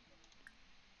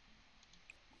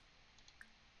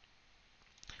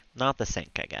 Not the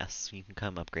sink, I guess. You can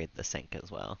come upgrade the sink as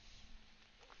well.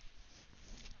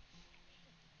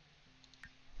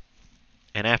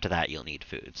 And after that, you'll need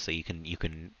food, so you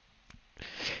don't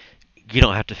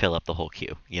have to fill up the whole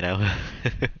queue, you know?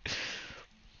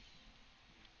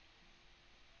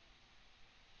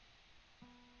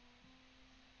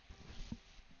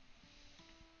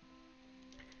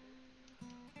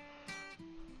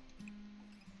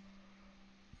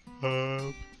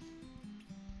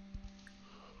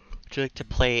 Would you like to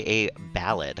play a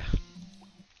ballad?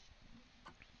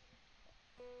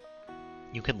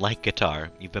 You can like guitar.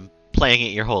 You've been playing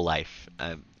it your whole life.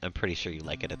 I'm pretty sure you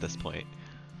like it at this point.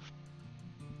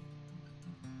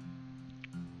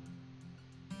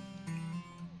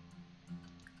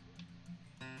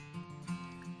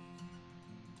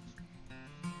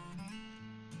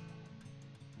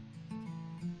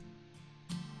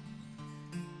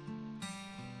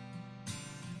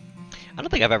 I don't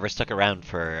think I've ever stuck around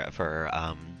for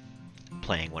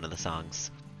playing one of the songs.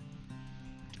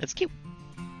 It's cute.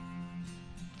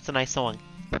 It's a nice song.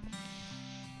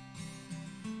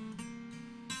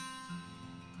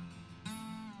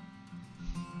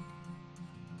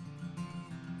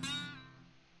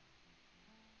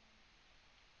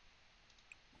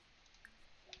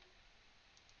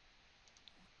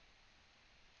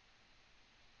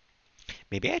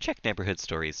 Maybe I check neighborhood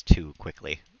stories too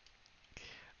quickly.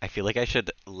 I feel like I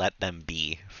should let them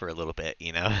be for a little bit,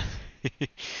 you know?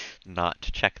 Not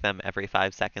check them every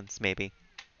 5 seconds, maybe.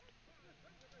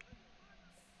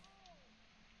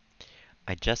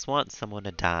 I just want someone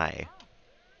to die.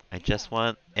 I just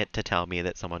want it to tell me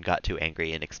that someone got too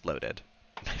angry and exploded.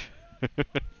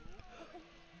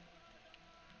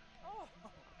 Oh.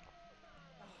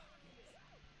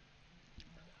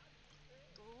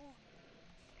 Oh,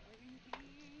 baby.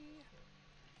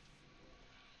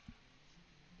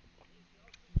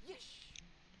 Yeesh.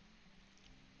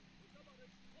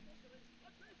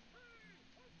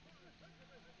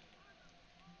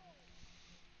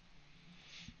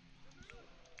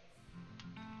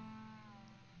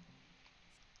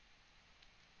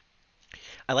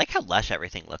 I like how lush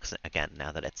everything looks again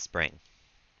now that it's spring.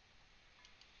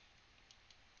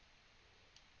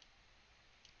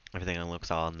 Everything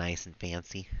looks all nice and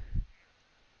fancy.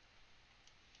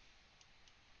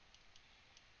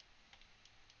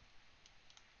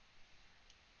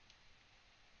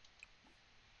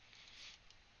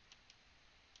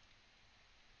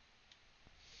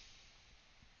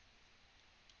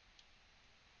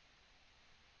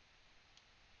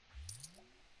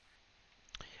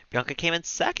 Bianca came in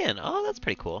second. Oh, that's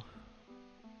pretty cool.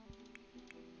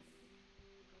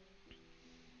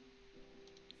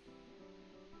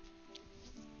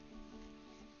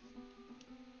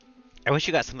 I wish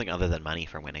you got something other than money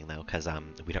for winning though, because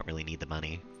we don't really need the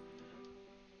money.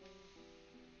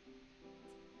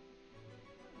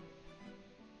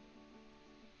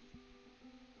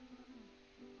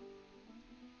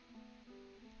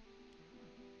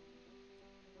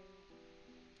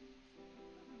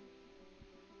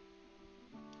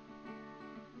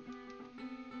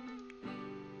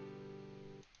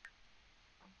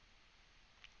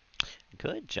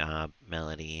 Good job,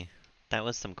 Melody. That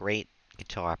was some great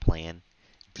guitar playing.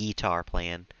 Guitar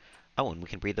playing. Oh, and we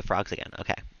can breed the frogs again.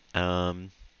 Okay.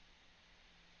 Um,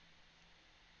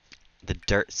 the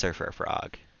dirt surfer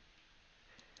frog.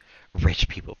 Rich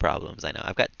people problems. I know.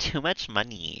 I've got too much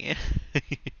money.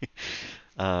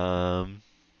 um,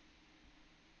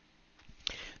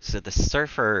 so the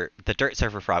dirt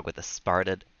surfer frog with the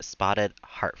spotted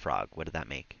heart frog. What did that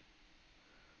make?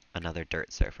 Another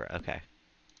dirt surfer. Okay.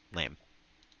 Lame.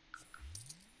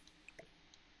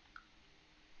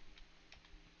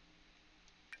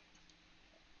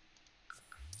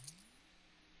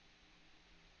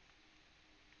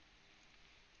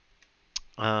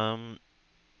 Um,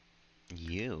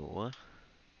 you.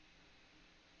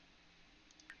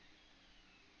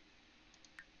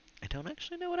 I don't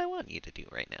actually know what I want you to do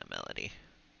right now, Melody.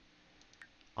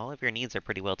 All of your needs are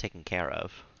pretty well taken care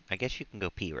of. I guess you can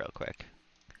go pee real quick.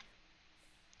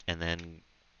 And then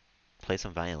play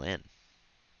some violin.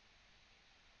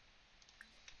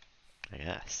 I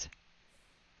guess.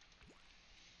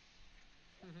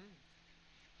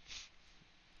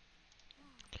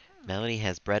 Melody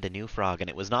has bred a new frog, and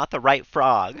it was not the right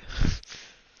frog.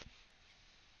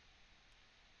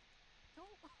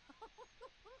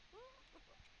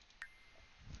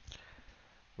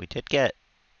 We did get,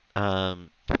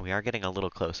 we are getting a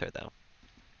little closer, though.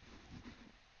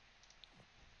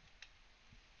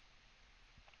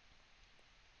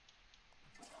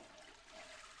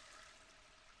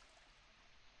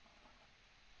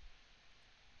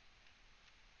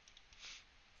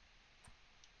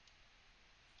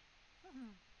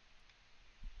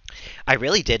 I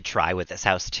really did try with this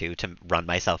house, too, to run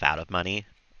myself out of money.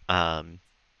 And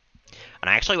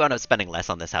I actually wound up spending less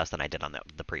on this house than I did on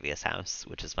the previous house,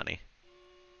 which is funny.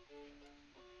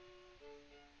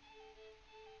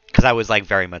 Because I was, like,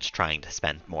 very much trying to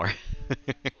spend more.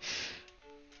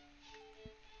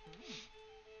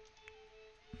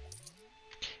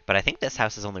 But I think this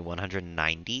house is only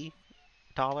 $190.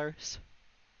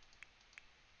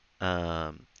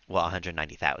 Well,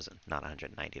 190,000, not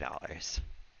 $190.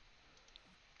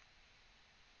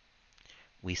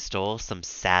 We stole some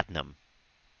sadnum.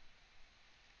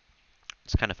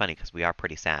 It's kind of funny because we are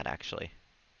pretty sad, actually.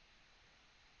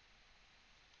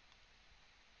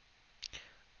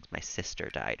 My sister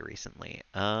died recently.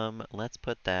 Let's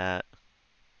put that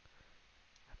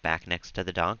back next to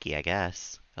the donkey, I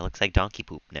guess. It looks like donkey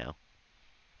poop now.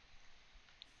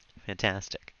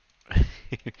 Fantastic.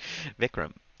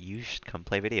 Vikram, you should come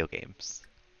play video games.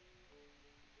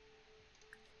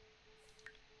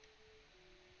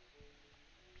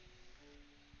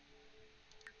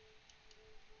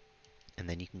 And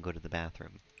then you can go to the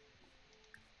bathroom.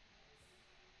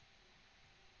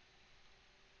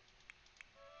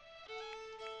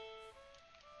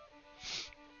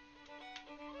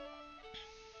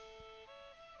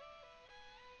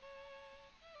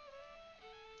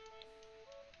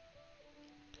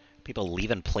 People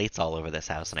leaving plates all over this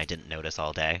house and I didn't notice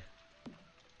all day.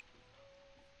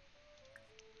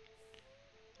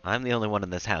 I'm the only one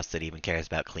in this house that even cares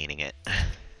about cleaning it.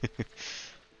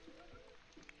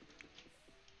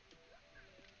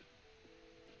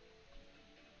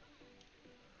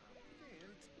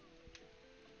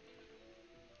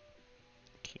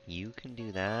 You can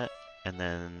do that, and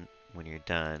then when you're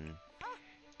done,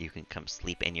 you can come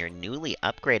sleep in your newly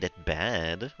upgraded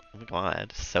bed. Oh my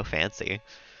god, so fancy.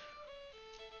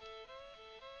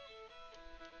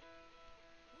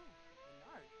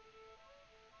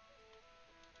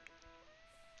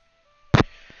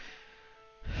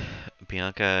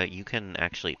 Bianca, you can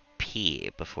actually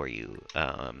pee before you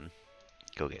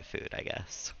go get food, I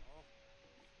guess.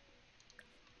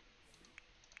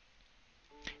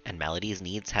 And Melody's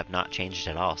needs have not changed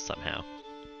at all somehow.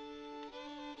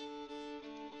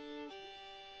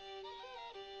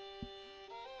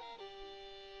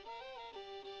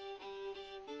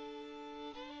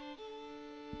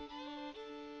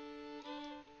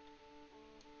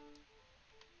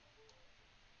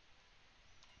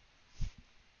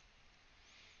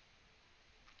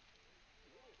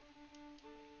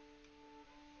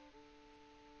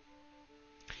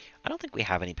 I don't think we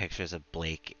have any pictures of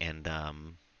Blake and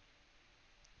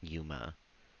Yuma.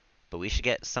 But we should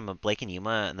get some of Blake and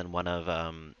Yuma and then one of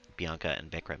Bianca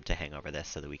and Vikram to hang over this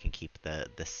so that we can keep the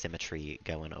symmetry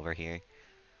going over here.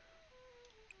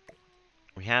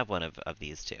 We have one of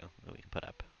these two that we can put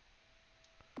up.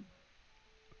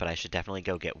 But I should definitely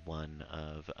go get one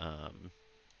of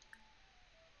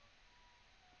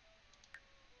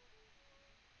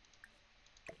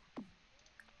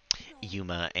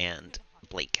Yuma and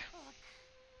Blake.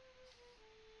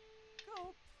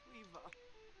 Go, Priva.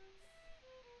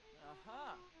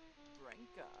 Aha,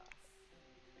 Brenka.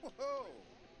 Whoa!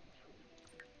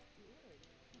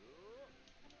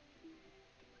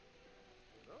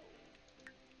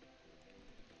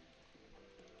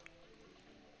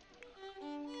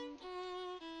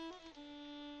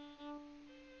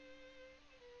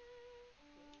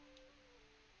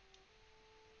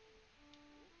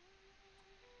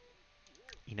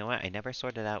 You know what? I never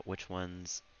sorted out which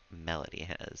ones Melody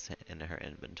has in her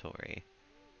inventory.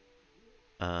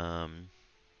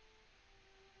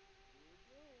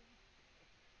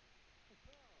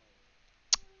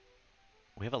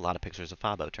 We have a lot of pictures of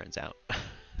Fabo, turns out. Aw.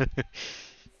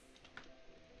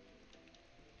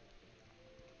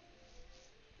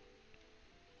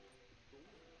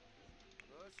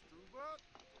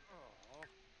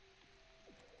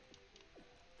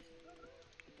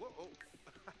 Whoa.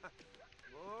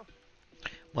 Whoa.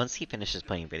 Once he finishes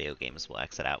playing video games, we'll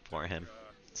exit out for him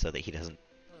so that he doesn't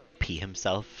pee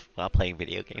himself while playing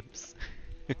video games.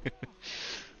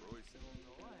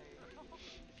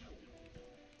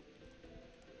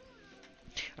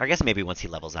 Or I guess maybe once he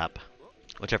levels up,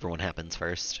 whichever one happens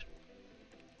first.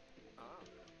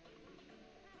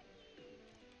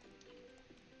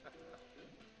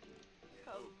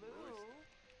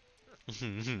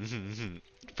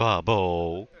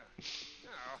 Fabo.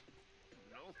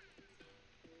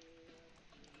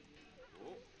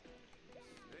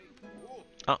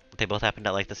 Oh, they both happened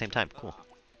at like the same time. Cool.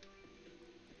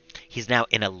 He's now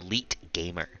an elite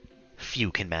gamer.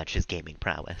 Few can match his gaming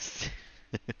prowess.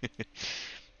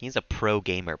 He's a pro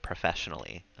gamer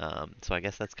professionally. So I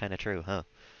guess that's kind of true, huh?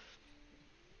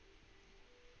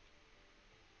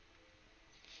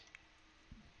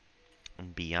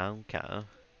 Bianca,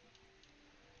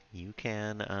 you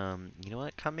can, you know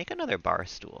what? Come make another bar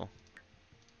stool.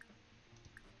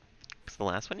 Because the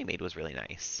last one you made was really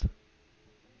nice.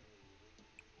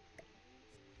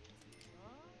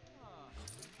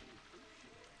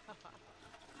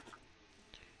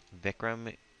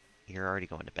 Vikram, you're already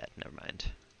going to bed. Never mind.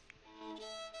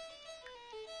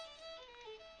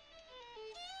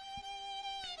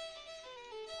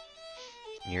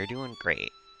 You're doing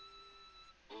great,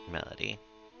 Melody.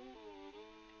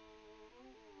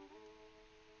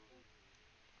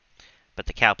 But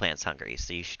the cow plant's hungry,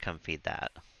 so you should come feed that.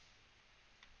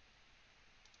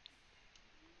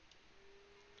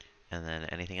 And then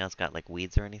anything else got like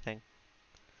weeds or anything?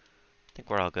 I think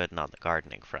we're all good on the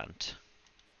gardening front.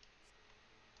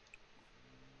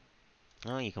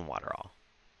 Oh, you can water all.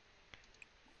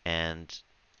 And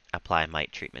apply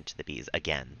mite treatment to the bees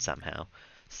again somehow.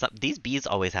 These bees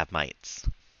always have mites.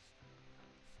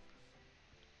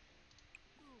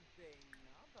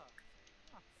 Ubenaba.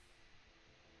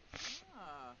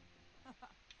 Ah.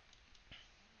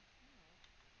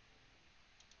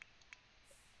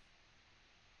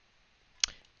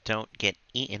 Don't get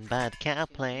eaten by the cow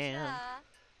plant.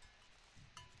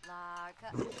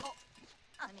 Laka. Oh,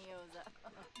 Aniosa.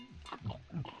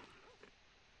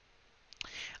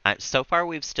 So far,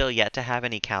 we've still yet to have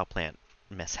any cow plant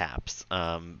mishaps,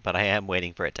 but I am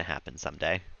waiting for it to happen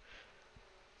someday.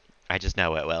 I just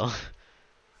know it will.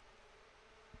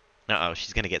 Uh-oh,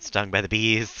 she's gonna get stung by the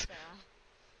bees.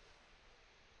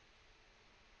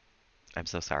 I'm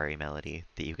so sorry, Melody,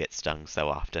 that you get stung so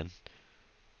often.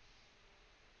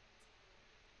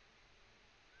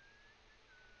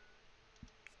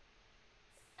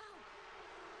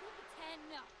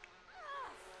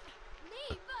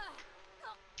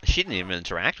 She didn't even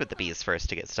interact with the bees first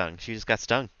to get stung. She just got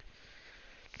stung.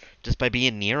 Just by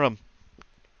being near them.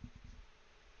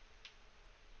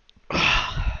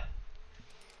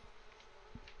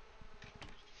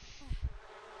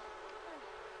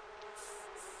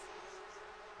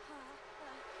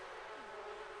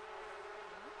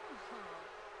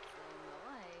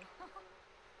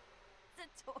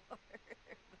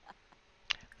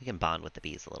 We can bond with the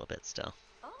bees a little bit still.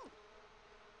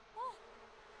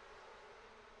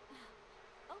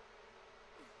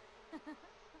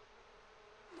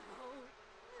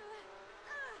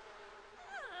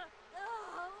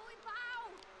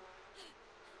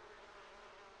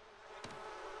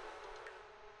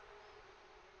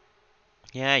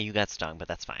 Yeah, you got stung, but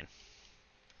that's fine.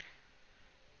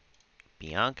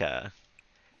 Bianca,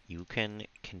 you can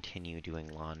continue doing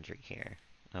laundry here.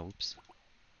 Oh, oops.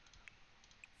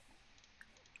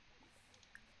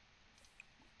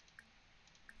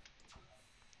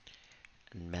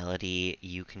 And Melody,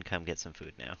 you can come get some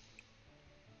food now.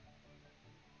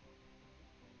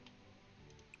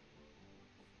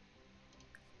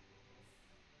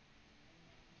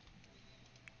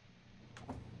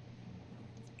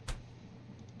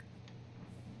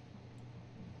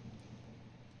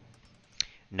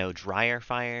 No dryer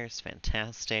fires,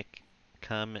 fantastic.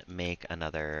 Come make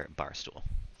another bar stool.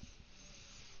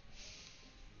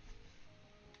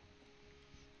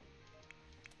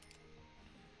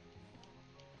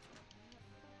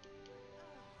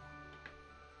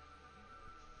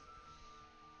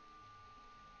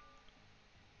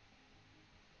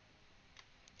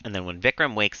 And then when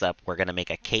Vikram wakes up, we're going to make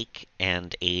a cake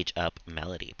and age up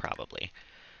Melody, probably.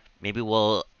 Maybe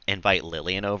we'll invite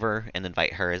Lillian over and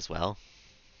invite her as well.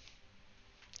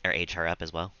 Or age her up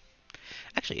as well.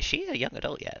 Actually, is she a young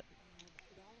adult yet?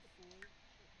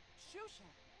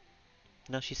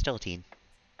 No, she's still a teen.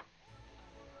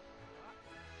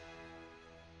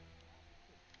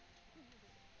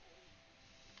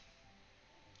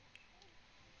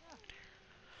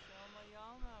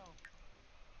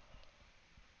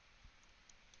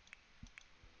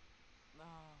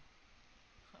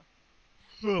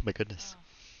 Oh my goodness.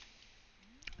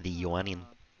 The yawning.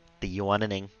 The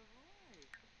yawning.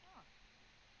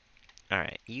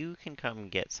 Alright, you can come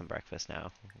get some breakfast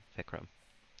now, Vikram.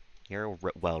 You're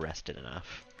well rested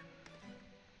enough.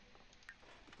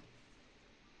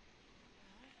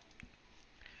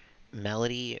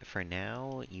 Melody, for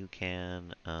now, you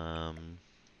can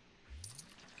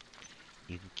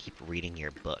keep reading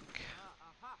your book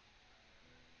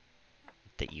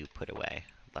that you put away.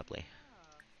 Lovely.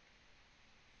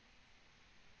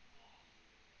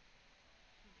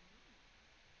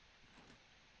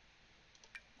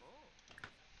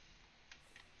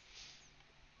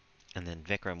 And then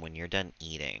Vikram, when you're done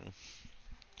eating,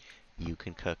 you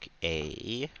can cook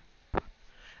a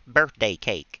birthday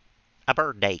cake. A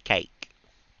birthday cake.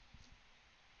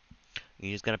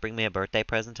 You just gonna bring me a birthday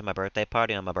present to my birthday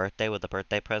party on my birthday with a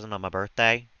birthday present on my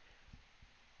birthday?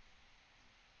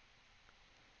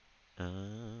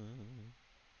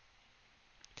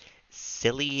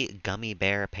 Silly gummy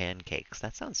bear pancakes.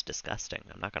 That sounds disgusting.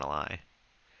 I'm not gonna lie.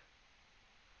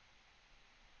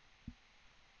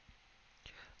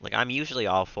 Like, I'm usually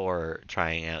all for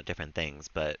trying out different things,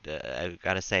 but I've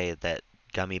gotta say that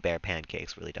gummy bear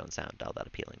pancakes really don't sound all that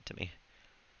appealing to me.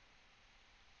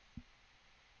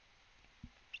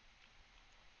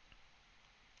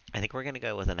 I think we're gonna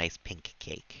go with a nice pink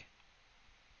cake.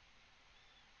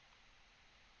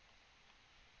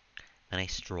 A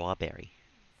nice strawberry.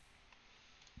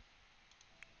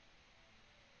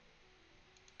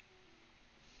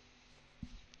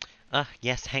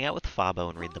 Yes, hang out with Fabo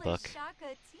and read the Holy book.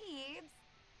 shaka teebs.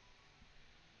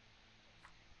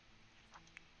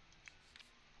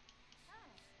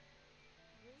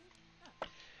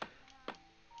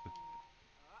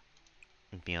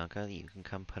 Bianca, you can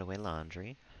come put away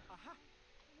laundry. Aha.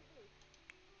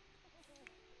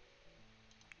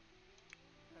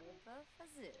 Herba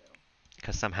fazoo.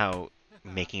 Because somehow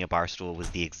making a bar stool was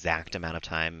the exact amount of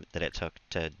time that it took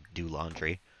to do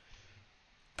laundry.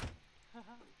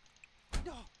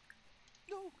 No.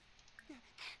 No.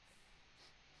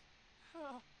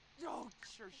 Oh,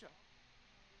 sure.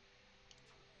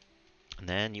 And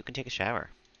then you can take a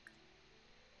shower.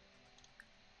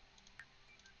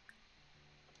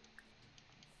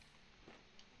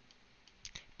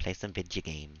 Play some video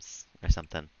games or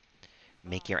something.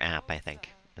 Make your app, I think,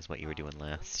 is what you were doing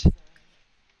last.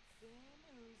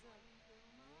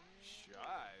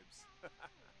 Shives.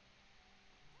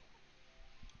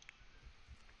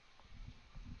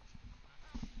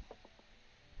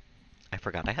 I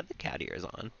forgot I had the cat ears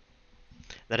on.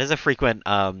 That is a frequent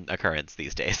occurrence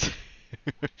these days.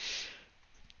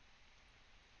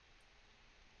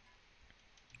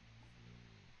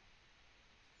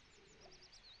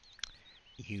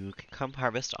 You can come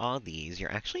harvest all these.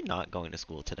 You're actually not going to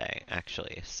school today,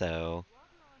 actually. So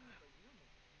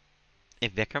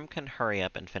if Vikram can hurry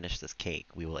up and finish this cake,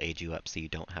 we will aid you up so you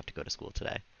don't have to go to school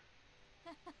today.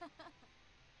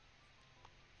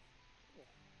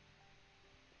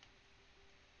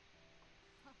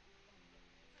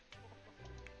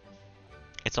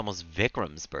 It's almost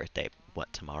Vikram's birthday.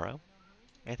 What, tomorrow?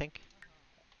 I think?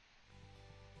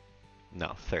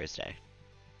 No, Thursday.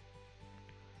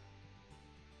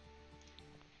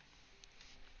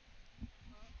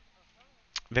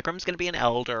 Vikram's gonna be an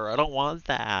elder. I don't want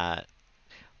that.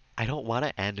 I don't want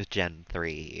to end Gen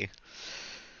 3.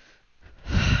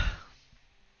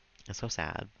 It's so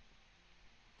sad.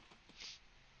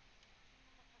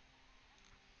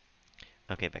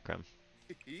 Okay, Vikram.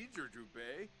 Eager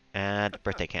Add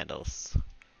birthday candles.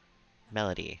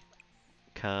 Melody,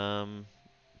 come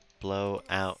blow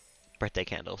out birthday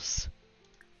candles.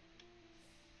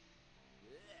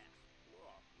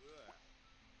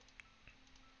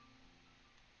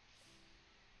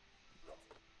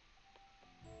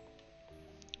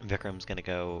 Vikram's gonna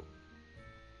go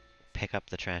pick up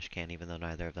the trash can even though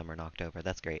neither of them are knocked over.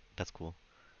 That's great. That's cool.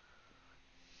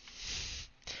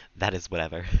 That is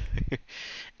whatever.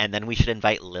 And then we should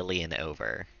invite Lillian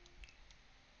over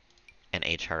and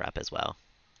age her up as well.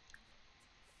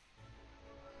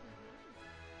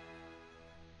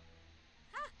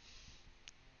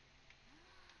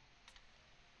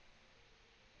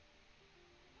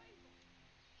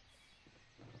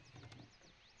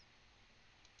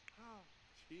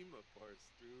 Chima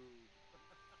Parstu.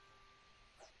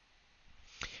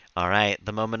 Alright,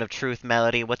 the moment of truth,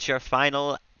 Melody. What's your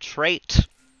final trait?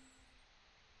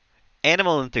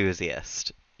 Animal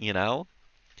enthusiast, you know?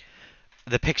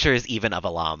 The picture is even of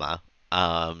a llama.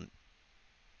 Um,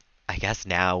 I guess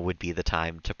now would be the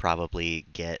time to probably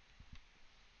get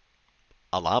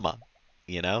a llama,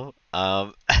 you know?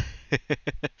 I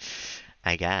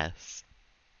guess.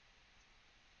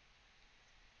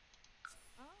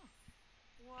 Oh,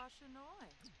 Washanoi.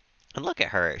 And look at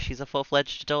her. She's a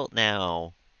full-fledged adult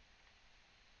now.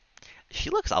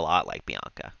 She looks a lot like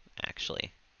Bianca,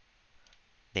 actually.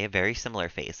 They have very similar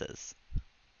faces.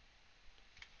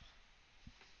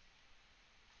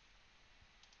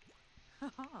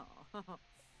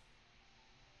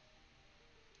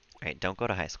 Alright, don't go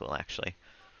to high school, actually.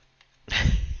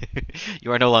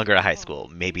 You are no longer at high school.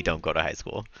 Maybe don't go to high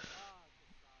school.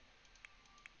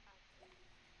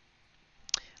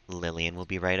 Lillian will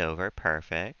be right over.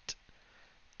 Perfect.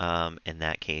 In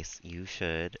that case, you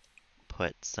should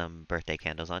put some birthday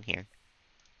candles on here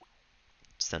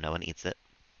so no one eats it.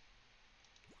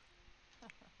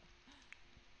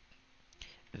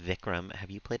 Vikram,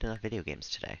 have you played enough video games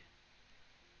today?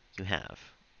 You have.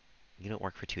 You don't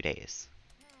work for 2 days.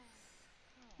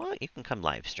 Well, you can come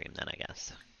live stream then, I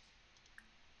guess.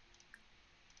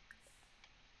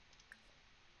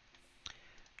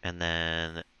 And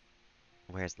then,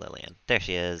 where's Lillian? There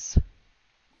she is.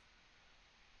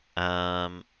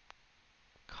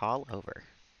 Call over.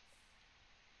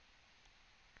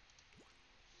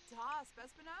 Das,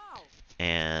 Bespinau.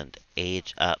 And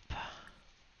age up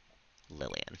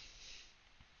Lillian.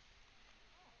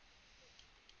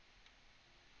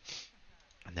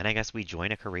 And then I guess we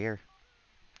join a career.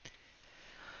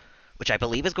 which I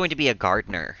believe is going to be a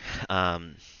gardener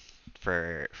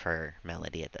for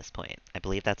Melody at this point. I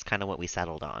believe that's kind of what we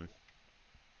settled on.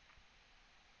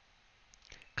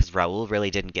 Because Raul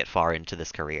really didn't get far into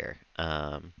this career.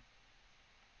 And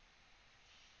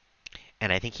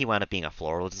I think he wound up being a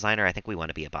floral designer. I think we want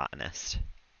to be a botanist.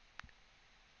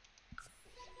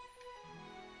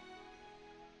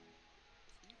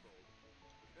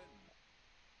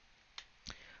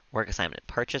 Work assignment.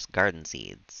 Purchase garden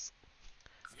seeds.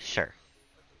 Sure.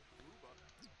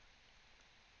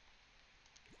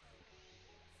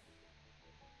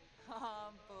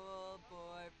 Humble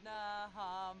Borpna,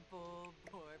 humble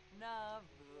Borpna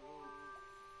Voo.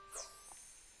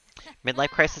 Midlife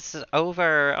crisis is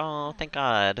over. Oh, thank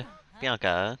God.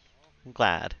 Bianca, I'm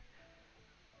glad.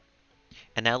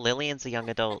 And now Lillian's a young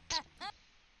adult.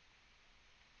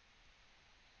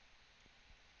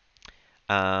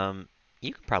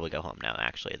 You can probably go home now,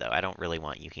 actually, though. I don't really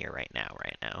want you here right now.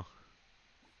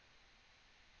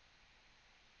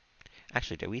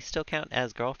 Actually, do we still count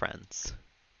as girlfriends?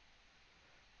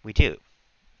 We do.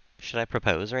 Should I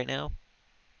propose right now?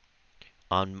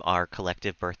 On our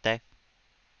collective birthday?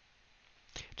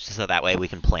 Just so that way we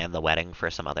can plan the wedding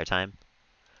for some other time?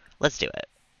 Let's do it.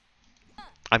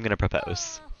 I'm gonna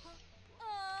propose.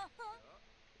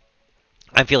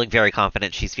 I'm feeling very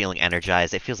confident. She's feeling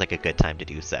energized. It feels like a good time to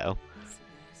do so.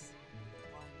 Yes.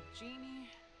 One genie,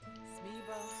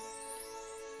 Smeeba.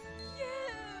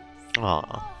 Yes.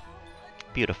 Aw,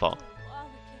 beautiful.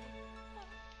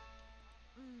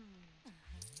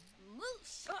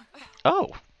 Moosh. Oh,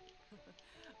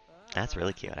 that's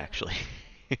really cute, actually.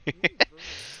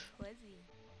 Quizzy.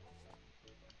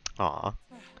 Aw.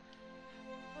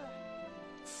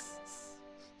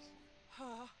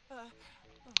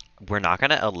 We're not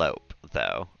gonna elope,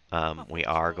 though. We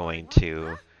are going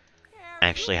to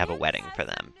actually have a wedding for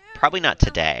them. Probably not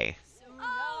today,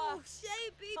 Oh,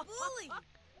 shapey bully.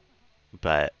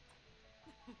 but...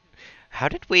 How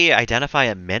did we identify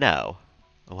a minnow?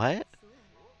 What?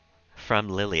 From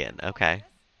Lillian. Okay.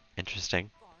 Interesting.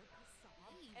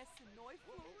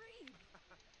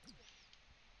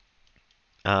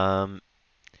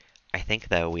 I think,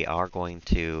 though, we are going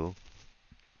to...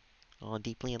 Oh,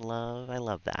 deeply in love. I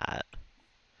love that.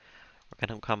 We're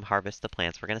gonna come harvest the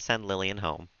plants. We're gonna send Lillian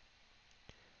home.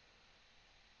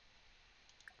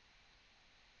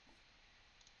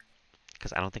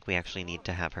 Because I don't think we actually need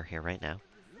to have her here right now.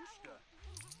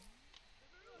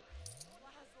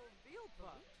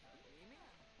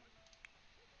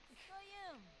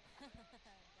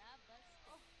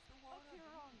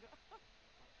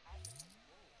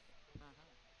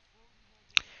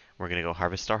 We're gonna go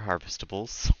harvest our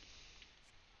harvestables.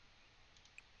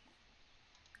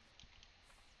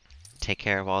 Take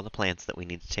care of all the plants that we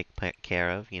need to take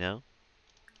care of, you know?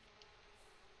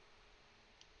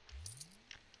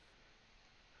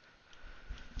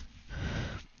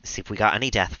 See if we got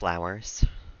any death flowers.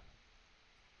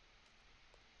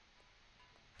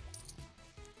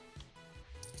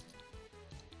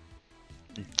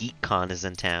 GeekCon is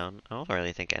in town. I don't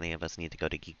really think any of us need to go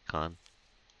to GeekCon.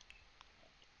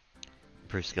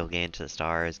 Bruce Gilgain to the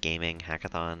stars, gaming,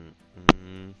 hackathon.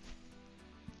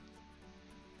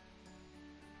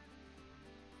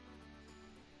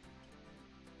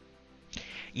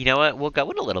 You know what? We'll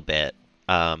go in a little bit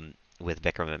with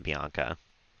Vikram and Bianca.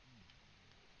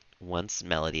 Once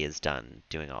Melody is done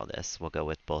doing all this, we'll go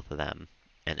with both of them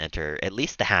and enter at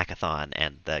least the hackathon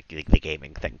and the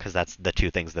gaming thing, because that's the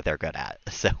two things that they're good at.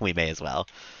 So we may as well.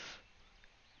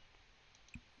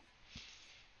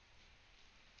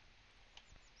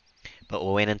 But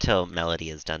we'll wait until Melody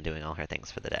is done doing all her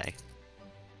things for the day.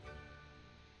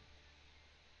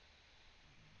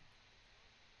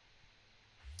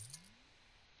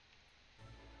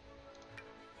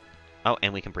 Oh,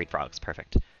 and we can breed frogs.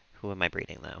 Perfect. Who am I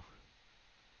breeding, though?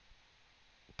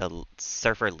 The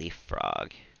surfer leaf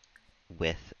frog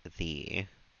with the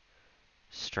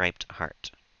striped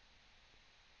heart.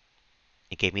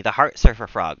 It gave me the heart surfer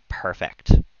frog.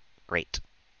 Perfect. Great.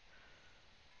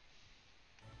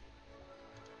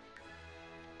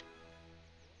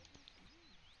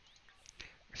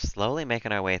 We're slowly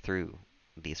making our way through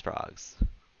these frogs.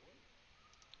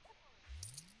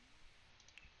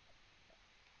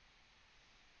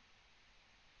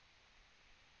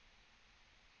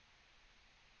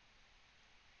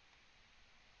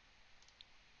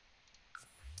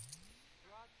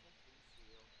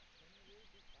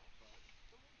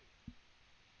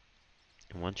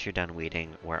 And once you're done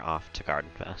weeding, we're off to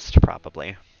Garden Fest,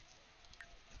 probably.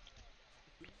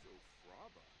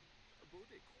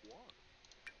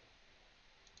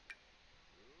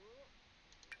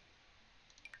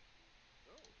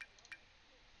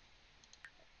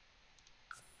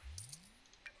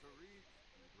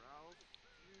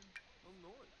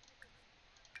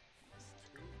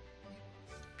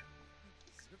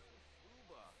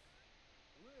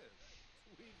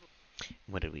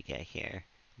 What did we get here?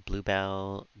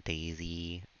 Bluebell,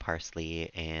 daisy,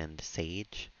 parsley, and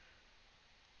sage.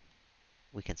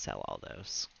 We can sell all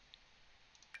those.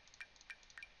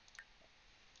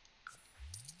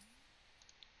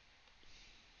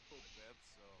 Oh,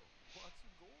 Bepso. What's a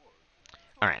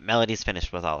gorge? Alright, Melody's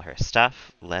finished with all her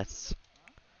stuff. Let's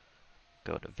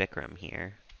go to Vikram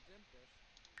here.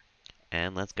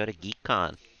 And let's go to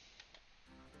GeekCon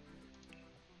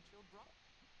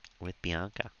with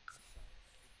Bianca.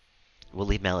 We'll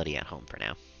leave Melody at home for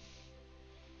now.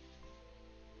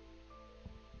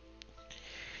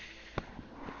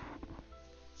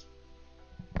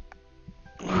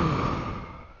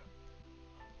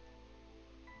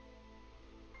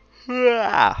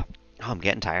 Oh, I'm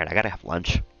getting tired. I gotta have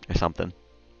lunch or something.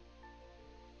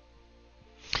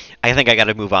 I think I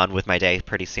gotta move on with my day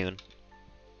pretty soon.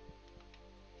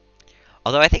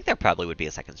 Although I think there probably would be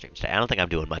a second stream today. I don't think I'm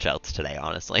doing much else today,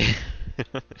 honestly.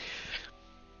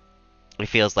 It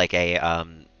feels like a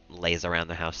lays around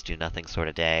the house, do nothing sort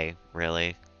of day,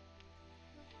 really.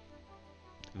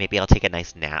 Maybe I'll take a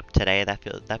nice nap today.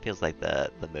 That feels like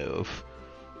the move.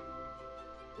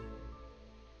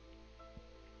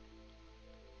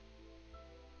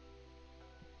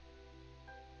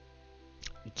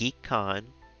 GeekCon,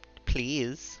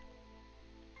 please.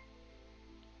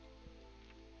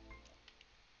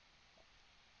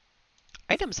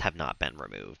 Items have not been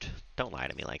removed. Don't lie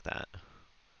to me like that.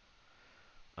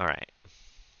 Alright.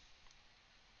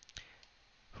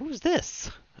 Who is this?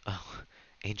 Oh,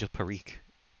 Angel Parikh.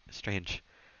 Strange.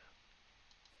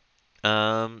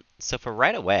 So for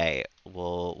right away,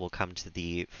 we'll come to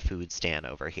the food stand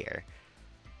over here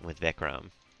with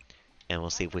Vikram, and we'll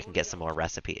see if we can get some more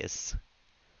recipes.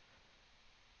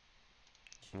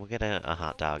 We'll get a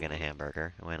hot dog and a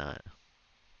hamburger. Why not?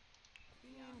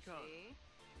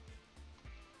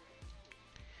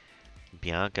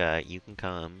 Bianca, you can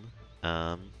come.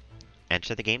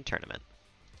 Enter the game tournament.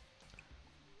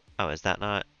 Oh, is that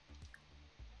not?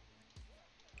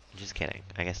 Just kidding.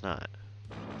 I guess not.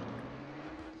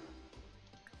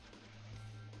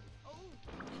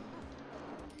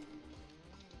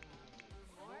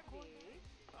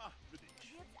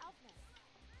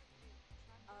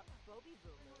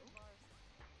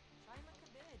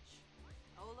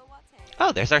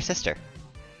 Oh, there's our sister.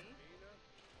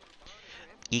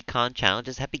 Econ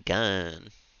challenges have begun.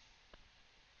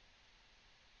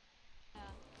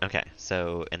 Okay,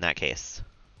 so in that case,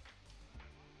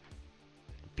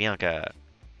 Bianca,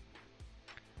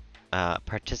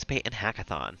 participate in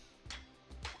hackathon.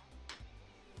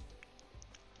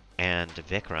 And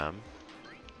Vikram,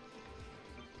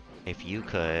 if you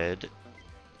could,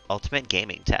 ultimate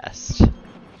gaming test.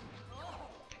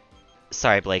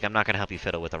 Sorry, Blake, I'm not gonna help you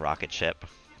fiddle with a rocket ship.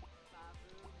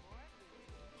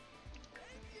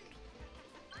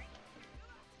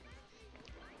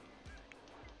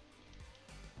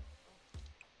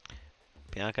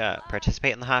 Bianca,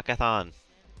 participate in the hackathon.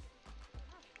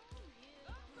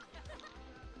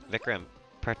 Vikram,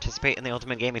 participate in the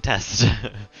ultimate gaming test.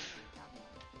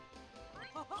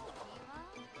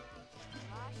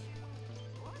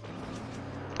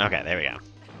 Okay, there we go.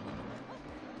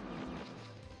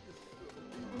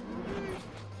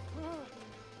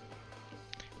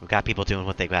 We've got people doing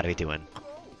what they gotta be doing.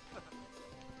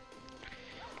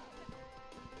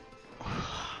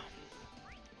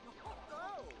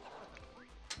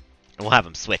 We'll have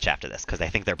them switch after this, because I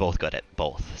think they're both good at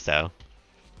both, so...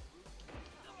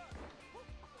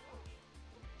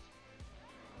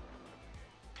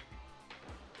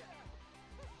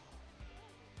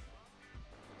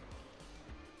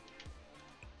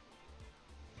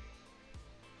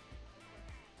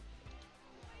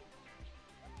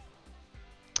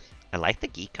 I like the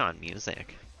GeekCon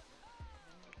music.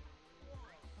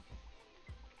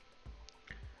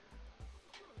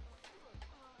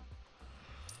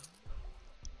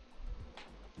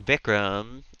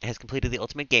 Vikram has completed the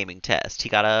ultimate gaming test. He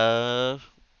got a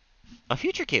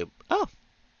future cube. Oh,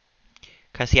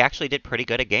 because he actually did pretty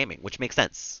good at gaming, which makes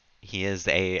sense. He is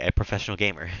a professional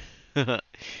gamer.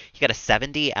 He got a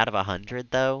 70 out of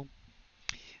 100 though.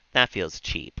 That feels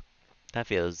cheap. That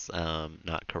feels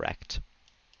not correct.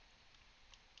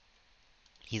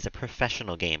 He's a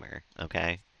professional gamer,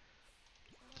 okay?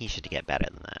 He should get better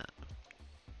than that.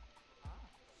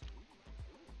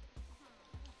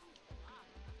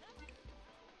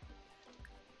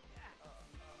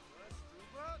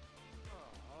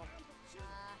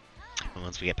 And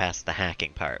once we get past the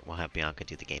hacking part, we'll have Bianca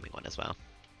do the gaming one as well.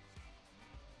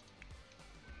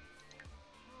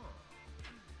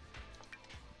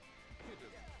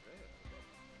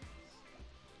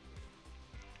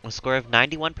 A score of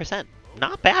 91%.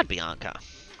 Not bad, Bianca.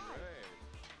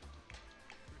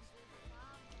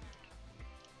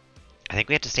 I think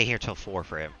we have to stay here till 4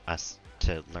 for us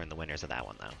to learn the winners of that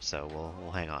one, though. So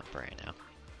we'll hang on for right now.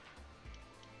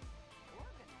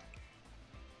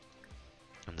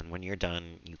 And then when you're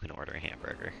done, you can order a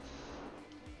hamburger.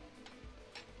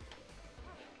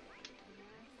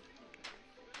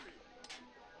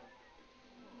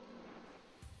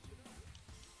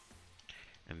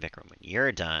 And Vikram, when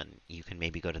you're done, you can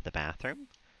maybe go to the bathroom.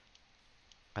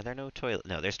 Are there no toilet?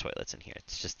 No, there's toilets in here.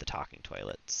 It's just the talking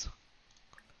toilets.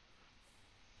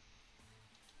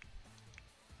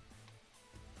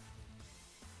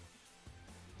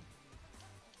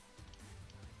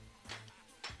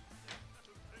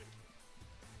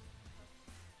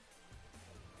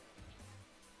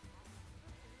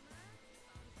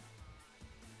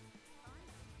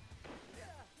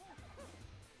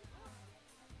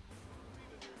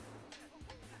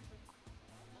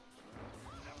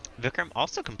 Vikram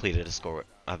also completed a score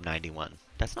of 91.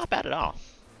 That's not bad at all.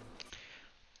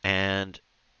 And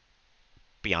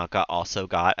Bianca also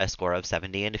got a score of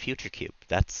 70 in a Future Cube.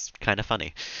 That's kind of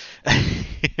funny.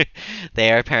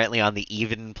 They are apparently on the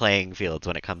even playing fields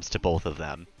when it comes to both of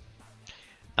them.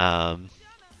 But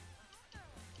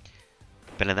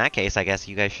in that case, I guess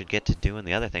you guys should get to doing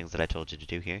the other things that I told you to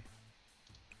do here.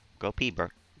 Go pee, bro.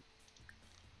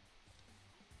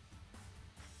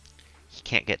 He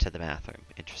can't get to the bathroom.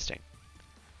 Interesting.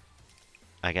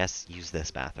 I guess use this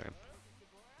bathroom.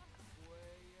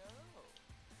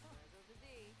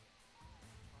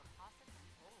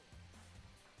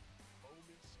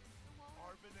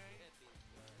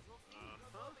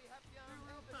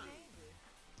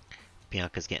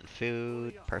 Bianca's getting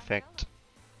food. Perfect.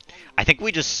 I think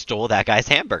we just stole that guy's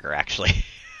hamburger, actually.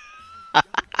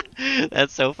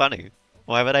 That's so funny.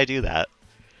 Why would I do that?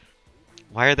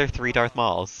 Why are there 3 Darth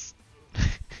Mauls?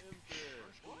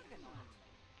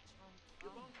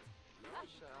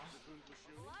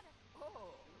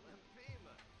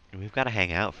 We've got to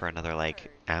hang out for another,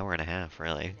 like, hour and a half,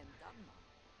 really.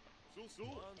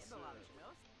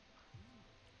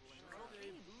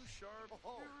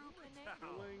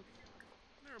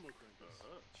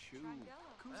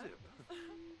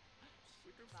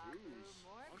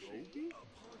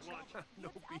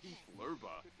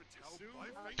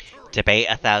 Debate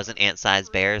 1,000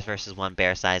 ant-sized bears versus 1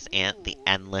 bear-sized ant. The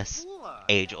endless,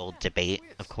 age-old debate,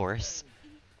 of course.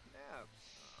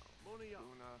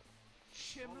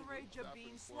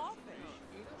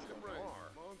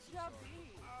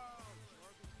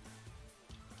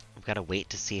 We've got to wait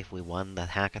to see if we won the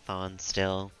hackathon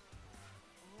still.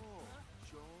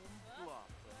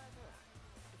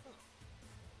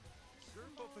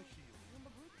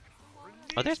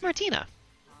 Oh, there's Martina.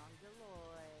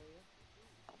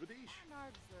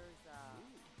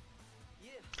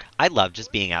 I love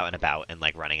just being out and about and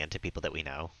like running into people that we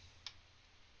know.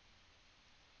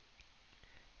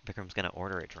 Vikram's gonna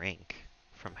order a drink.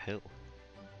 From who?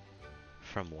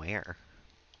 From where?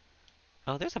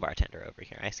 Oh, there's a bartender over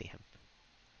here. I see him.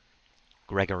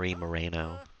 Gregory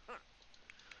Moreno.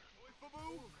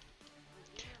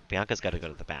 Bianca's got to go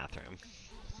to the bathroom.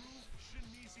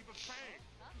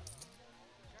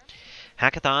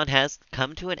 Hackathon has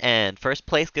come to an end. First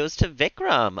place goes to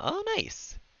Vikram. Oh,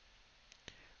 nice.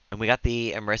 And we got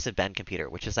the Immersive Ben computer,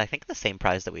 which is, I think, the same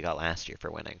prize that we got last year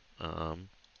for winning.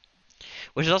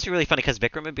 Which is also really funny because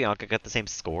Vikram and Bianca got the same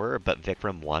score, but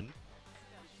Vikram won.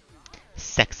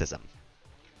 Sexism.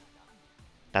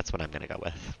 That's what I'm going to go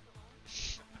with.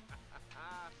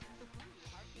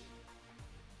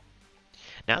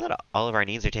 Now that all of our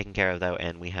needs are taken care of, though,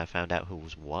 and we have found out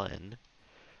who's won,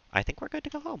 I think we're good to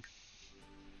go home.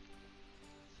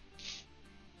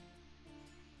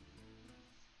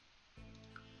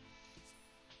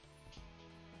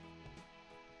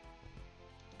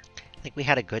 I think we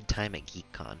had a good time at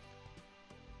GeekCon.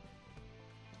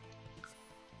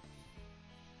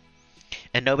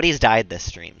 And nobody's died this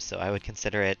stream, so I would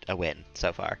consider it a win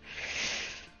so far.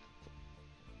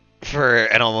 For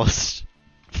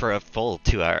a full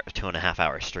 2.5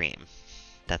 hour stream.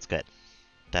 That's good.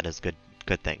 That is good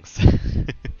things.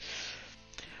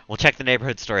 We'll check the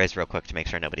neighborhood stories real quick to make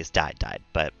sure nobody's died.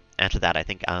 But after that, I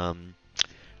think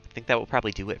that will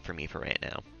probably do it for me for right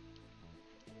now.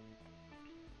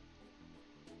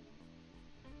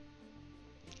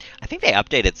 I think they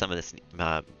updated some of this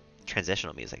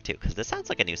transitional music too, because this sounds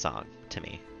like a new song to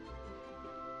me.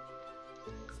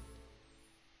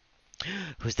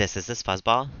 Who's this? Is this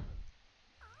Fuzzball?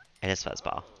 It is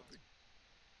Fuzzball.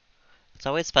 It's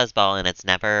always Fuzzball, and it's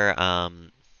never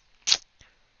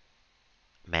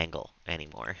Mangle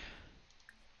anymore.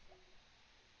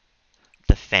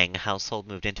 The Fang household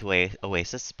moved into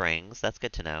Oasis Springs. That's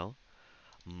good to know.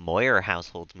 Moyer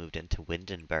household moved into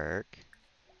Windenburg.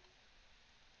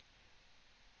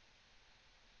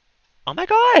 Oh my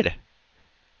god!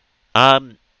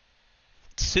 Um,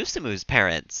 Susumu's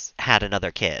parents had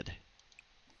another kid.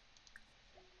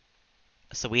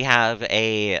 So we have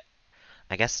I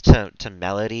guess to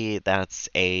Melody, that's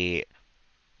a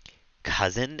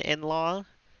cousin-in-law,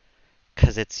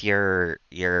 because it's your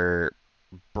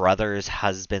brother's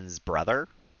husband's brother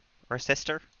or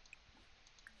sister.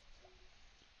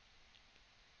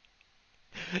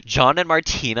 John and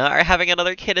Martina are having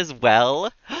another kid as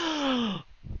well.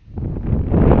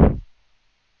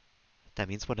 That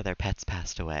means one of their pets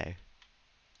passed away.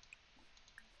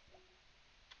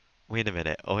 Wait a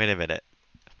minute. Oh, wait a minute.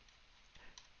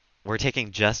 We're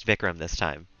taking just Vikram this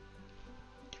time.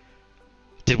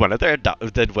 Did one of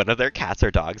their cats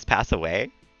or dogs pass away?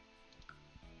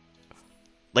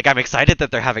 Like, I'm excited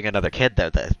that they're having another kid, though,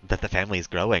 that the family's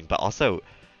growing, but also,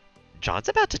 John's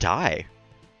about to die.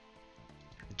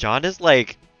 John is,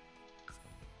 like,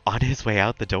 on his way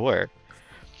out the door.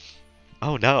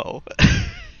 Oh no.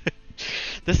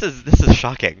 This is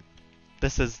shocking.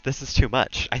 This is too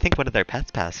much. I think one of their pets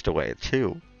passed away,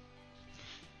 too.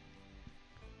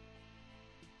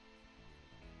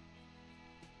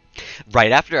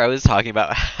 Right after I was talking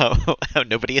about how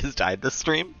nobody has died this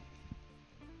stream,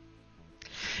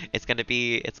 it's gonna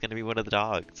be one of the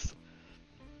dogs.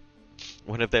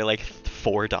 One of their like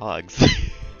 4 dogs.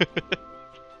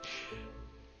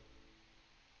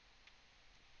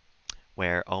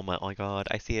 Where, oh my god,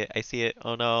 I see it.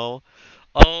 Oh no.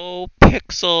 Oh,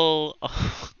 Pixel.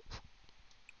 Oh.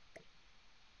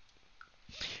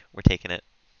 We're taking it.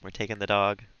 We're taking the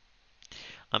dog.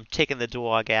 I'm taking the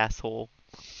dog, asshole.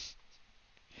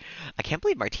 I can't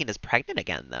believe Martina's pregnant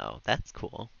again, though. That's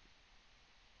cool.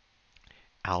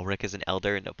 Alric is an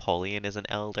elder. Napoleon is an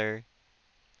elder.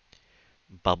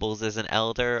 Bubbles is an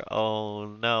elder. Oh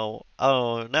no.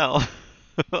 Oh no.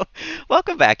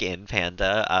 Welcome back in,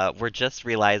 Panda. We're just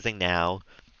realizing now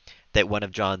that one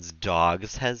of John's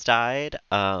dogs has died,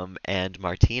 and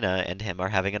Martina and him are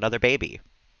having another baby.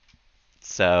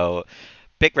 So,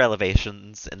 big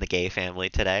revelations in the gay family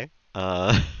today.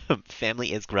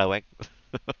 Family is growing.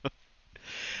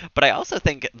 But I also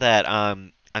think that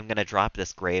I'm gonna drop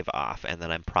this grave off, and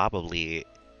then I'm probably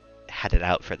headed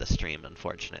out for the stream,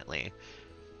 unfortunately.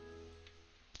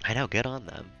 I know, good on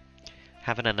them.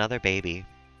 Having another baby.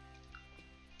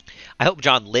 I hope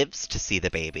John lives to see the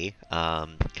baby,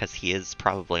 because he is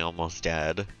probably almost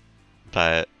dead.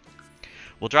 But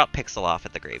we'll drop Pixel off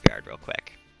at the graveyard real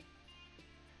quick.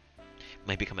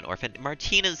 Might become an orphan.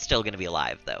 Martina's still gonna be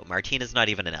alive, though. Martina's not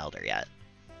even an elder yet.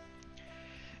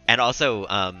 And also,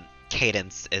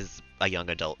 Cadence is a young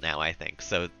adult now, I think.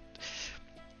 So,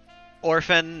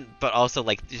 orphan, but also,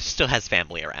 like, still has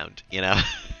family around, you know?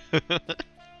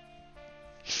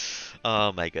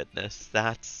 Oh my goodness.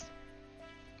 That's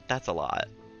a lot.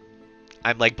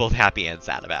 I'm, like, both happy and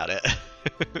sad about it.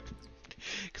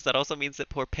 Because that also means that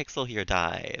poor Pixel here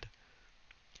died.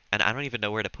 And I don't even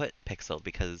know where to put Pixel,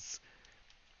 because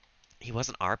he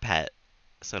wasn't our pet.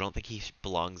 So I don't think he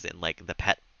belongs in, like, the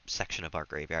pet section of our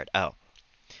graveyard. Oh,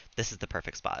 this is the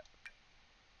perfect spot.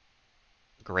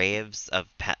 Graves of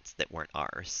pets that weren't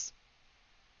ours.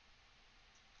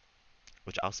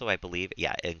 Which also, I believe,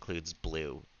 yeah, it includes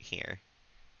Blue here.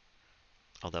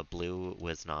 Although Blue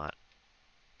was not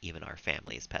even our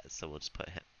family's pet, so we'll just put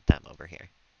them over here.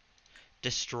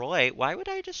 Destroy? Why would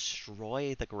I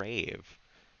destroy the grave?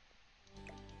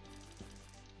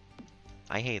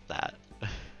 I hate that.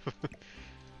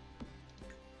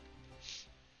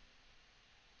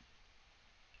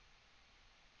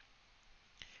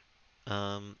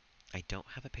 I don't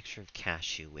have a picture of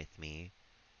Cashew with me.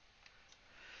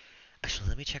 Actually,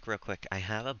 let me check real quick. I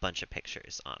have a bunch of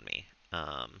pictures on me.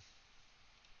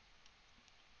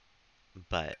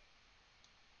 But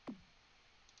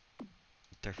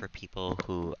they're for people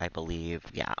who, I believe,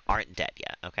 yeah, aren't dead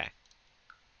yet. Okay.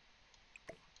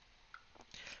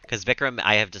 Because Vikram,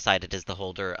 I have decided, is the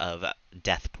holder of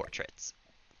death portraits.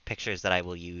 Pictures that I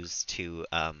will use to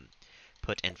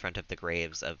put in front of the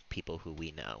graves of people who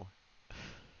we know.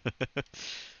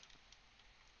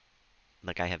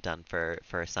 Like I have done for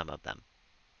some of them.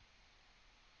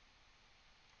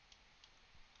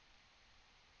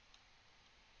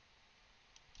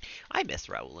 I miss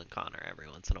Raoul and Connor every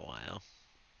once in a while.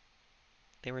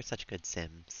 They were such good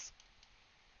Sims.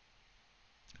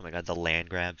 Oh my god, the land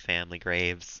grab family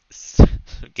graves.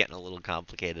 Getting a little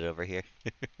complicated over here.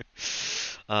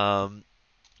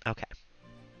 Okay.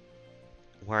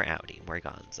 We're outie. We're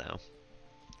gonzo.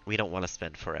 We don't want to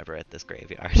spend forever at this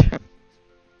graveyard.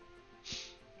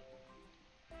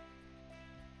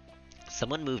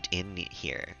 Someone moved in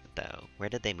here, though. Where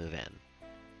did they move in?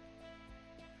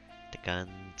 The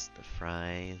guns, the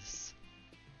fries.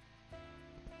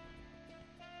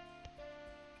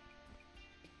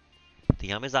 The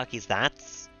Yamazakis,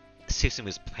 that's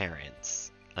Susumu's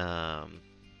parents.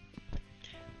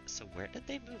 So where did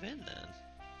they move in then?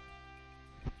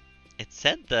 It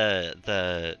said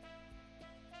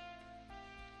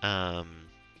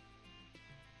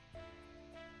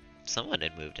someone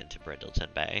had moved into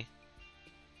Brindleton Bay.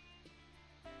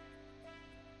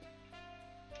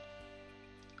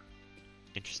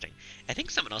 Interesting. I think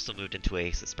someone also moved into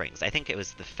Oasis Springs. I think it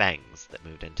was the Fangs that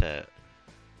moved into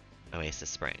Oasis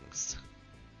Springs.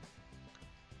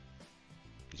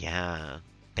 Yeah.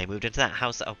 They moved into that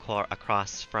house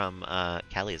across from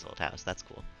Kelly's old house. That's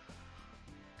cool.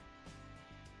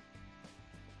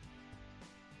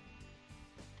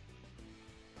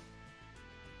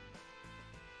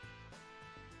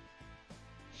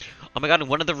 Oh my god, and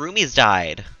one of the roomies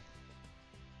died!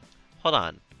 Hold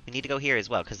on. We need to go here as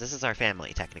well, because this is our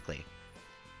family, technically.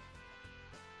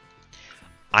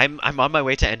 I'm on my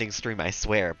way to ending stream, I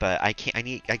swear, but I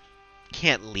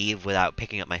can't leave without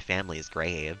picking up my family's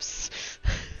graves.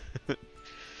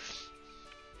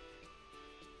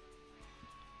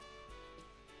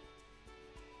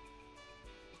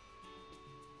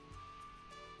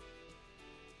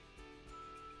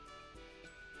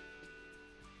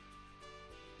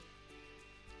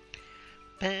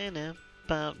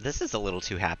 This is a little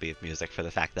too happy of music for the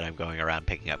fact that I'm going around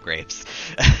picking up grapes.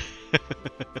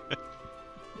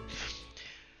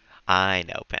 I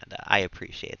know, Panda. I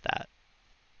appreciate that.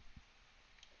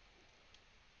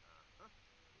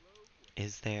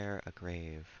 Is there a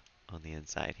grave on the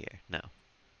inside here? No.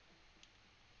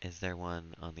 Is there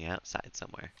one on the outside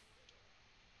somewhere?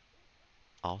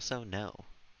 Also, no.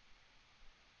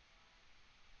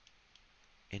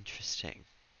 Interesting.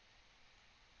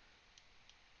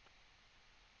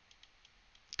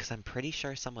 Because I'm pretty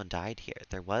sure someone died here.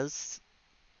 There was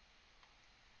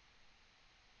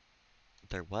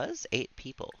 8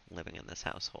 people living in this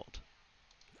household.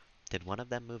 Did one of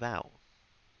them move out?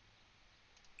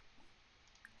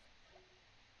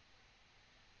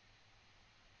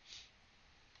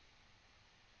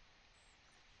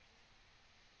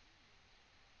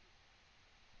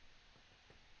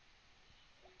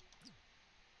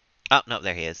 Oh, no,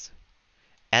 there he is.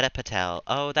 Etta Patel.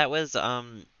 Oh, that was,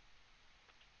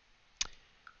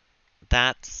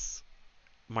 that's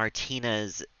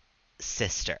Martina's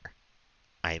sister,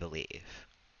 I believe.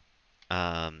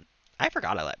 I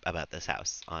forgot about this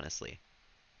house, honestly.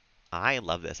 I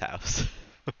love this house.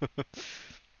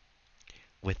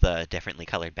 With the differently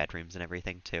colored bedrooms and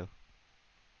everything, too.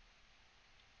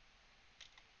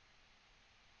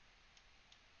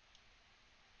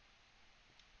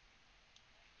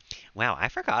 Wow, I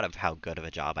forgot of how good of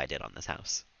a job I did on this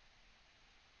house.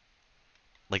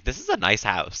 Like, this is a nice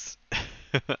house.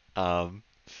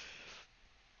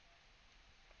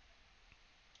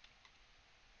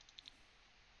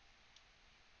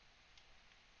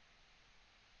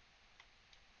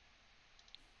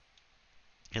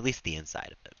 At least the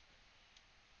inside of it.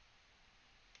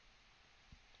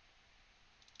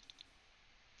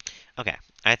 Okay,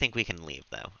 I think we can leave,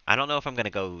 though. I don't know if I'm going to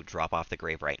go drop off the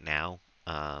grave right now.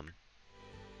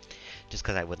 Just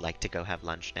because I would like to go have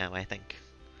lunch now, I think.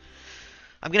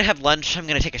 I'm going to have lunch, I'm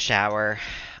going to take a shower,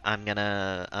 I'm going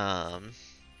to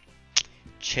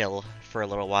chill for a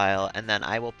little while, and then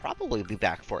I will probably be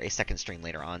back for a second stream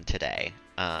later on today.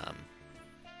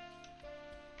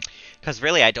 Because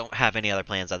really, I don't have any other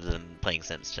plans other than playing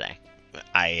Sims today.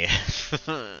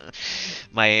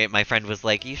 My friend was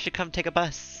like, you should come take a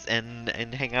bus and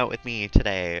hang out with me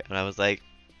today. And I was like,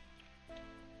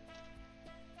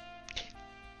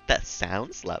 that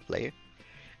sounds lovely.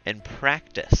 In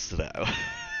practice, though,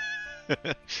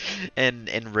 and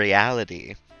in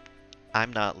reality,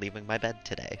 I'm not leaving my bed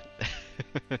today.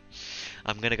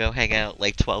 I'm gonna go hang out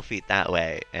like 12 feet that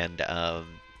way and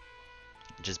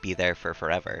just be there for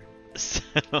forever. So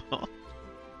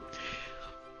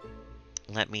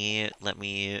let me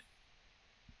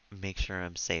make sure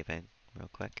I'm saving real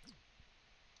quick.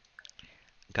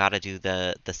 Gotta do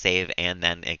the save and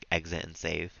then exit and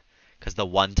save, because the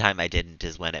one time I didn't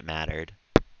is when it mattered.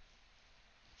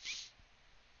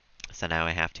 So now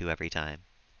I have to every time.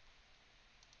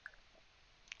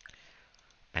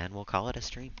 And we'll call it a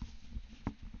stream.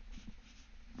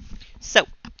 So,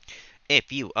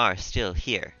 if you are still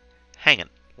here, hanging,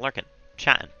 lurking,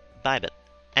 chatting, vibing,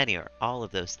 any or all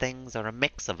of those things, or a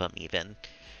mix of them even,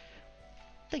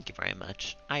 thank you very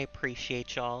much. I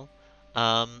appreciate y'all.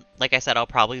 Like I said, I'll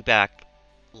probably be back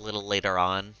a little later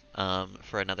on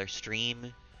for another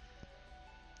stream.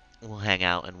 We'll hang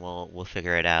out and we'll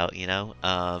figure it out, you know?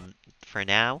 For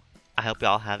now, I hope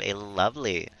y'all have a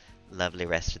lovely, lovely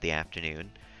rest of the afternoon.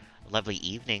 Lovely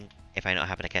evening if I don't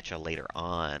happen to catch y'all later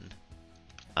on.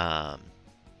 Um,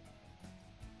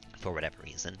 for whatever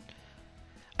reason.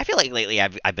 I feel like lately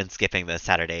I've been skipping the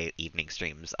Saturday evening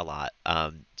streams a lot.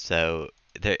 So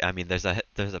there, I mean, there's a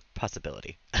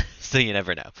possibility. So you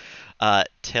never know.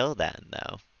 Till then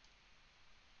though,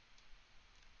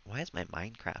 why is my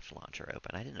Minecraft launcher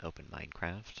open? I didn't open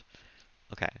Minecraft.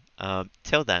 Okay.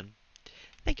 Till then,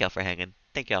 thank y'all for hanging.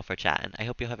 Thank y'all for chatting. I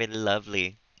hope you have a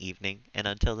lovely evening, and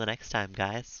until the next time,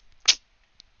 guys.